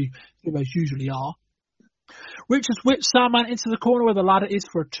ECW heroes usually are. Richards whips Sandman into the corner where the ladder is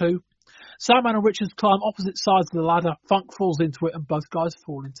for a 2. Sandman and Richards climb opposite sides of the ladder. Funk falls into it and both guys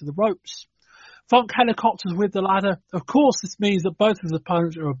fall into the ropes. Funk helicopters with the ladder. Of course, this means that both of his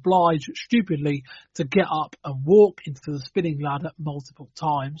opponents are obliged, stupidly, to get up and walk into the spinning ladder multiple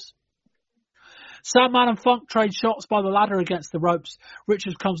times. Sandman and Funk trade shots by the ladder against the ropes.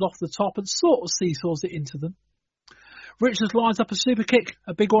 Richards comes off the top and sort of seesaws it into them. Richards lines up a super kick.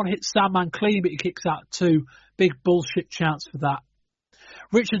 A big one hits Sandman clean, but he kicks out 2. Big bullshit chance for that.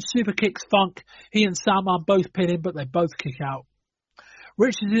 Richards super kicks Funk. He and Sandman both pin him, but they both kick out.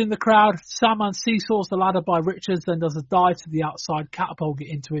 Richards is in the crowd. Sandman seesaws the ladder by Richards, then does a dive to the outside, catapult it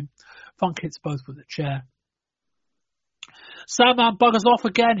into him. Funk hits both with a chair. Sandman buggers off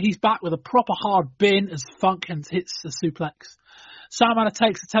again. He's back with a proper hard bin as Funk hits the suplex. Sandman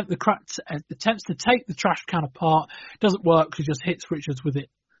attempts to take the trash can apart. Doesn't work because he just hits Richards with it.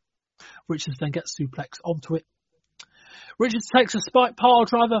 Richards then gets suplex onto it. Richards takes a spike pile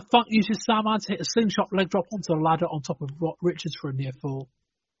driver. Funk uses Sandman to hit a slingshot leg drop onto the ladder on top of Richards for a near fall.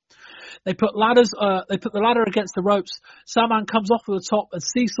 They put the ladder against the ropes. Sandman comes off of the top and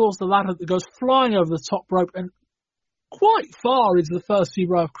seesaws the ladder that goes flying over the top rope and quite far into the first few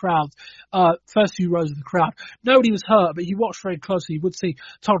rows of the crowd. Nobody was hurt, but if you watch very closely, you would see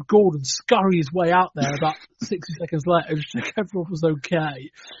Todd Gordon scurry his way out there about 60 seconds later to check everyone was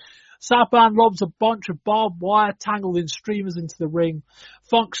okay. Sandman lobs a bunch of barbed wire tangled in streamers into the ring.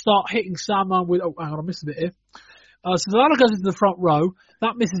 Funk start hitting Sandman with... Oh, hang on, I missed a bit here. So the ladder goes into the front row.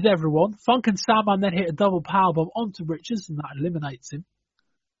 That misses everyone. Funk and Sandman then hit a double powerbomb onto Richards, and that eliminates him.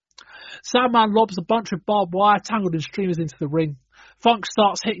 Sandman lobs a bunch of barbed wire tangled in streamers into the ring. Funk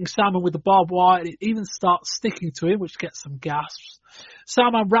starts hitting Sandman with the barbed wire, and it even starts sticking to him, which gets some gasps.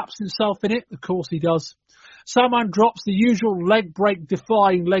 Sandman wraps himself in it. Of course he does. Sandman drops the usual leg break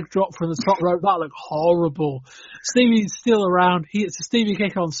defying leg drop from the top rope. That looked horrible. Stevie's still around. He hits a Stevie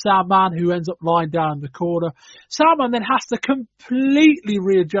kick on Sandman, who ends up lying down in the corner. Sandman then has to completely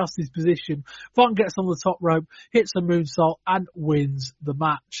readjust his position. Funk gets on the top rope, hits a moonsault, and wins the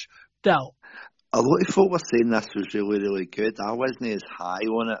match. Del. A lot of folk were saying this was really, really good. I wasn't as high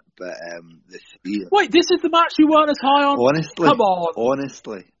on it, but Wait, this is the match you weren't as high on? Honestly, come on.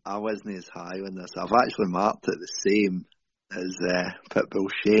 Honestly, I wasn't as high on this. I've actually marked it the same as Pitbull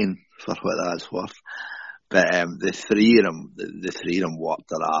Shane for what that's worth. But the three of them worked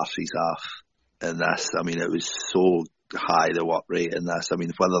their arses off in this. I mean, it was so high the work rate in this. I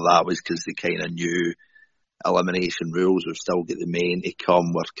mean, whether that was because they kind of knew elimination rules, we've still got the main to come,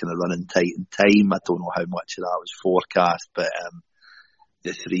 we're kind of running tight in time. I don't know how much of that was forecast, but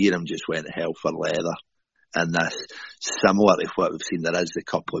the three of them just went hell for leather. And this, similar to what we've seen, there is a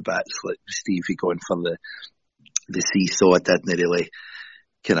couple of bits like Stevie going for the seesaw. It didn't really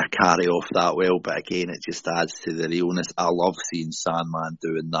kind of carry off that well, but again, it just adds to the realness. I love seeing Sandman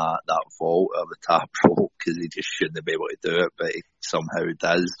doing that vault or the top rope, because he just shouldn't be able to do it, but he somehow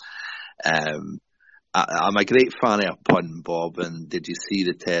does. I'm a great fan of Pun Bob, and did you see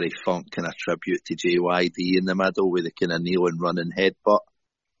the Terry Funk kind of tribute to JYD in the middle with the kind of kneeling running headbutt?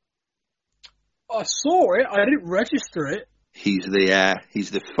 I saw it. I didn't register it. He's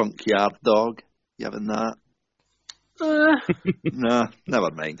the Funk Yard dog. You having that? No,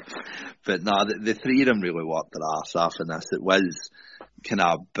 never mind. But no, the three of them really worked their arse off in this. It was kind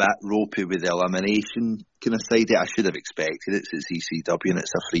of a bit ropey with the elimination kind of side. I should have expected it. It's ECW and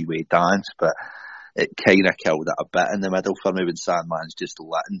it's a freeway dance, but it kind of killed it a bit in the middle for me when Sandman's just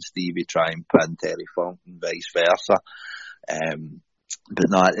letting Stevie try and pin Terry Funk and vice versa. But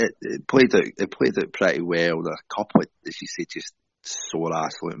no, it played out pretty well. There are a couple of, as you say, just sore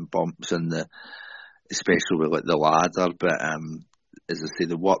ass looking bumps in especially with like the ladder. But as I say,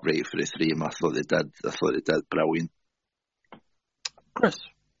 the work rate for the three of them, I thought they did brilliant. Chris,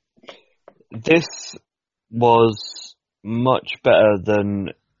 this was much better than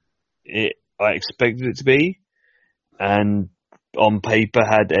I expected it to be, and on paper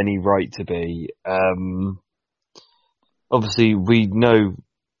had any right to be. Obviously, we know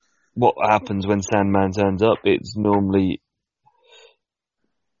what happens when Sandman turns up. It's normally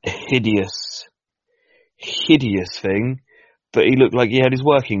a hideous thing, but he looked like he had his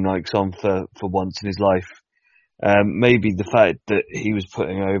working Nikes on for once in his life. Maybe the fact that he was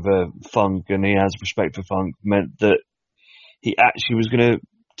putting over Funk and he has respect for Funk meant that he actually was going to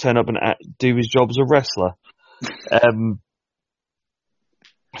turn up and do his job as a wrestler.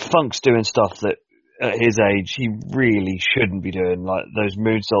 Funk's doing stuff that at his age he really shouldn't be doing, like those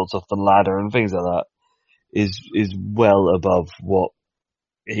moonsaults off the ladder and things like that is well above what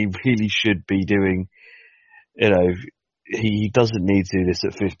he really should be doing. You know, he doesn't need to do this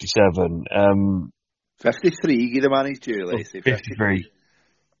at 57. 53, give the man his due, let's say 53.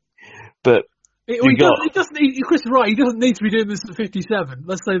 But he doesn't. Chris is right. He doesn't need to be doing this at 57.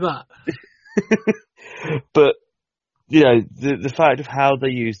 Let's say that. But you know, the fact of how they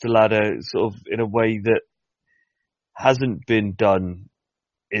use the ladder, sort of in a way that hasn't been done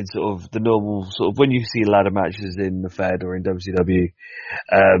in sort of the normal sort of when you see ladder matches in the Fed or in WCW,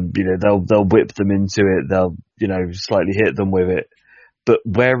 you know, they'll whip them into it. They'll, you know, slightly hit them with it. But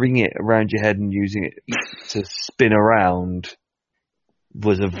wearing it around your head and using it to spin around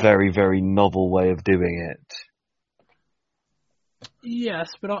was a very, very novel way of doing it.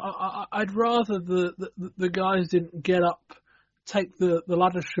 Yes, but I'd rather the guys didn't get up, take the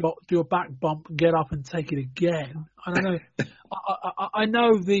ladder shot, do a back bump, get up and take it again. I don't know. I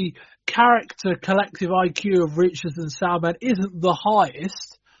know the character collective IQ of Richards and Sandman isn't the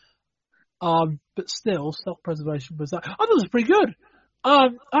highest, but still, self-preservation was that. I thought it was pretty good. I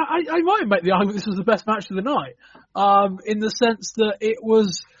might make the argument this was the best match of the night, in the sense that it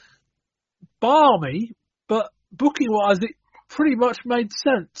was balmy, but booking-wise, it pretty much made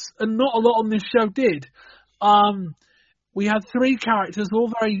sense, and not a lot on this show did. We had three characters,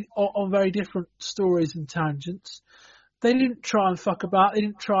 all on very different stories and tangents. They didn't try and fuck about. They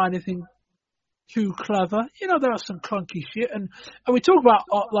didn't try anything too clever. You know, there was some clunky shit, and we talk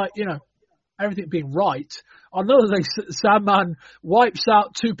about like, you know, everything being right. Another thing, Sandman wipes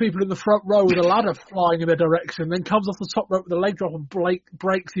out two people in the front row with a ladder flying in their direction, then comes off the top rope with a leg drop and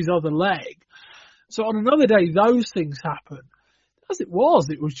breaks his other leg. So on another day, those things happen. As it was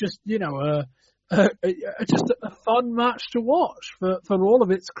just, you know, just a fun match to watch for all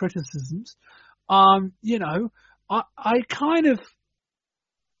of its criticisms. You know, I kind of,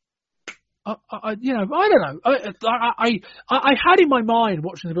 you know, I don't know. I had in my mind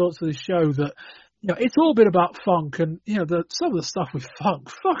watching the build to this show that, you know, it's all been about Funk, and you know, some of the stuff with Funk,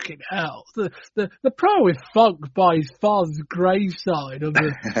 fucking hell, the pro with Funk by his father's graveside of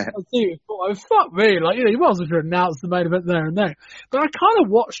the fuck me, like, you know, he wasn't to announce the main event there and then. But I kind of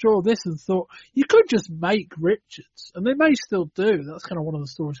watched all this and thought you could just make Richards, and they may still do. That's kind of one of the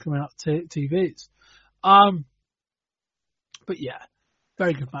stories coming out of TVs. But yeah.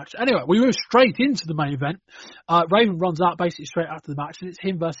 Very good match. Anyway, we move straight into the main event. Raven runs out basically straight after the match, and it's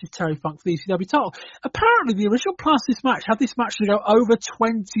him versus Terry Funk for the ECW title. Apparently, the original plan of this match had this match to go over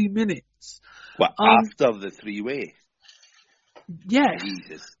 20 minutes. What, after the three-way? Yes.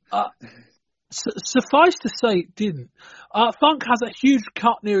 Jesus. Suffice to say, it didn't. Funk has a huge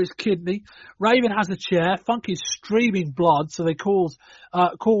cut near his kidney. Raven has a chair. Funk is streaming blood, so they call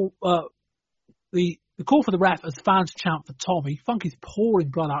for the ref as fans chant for Tommy. Funk is pouring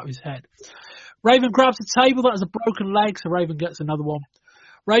blood out of his head. Raven grabs a table that has a broken leg, so Raven gets another one.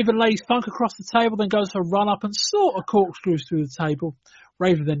 Raven lays Funk across the table, then goes for a run-up and sort of corkscrews through the table.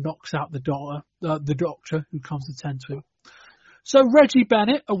 Raven then knocks out the doctor, who comes to tend to him. So Reggie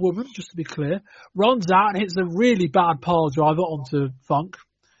Bennett, a woman, just to be clear, runs out and hits a really bad pile driver onto Funk.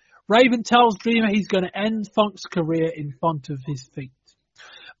 Raven tells Dreamer he's going to end Funk's career in front of his feet.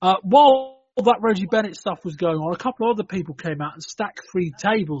 While all that Reggie Bennett stuff was going on, a couple of other people came out and stacked three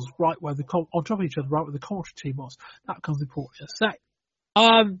tables right where on top of each other, right where the commentary team was. That comes important in a sec.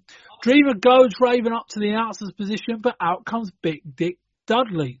 Dreamer goes Raven up to the announcer's position, but out comes Big Dick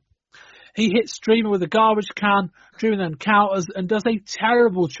Dudley. He hits Dreamer with a garbage can. Dreamer then counters and does a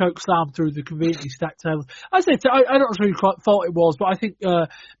terrible choke slam through the conveniently stacked tables. I don't really quite thought it was, but I think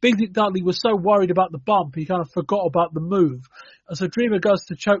Big Dick Dudley was so worried about the bump, he kind of forgot about the move. And so Dreamer goes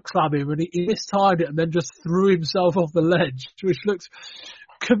to choke slam him, and he mistimed it and then just threw himself off the ledge, which looks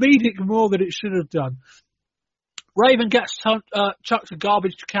comedic more than it should have done. Raven gets chucked a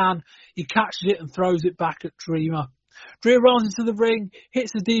garbage can. He catches it and throws it back at Dreamer. Dreamer runs into the ring,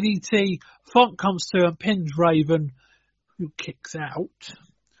 hits the DDT. Funk comes to and pins Raven, who kicks out.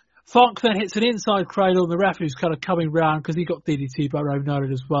 Funk then hits an inside cradle, and the ref who's kind of coming round because he got DDT by Raven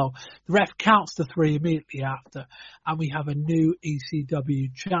Noted as well. The ref counts to 3 immediately after, and we have a new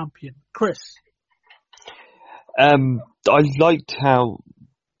ECW champion. Chris? I liked how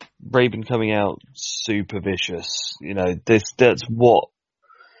Raven coming out super vicious. You know, that's what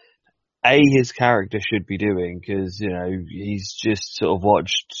his character should be doing, because, you know, he's just sort of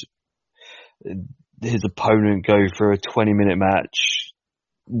watched his opponent go for a 20-minute match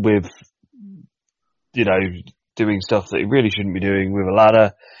with, you know, doing stuff that he really shouldn't be doing with a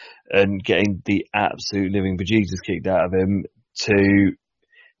ladder and getting the absolute living bejesus kicked out of him, to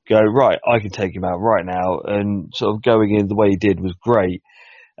go, right, I can take him out right now, and sort of going in the way he did was great.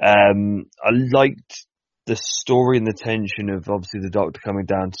 I liked the story and the tension of obviously the Doctor coming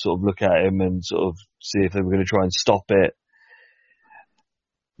down to sort of look at him and sort of see if they were going to try and stop it.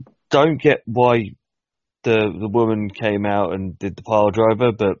 Don't get why the woman came out and did the pile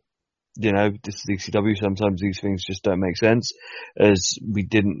driver, but, you know, this is ECW. Sometimes these things just don't make sense, as we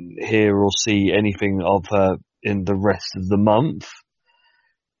didn't hear or see anything of her in the rest of the month.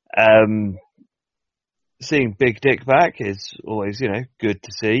 Seeing Big Dick back is always, you know, good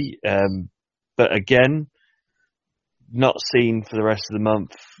to see. But again, not seen for the rest of the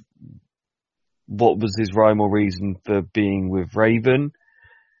month what was his rhyme or reason for being with Raven.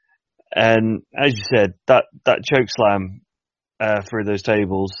 And as you said, that choke slam through those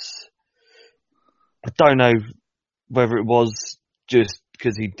tables, I don't know whether it was just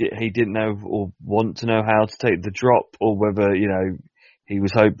because he didn't know or want to know how to take the drop, or whether, you know, he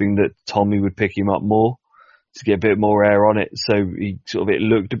was hoping that Tommy would pick him up more to get a bit more air on it, so it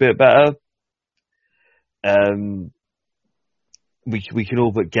looked a bit better. We can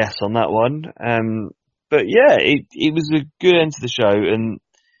all but guess on that one. But yeah, it was a good end to the show, and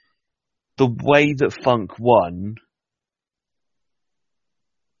the way that Funk won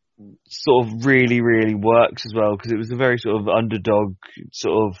sort of really, really works as well, because it was a very sort of underdog,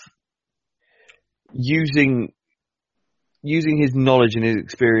 sort of using his knowledge and his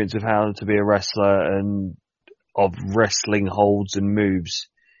experience of how to be a wrestler and of wrestling holds and moves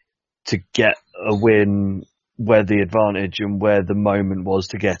to get a win where the advantage and where the moment was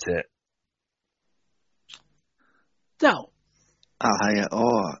to get it. No. It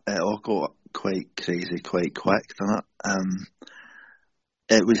all got quite crazy quite quick, didn't it?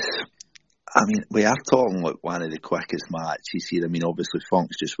 It was, I mean, we are talking like one of the quickest matches here. I mean, obviously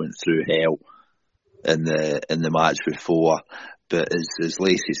Funk's just went through hell in the match before, but as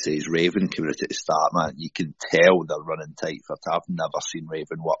Lacey says, Raven came out at the start, man. You can tell they're running tight for time. I've never seen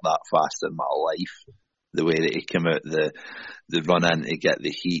Raven work that fast in my life. The way that he came out, the run in to get the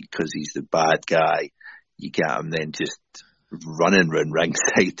heat because he's the bad guy. You get him then just running round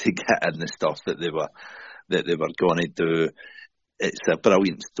ringside to get in the stuff that they were going to do. It's a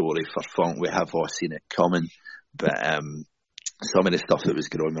brilliant story for Funk. We have all seen it coming, but some of the stuff that was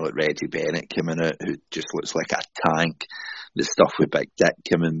going on, like Reggie Bennett coming out, who just looks like a tank. The stuff with Big Dick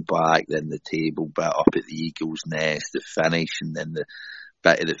coming back, then the table bit up at the Eagle's Nest, the finish, and then the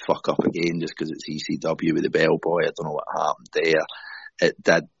bit of the fuck up again just because it's ECW with the bellboy. I don't know what happened there. It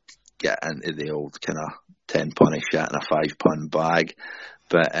did get into the old kind of 10 punny shit in a 5 pun bag,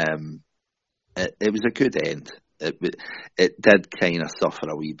 but it was a good end. It did kind of suffer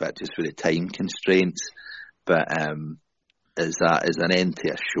a wee bit just for the time constraints, but as an end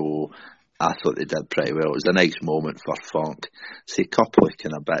to a show, I thought they did pretty well. It was a nice moment for Funk. See, a couple of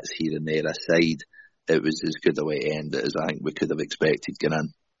kind of bits here and there aside, it was as good a way to end it as I think we could have expected going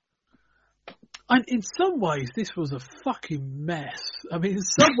in. And in some ways, this was a fucking mess. I mean, in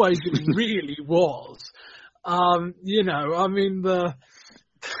some ways, it really was. You know, I mean, Funk,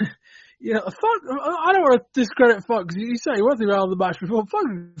 I don't want to discredit Funk, because you say he wasn't around the match before.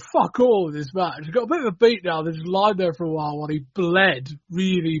 Fuck all of this match. He got a bit of a beat down, then just lied there for a while he bled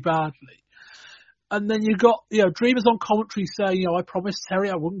really badly. And then you got, you know, Dreamer's on commentary saying, you know, I promised Terry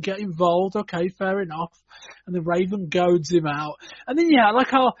I wouldn't get involved. Okay, fair enough. And the Raven goads him out. And then, yeah,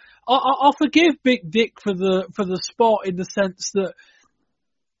 like I'll forgive Big Dick for the spot in the sense that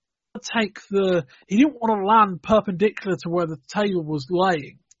he didn't want to land perpendicular to where the table was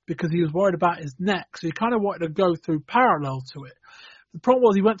laying because he was worried about his neck. So he kind of wanted to go through parallel to it. The problem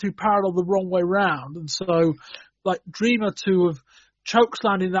was he went through parallel the wrong way round. And so, like, Dreamer to have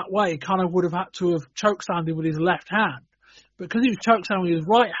chokeslammed in that way kind of would have had to have chokeslammed with his left hand. because he was chokeslamming with his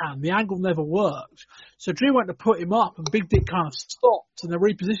right hand, the angle never worked. So Dream went to put him up, and Big Dick kind of stopped, and then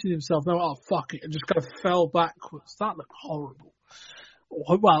repositioned himself. They went, oh, fuck it, and just kind of fell backwards. That looked horrible.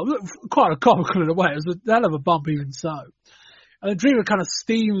 Well, quite a comical in a way. It was a hell of a bump even so. And then Dreamer kind of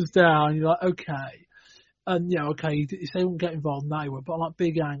steams down, and you're like, okay. And, okay, they won't get involved now, but I like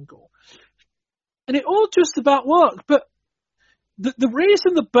big angle. And it all just about worked. But the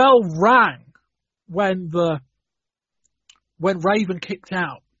reason the bell rang when Raven kicked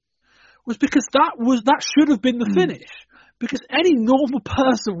out was because that should have been the finish. Because any normal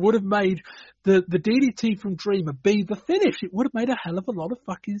person would have made the DDT from Dreamer be the finish. It would have made a hell of a lot of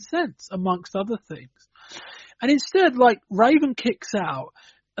fucking sense, amongst other things. And instead, Raven kicks out,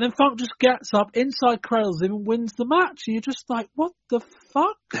 and then Funk just gets up, inside cradles him, and wins the match. And you're just like, what the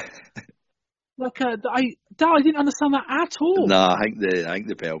fuck? I didn't understand that at all. No, I think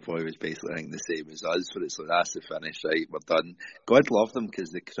the Bellboy was basically the same as us, but it's like, that's the finish, right? We're done. God love them, because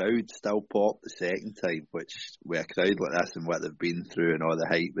the crowd still popped the second time, which with a crowd like this and what they've been through and all the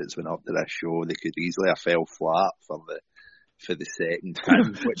hype that's went up to this show, they could easily have fell flat for the second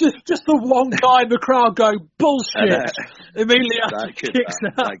time. just the one guy in the crowd going bullshit immediately after he kicks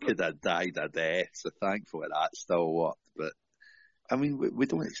out. That could have died a death. So thankfully that still worked, but. I mean, we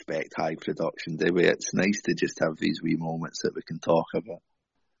don't expect high production, do we? It's nice to just have these wee moments that we can talk about.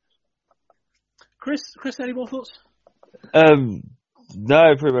 Chris, any more thoughts?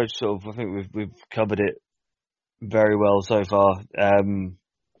 No, pretty much sort of. I think we've covered it very well so far.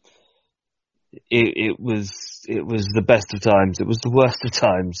 It was the best of times. It was the worst of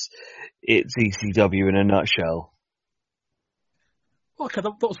times. It's ECW in a nutshell. Okay,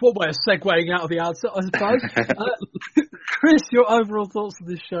 that was one way of segueing out of the answer, I suppose. Chris, your overall thoughts on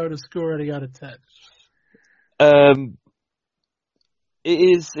this show and a score rating out of 10? It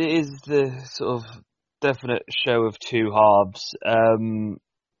is the sort of definite show of two halves.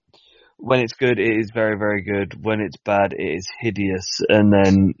 When it's good, it is very, very good. When it's bad, it is hideous. And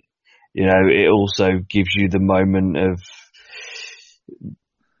then, it also gives you the moment of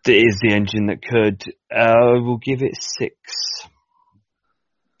it is the engine that could. We'll give it 6.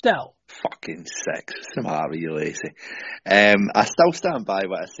 Del. Fucking 6. What's the matter with you, Lacey? I still stand by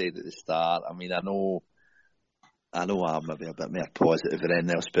what I said at the start. I mean, I know I'm maybe a bit more positive than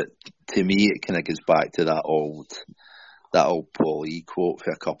anything else, but to me, it kind of goes back to that old Paul E quote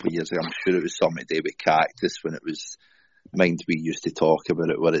for a couple of years ago. I'm sure it was something to do with Cactus when it was mind we used to talk about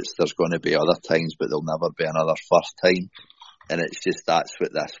it, where there's going to be other times, but there'll never be another first time. And it's just, that's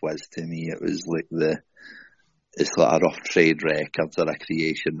what this was to me. It was like it's like a Rough Trade Records or a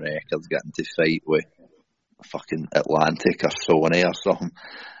Creation Records getting to fight with fucking Atlantic or Sony or something.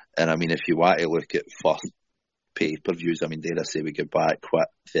 And I mean, if you want to look at first pay-per-views, I mean, dare I say we go back,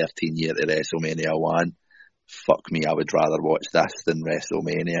 13 years to WrestleMania 1. Fuck me, I would rather watch this than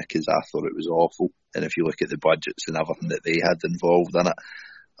WrestleMania, because I thought it was awful. And if you look at the budgets and everything that they had involved in it,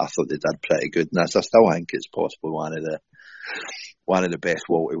 I thought they did pretty good in this. I still think it's possibly one of the best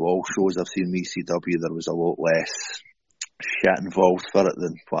wall-to-wall shows I've seen in ECW. There was a lot less shit involved for it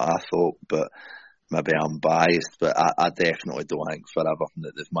than what I thought, but maybe I'm biased. But I definitely don't think for everything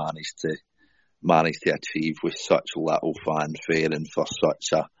that they've managed to achieve with such little fanfare and for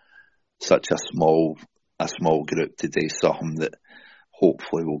such a small group to do something that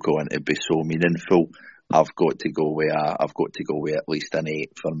hopefully will go on to be so meaningful. I've got to go with at least an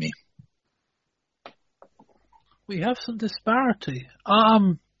 8 for me. We have some disparity.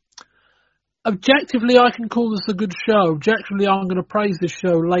 Objectively, I can call this a good show. Objectively, I'm going to praise this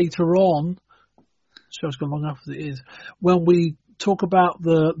show later on. The show's gone long enough as it is. When we talk about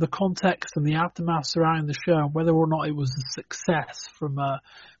the context and the aftermath surrounding the show, and whether or not it was a success from an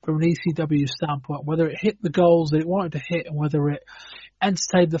ECW standpoint, whether it hit the goals that it wanted to hit, and whether it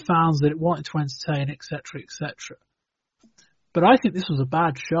entertained the fans that it wanted to entertain, etc., etc. But I think this was a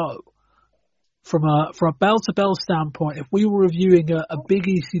bad show. From a bell-to-bell standpoint, if we were reviewing a big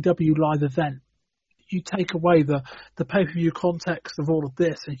ECW live event, you take away the pay-per-view context of all of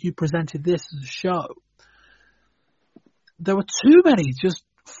this, and you presented this as a show, there were too many just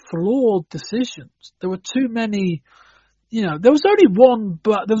flawed decisions. There were too many, there was only one,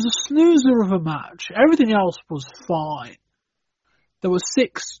 but there was a snoozer of a match. Everything else was fine. There were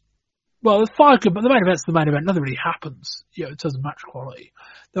 6, well, there's 5 good, but the main event's the main event. Nothing really happens, in terms of match quality.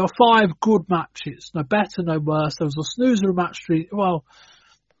 There were 5 good matches. No better, no worse. There was a snoozer of a match. Well,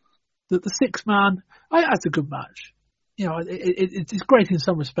 the 6-man, that's a good match. It's great in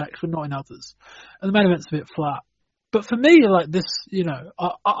some respects, but not in others. And the main event's a bit flat. But for me, like this,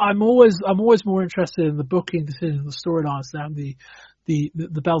 I'm always more interested in the booking decisions, the storylines than the the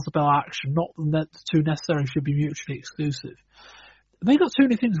bell-to-bell action, not that the two necessarily should be mutually exclusive. They got too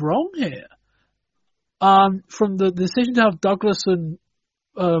many things wrong here. From the decision to have Douglas and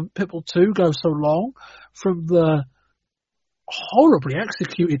Pitbull 2 go so long, from the horribly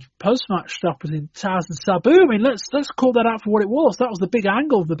executed post-match stuff between Taz and Sabu. I mean, let's call that out for what it was. That was the big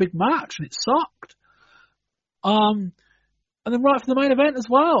angle of the big match, and it sucked. And then right from the main event as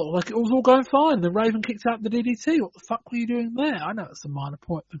well, like it was all going fine. And then Raven kicked out the DDT. What the fuck were you doing there? I know it's a minor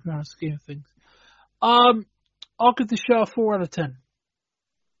point in the grand scheme of things. I'll give the show a 4 out of 10.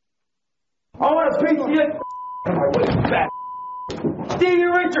 I want a piece of your back. Stevie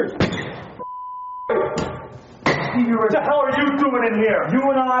Richards. Stevie Richards. What the hell are you doing in here? You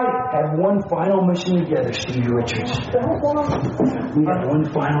and I have one final mission together, Stevie Richards. We have one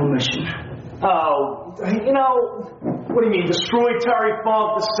final mission. Oh, you know, what do you mean? Destroy Terry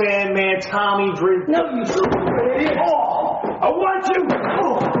Funk, the Sandman, Tommy Dreamer? No, you idiot. Oh, I want you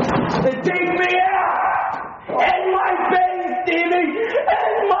to take me out. End my pain, Stevie.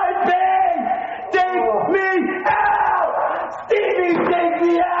 End my pain. Take me out. Stevie, take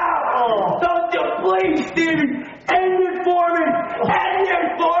me out. Don't you please, Stevie. End it for me. End it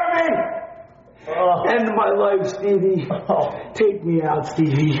for me. End my life, Stevie. Take me out,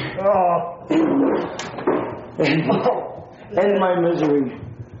 Stevie. End my misery.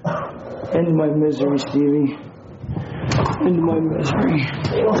 End my misery, Stevie. End my misery.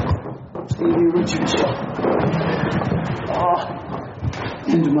 Stevie Richards.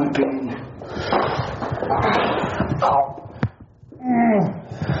 End my pain.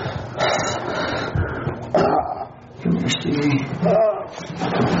 Come here, Stevie.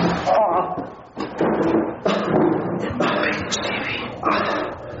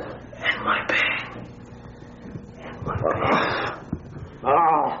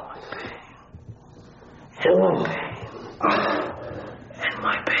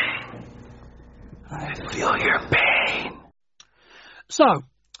 So,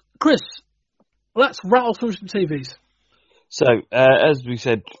 Chris, let's rattle through some TVs. So, as we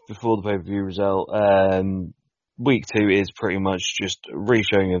said before the pay-per-view result, week 2 is pretty much just a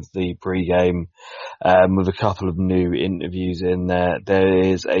re-showing of the pre-game, with a couple of new interviews in there. There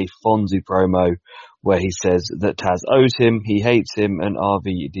is a Fonzie promo where he says that Taz owes him, he hates him, and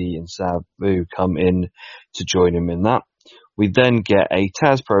RVD and Sabu come in to join him in that. We then get a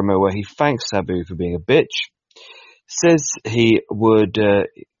Taz promo where he thanks Sabu for being a bitch, says he would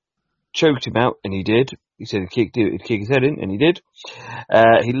choked him out, and he did. He said he'd kick his head in, and he did.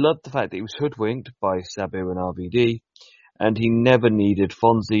 He loved the fact that he was hoodwinked by Sabu and RVD, and he never needed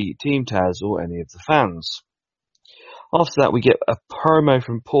Fonzie, Team Taz, or any of the fans. After that, we get a promo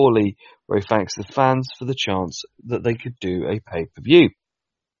from Paulie where he thanks the fans for the chance that they could do a pay-per-view.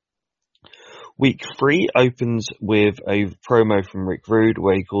 Week 3 opens with a promo from Rick Rude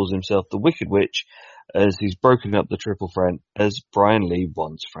where he calls himself the Wicked Witch as he's broken up the triple threat as Brian Lee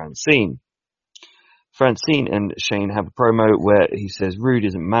wants Francine. Francine and Shane have a promo where he says Rude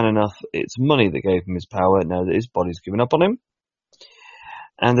isn't man enough, it's money that gave him his power now that his body's given up on him.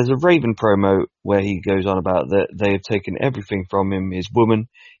 And there's a Raven promo where he goes on about that they have taken everything from him, his woman,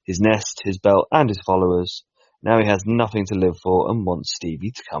 his nest, his belt, and his followers. Now he has nothing to live for and wants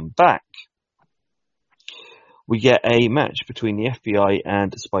Stevie to come back. We get a match between the FBI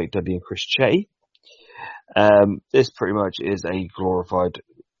and Spike Dudley and Chris Che. This pretty much is a glorified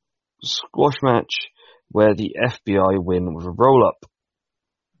squash match where the FBI win with a roll-up.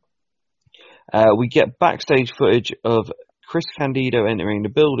 We get backstage footage of Chris Candido entering the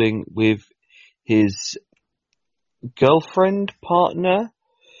building with his girlfriend, partner,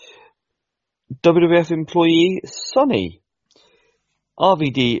 WWF employee, Sunny.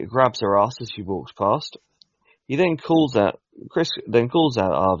 RVD grabs her ass as she walks past. He then calls out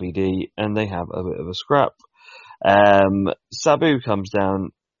RVD and they have a bit of a scrap. Sabu comes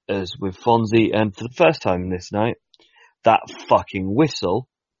down as with Fonzie, and for the first time this night, that fucking whistle.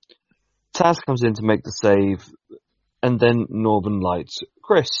 Taz comes in to make the save, and then Northern lights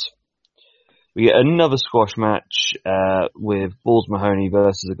Chris. We get another squash match with Balls Mahoney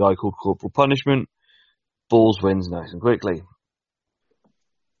versus a guy called Corporal Punishment. Balls wins nice and quickly.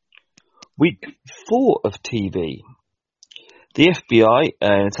 Week 4 of TV. The FBI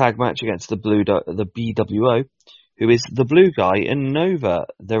in a tag match against the BWO, who is the blue guy and Nova.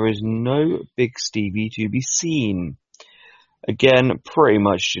 There is no Big Stevie to be seen. Again, pretty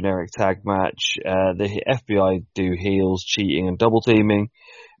much generic tag match. The FBI do heels, cheating and double teaming.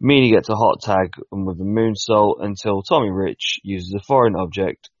 Meanie gets a hot tag with a moonsault until Tommy Rich uses a foreign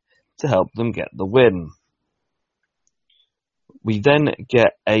object to help them get the win. We then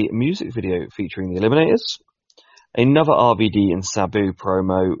get a music video featuring the Eliminators. another RVD and Sabu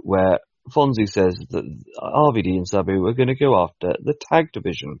promo where Fonzie says that RVD and Sabu are going to go after the tag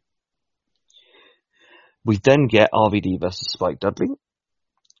division. We then get RVD versus Spike Dudley.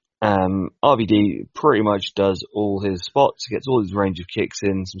 RVD pretty much does all his spots, gets all his range of kicks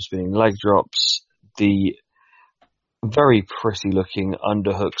in, some spinning leg drops, the very pretty looking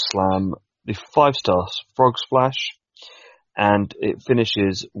underhook slam, the 5-star frog splash, and it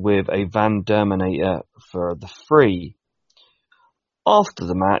finishes with a Van Derminator for the 3. After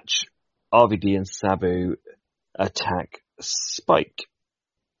the match, RVD and Sabu attack Spike.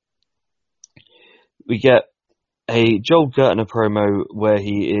 We get a Joel Gertner promo where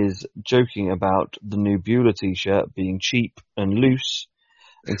he is joking about the new Beulah t-shirt being cheap and loose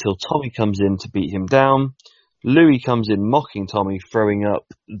until Tommy comes in to beat him down. Louis comes in mocking Tommy, throwing up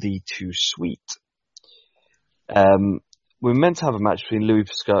the too sweet. We're meant to have a match between Louis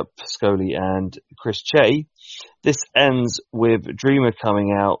Pascoli and Chris Che. This ends with Dreamer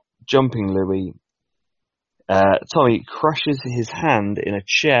coming out, jumping Louis. Tommy crushes his hand in a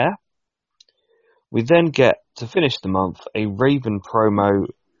chair. We then get, to finish the month, a Raven promo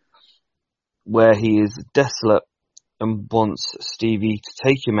where he is desolate and wants Stevie to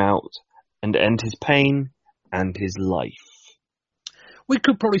take him out and end his pain and his life. We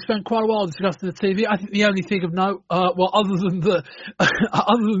could probably spend quite a while discussing the TV. I think the only thing of note, other than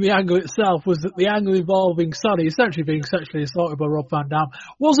the angle itself, was that the angle involving Sonny essentially being sexually assaulted by Rob Van Dam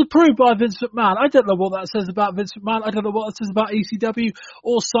was approved by Vince McMahon. I don't know what that says about Vince McMahon. I don't know what that says about ECW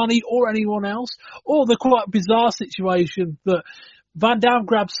or Sonny or anyone else, or the quite bizarre situation that Van Dam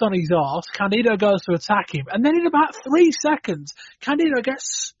grabs Sonny's arse, Candido goes to attack him, and then in about 3 seconds, Candido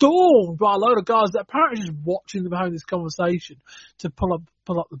gets stormed by a load of guys that apparently are just watching them having this conversation to pull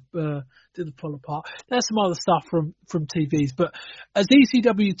apart. There's some other stuff from TVs, but as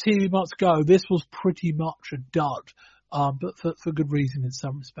ECW TV months go, this was pretty much a dud. But for good reason in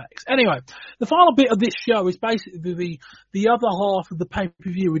some respects. Anyway, the final bit of this show is basically the other half of the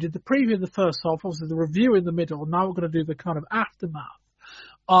pay-per-view. We did the preview in the first half, obviously the review in the middle, and now we're going to do the kind of aftermath.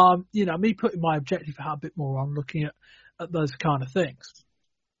 Me putting my objective hat a bit more on, looking at those kind of things.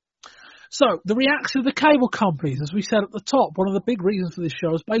 So, the reaction of the cable companies, as we said at the top, one of the big reasons for this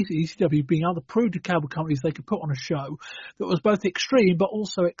show is basically ECW being able to prove to cable companies they could put on a show that was both extreme but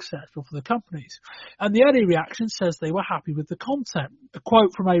also acceptable for the companies. And the early reaction says they were happy with the content. A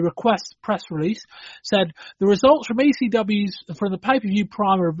quote from a Request press release said, "The results from the pay-per-view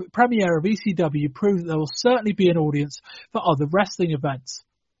premiere of ECW prove that there will certainly be an audience for other wrestling events."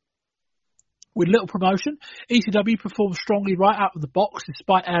 With little promotion, ECW performed strongly right out of the box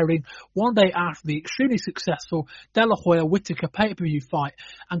despite airing one day after the extremely successful De La Hoya-Whittaker pay-per-view fight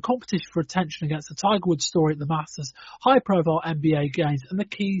and competition for attention against the Tiger Woods story at the Masters, high-profile NBA games and the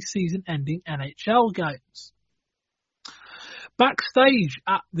key season-ending NHL games. Backstage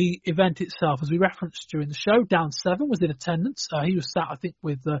at the event itself, as we referenced during the show, Down 7 was in attendance. He was sat, I think,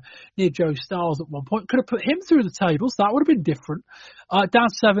 with near Joe Styles at one point. Could have put him through the tables. That would have been different. Down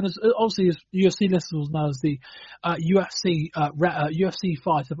 7, obviously, as UFC listeners know, as the UFC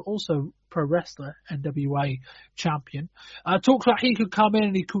fighter, but also pro wrestler, NWA champion. Talks like he could come in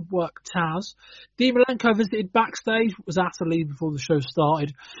and he could work Taz. Dean Malenko visited backstage, was asked to leave before the show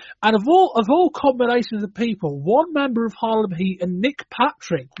started. And of all combinations of people, one member of Harlem Heat and Nick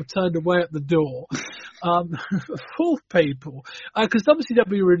Patrick were turned away at the door. Full people. Because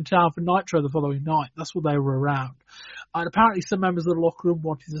WCW were in town for Nitro the following night. That's what they were around. And apparently some members of the locker room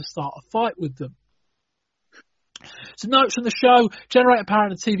wanted to start a fight with them. Some notes from the show. Generator power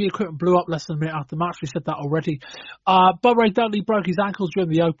and the TV equipment blew up less than a minute after the match. We said that already. Bob Ray Dudley broke his ankles during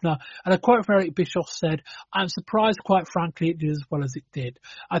the opener, and a quote from Eric Bischoff said, "I'm surprised, quite frankly, it did as well as it did.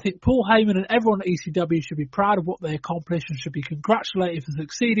 I think Paul Heyman and everyone at ECW should be proud of what they accomplished and should be congratulated for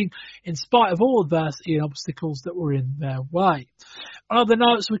succeeding in spite of all adversity and obstacles that were in their way." Other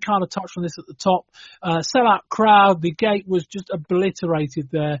notes, we kind of touched on this at the top. Sellout crowd, the gate was just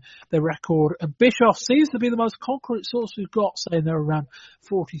obliterated their record. And Bischoff seems to be the most concrete source we've got, saying there are around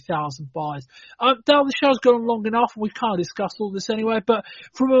 40,000 buys. Dale, the show's gone long enough, and we've kind of discussed all this anyway, but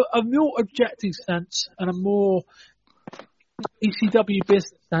from a more objective sense and a more ECW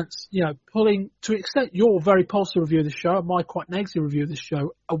business sense, pulling, to an extent, your very positive review of the show and my quite negative review of the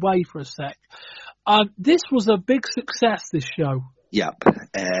show away for a sec. This was a big success, this show. Yep.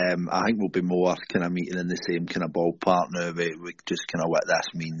 I think we'll be more kind of meeting in the same kind of ballpark now. We just kind of what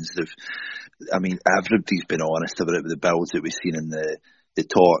this means. Everybody's been honest about it with the builds that we've seen in the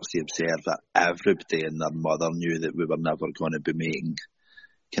talks. They observed that everybody and their mother knew that we were never going to be making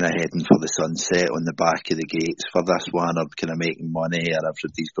kind of heading for the sunset on the back of the gates for this one, or kind of making money, or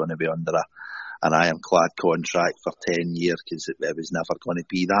everybody's going to be under an ironclad contract for 10 years because it was never going to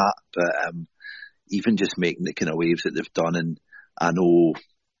be that. But even just making the kind of waves that they've done, and I know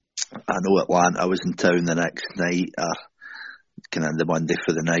Atlanta was in town the next night, or kind of the Monday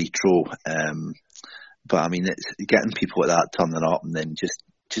for the Nitro. But I mean, it's getting people like that turning up, and then just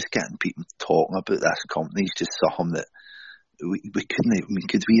getting people talking about this company is just something that we couldn't. I mean,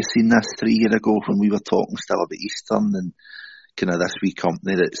 could we have seen this 3 years ago when we were talking still about Eastern and kind of this wee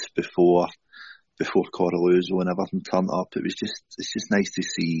company that's before Coraluzzo and everything turned up? It's just nice to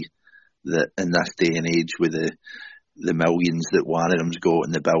see that in this day and age with the millions that one of them's got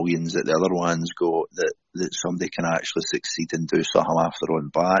and the billions that the other one's got, that somebody can actually succeed and do something off their own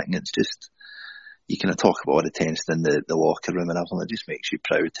back. And it's just, you kind of talk about all the tension in the locker room and everything. It just makes you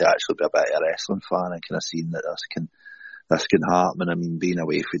proud to actually be a bit of a wrestling fan and kind of seeing that this can happen. I mean, being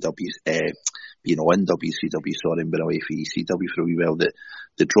away for being on WCW, sorry, and being away for ECW for a wee while,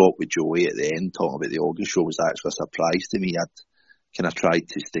 the drop with Joey at the end, talking about the August show, was actually a surprise to me. I'd kind of tried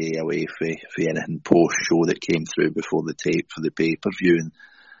to stay away for anything post-show that came through before the tape for the pay-per-view, and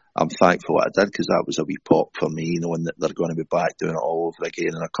I'm thankful that I did, because that was a wee pop for me, knowing that they're going to be back doing it all over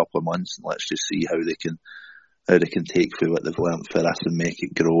again in a couple of months, and let's just see how they can take through what they've learned for us and make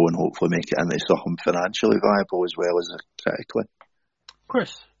it grow and hopefully make it into something financially viable as well as critically.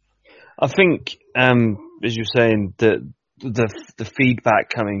 Chris? I think, as you're saying, that the feedback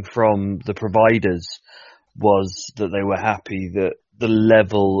coming from the providers was that they were happy that the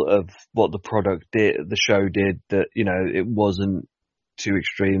level of what the product did, the show did, that, you know, it wasn't too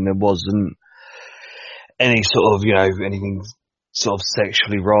extreme. There wasn't any sort of, you know, anything sort of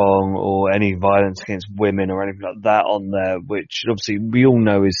sexually wrong or any violence against women or anything like that on there, which obviously we all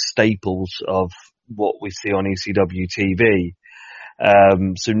know is staples of what we see on ECW TV.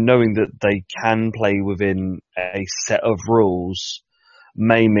 So knowing that they can play within a set of rules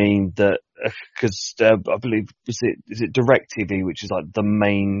may mean that, because I believe, is it DirecTV, which is like the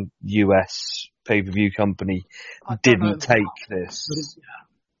main US pay-per-view company, didn't take this.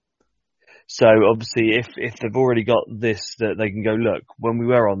 So obviously if they've already got this, that they can go, look, when we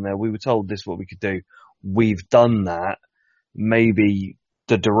were on there, we were told this is what we could do. We've done that. Maybe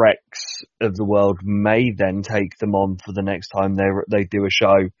the directs of the world may then take them on for the next time they do a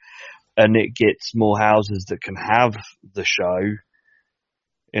show, and it gets more houses that can have the show.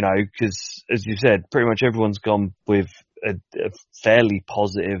 You know, because as you said, pretty much everyone's gone with a fairly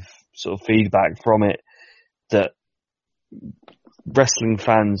positive sort of feedback from it, that wrestling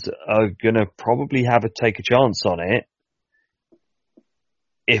fans are going to probably take a chance on it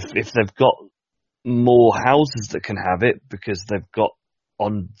if they've got more houses that can have it, because they've got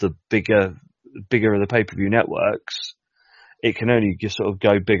on the bigger of the pay-per-view networks, it can only just sort of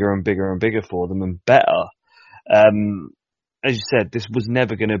go bigger and bigger and bigger for them and better. As you said, this was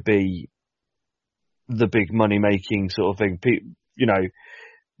never going to be the big money-making sort of thing. You know,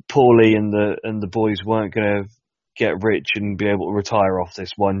 Paulie and the boys weren't going to get rich and be able to retire off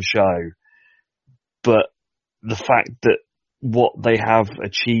this one show. But the fact that what they have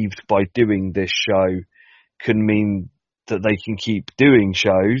achieved by doing this show can mean that they can keep doing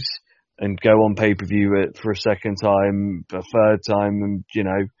shows and go on pay-per-view for a second time, a third time, and, you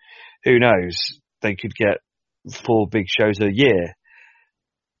know, who knows? They could get 4 big shows a year.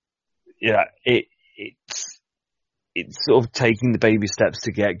 Yeah, it's sort of taking the baby steps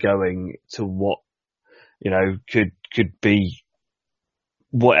to get going to what, you know, could be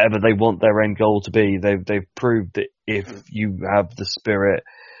whatever they want their end goal to be. They've proved that if you have the spirit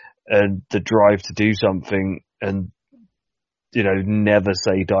and the drive to do something, and, you know, never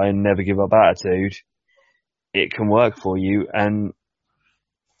say die and never give up attitude, it can work for you. And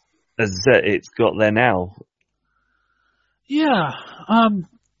as I said, it's got there now. Yeah,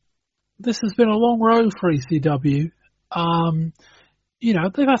 this has been a long road for ECW. You know,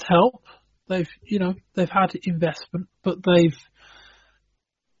 they've had help. They've had investment, but they've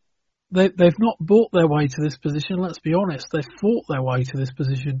not bought their way to this position. Let's be honest, they've fought their way to this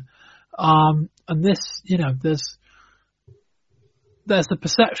position. And this, you know, there's the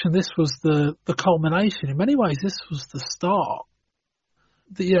perception this was the culmination. In many ways, this was the start.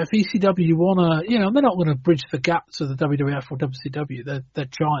 You know, if ECW wanna, you know, they're not going to bridge the gap to the WWF or WCW. They're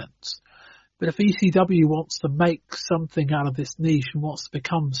giants. But if ECW wants to make something out of this niche and wants to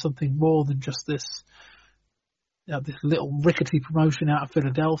become something more than just this, you know, this little rickety promotion out of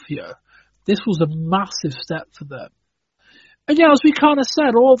Philadelphia, this was a massive step for them. And yeah, as we kind of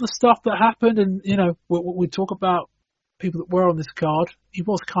said, all the stuff that happened, and, you know, we talk about people that were on this card. He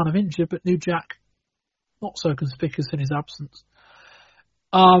was kind of injured, but New Jack, not so conspicuous in his absence.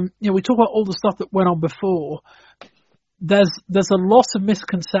 You know, we talk about all the stuff that went on before. there's a lot of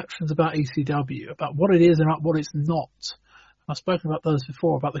misconceptions about ECW, about what it is and about what it's not. I've spoken about those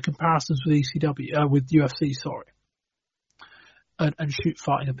before, about the comparisons with ECW, with UFC, sorry, and shoot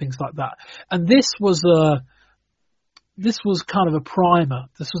fighting and things like that. And this was kind of a primer.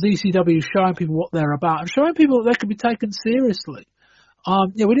 This was ECW showing people what they're about and showing people that they can be taken seriously.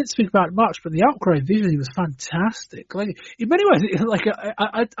 We didn't speak about it much, but the upgrade visually was fantastic. Like, in many ways,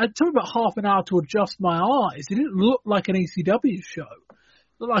 I took about half an hour to adjust my eyes. It didn't look like an ECW show.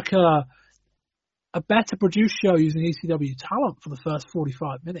 It looked like a better produced show using ECW talent for the first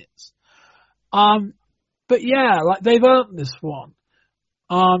 45 minutes. But yeah, like, they've earned this one.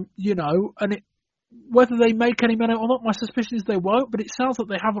 And whether they make any money or not, my suspicion is they won't, but it sounds like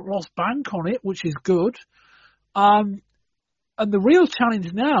they haven't lost bank on it, which is good. And the real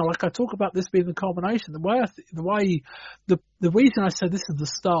challenge now, like I talk about this being the culmination, the reason I said this is the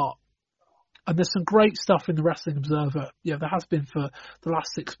start, and there's some great stuff in the Wrestling Observer. Yeah, there has been for the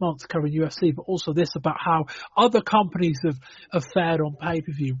last 6 months covering UFC, but also this about how other companies have fared on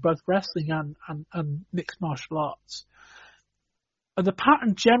pay-per-view, both wrestling and mixed martial arts. And the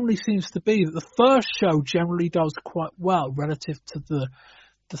pattern generally seems to be that the first show generally does quite well relative to the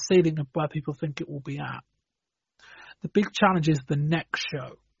ceiling of where people think it will be at. The big challenge is the next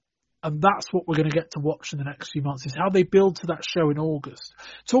show. And that's what we're going to get to watch in the next few months, is how they build to that show in August.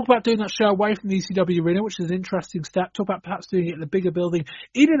 Talk about doing that show away from the ECW arena, which is an interesting step. Talk about perhaps doing it in a bigger building,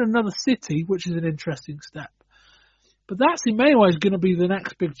 in another city, which is an interesting step. But that's in many ways going to be the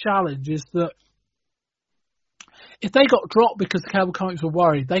next big challenge, is that if they got dropped because the cable companies were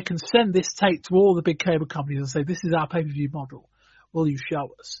worried, they can send this tape to all the big cable companies and say, this is our pay-per-view model. Will you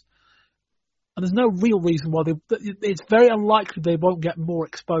show us? And there's no real reason why it's very unlikely they won't get more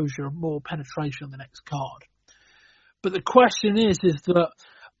exposure and more penetration on the next card. But the question is that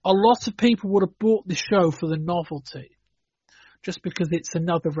a lot of people would have bought the show for the novelty, just because it's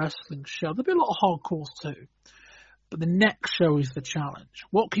another wrestling show. There'll be a lot of hardcores too. But the next show is the challenge.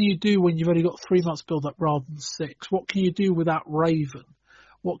 What can you do when you've only got 3 months build up rather than 6? What can you do without Raven?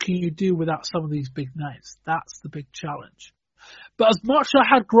 What can you do without some of these big names? That's the big challenge. But as much as I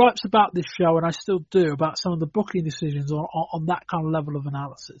had gripes about this show, and I still do, about some of the booking decisions on that kind of level of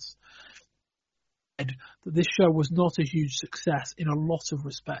analysis, that this show was not a huge success in a lot of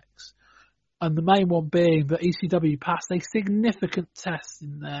respects. And the main one being that ECW passed a significant test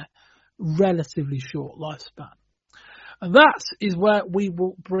in their relatively short lifespan. And that is where we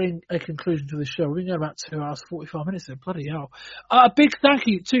will bring a conclusion to the show. We've been going about 2 hours, 45 minutes there. Bloody hell. A big thank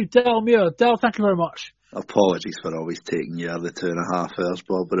you to Del Muir. Del, thank you very much. Apologies for always taking you the 2.5 hours,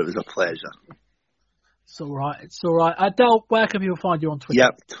 Bob, but it was a pleasure. It's all right. It's all right. Del, where can people find you on Twitter?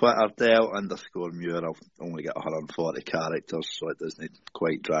 Yep, Twitter, Del_Muir. I've only got 140 characters, so it doesn't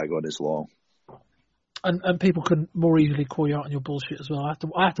quite drag on as long. And people can more easily call you out on your bullshit as well. I have to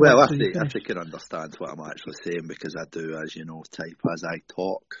if they can understand what I'm actually saying, because I do, as you know, type as I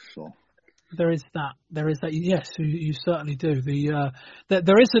talk. So there is that. Yes, you certainly do.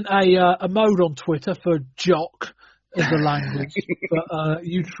 There isn't a mode on Twitter for jock as a language, but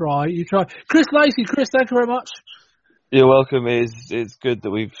you try. Chris Lacey, thank you very much. You're welcome. It's good that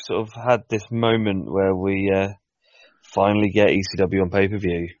we've sort of had this moment where we finally get ECW on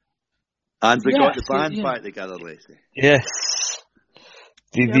pay-per-view. And we got the band back together, Lacey. Yes.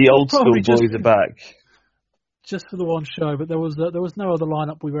 The old school boys are back. Just for the one show, but there was no other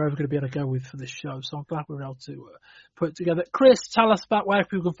lineup we were ever going to be able to go with for this show, so I'm glad we were able to put it together. Chris, tell us about where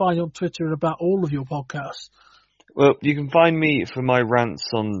people can find you on Twitter and about all of your podcasts. Well, you can find me for my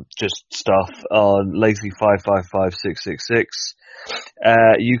rants on just stuff on Lacey555666.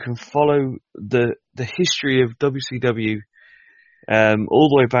 You can follow the history of WCW all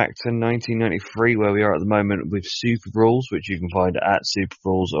the way back to 1993, where we are at the moment, with Super Brawls, which you can find at Super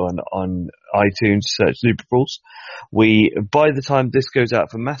Brawls on iTunes. Search Super Brawls. By the time this goes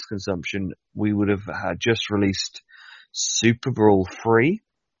out for mass consumption, we would have had just released Super Brawl 3.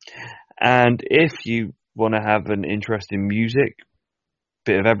 And if you want to have an interest in music,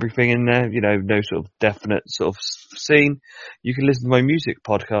 bit of everything in there, no sort of definite sort of scene, you can listen to my music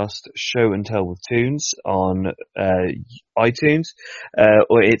podcast, Show and Tell with Tunes, on iTunes,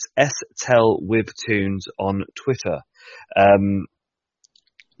 or it's S-Tell with Tunes on Twitter. There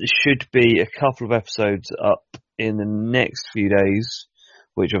should be a couple of episodes up in the next few days,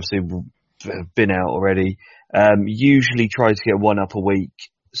 which obviously have been out already. Usually try to get one up a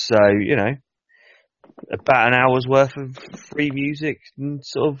week, so, about an hour's worth of free music and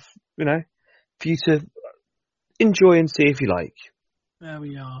sort of, for you to enjoy and see if you like. There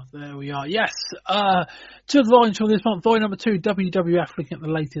we are. Yes. To the volume for this month, volume number 2, WWF, looking at the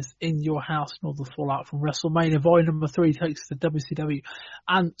latest in your house and all the fallout from WrestleMania. Volume number 3 takes the WCW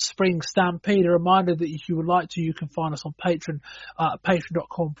and Spring Stampede. A reminder that if you would like to, you can find us on Patreon,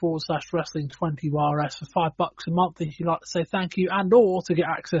 patreon.com/wrestling20rs for $5 a month if you'd like to say thank you and or to get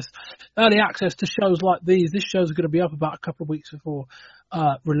early access to shows like these. This show's going to be up about a couple of weeks before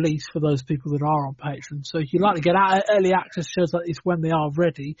release for those people that are on Patreon. So if you'd like to get early access shows like this when they are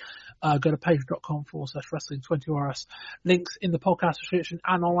ready, go to patreon.com/wrestling20rs. Links in the podcast description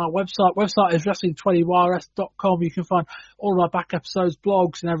and on our website. Website is wrestling20rs.com. You can find all of our back episodes,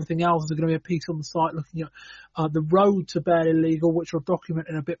 blogs and everything else. There's going to be a piece on the site looking at the road to Barely Legal, which will document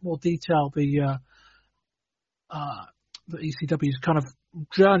in a bit more detail the ECW's kind of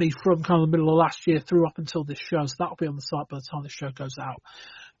journey from kind of the middle of last year through up until this show. So that'll be on the site by the time this show goes out.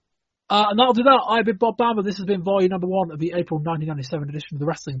 And that'll do that. I've been Bob Bamber. This has been volume number 1 of the April 1997 edition of the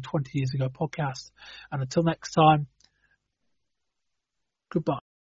Wrestling 20 Years Ago podcast. And until next time, goodbye.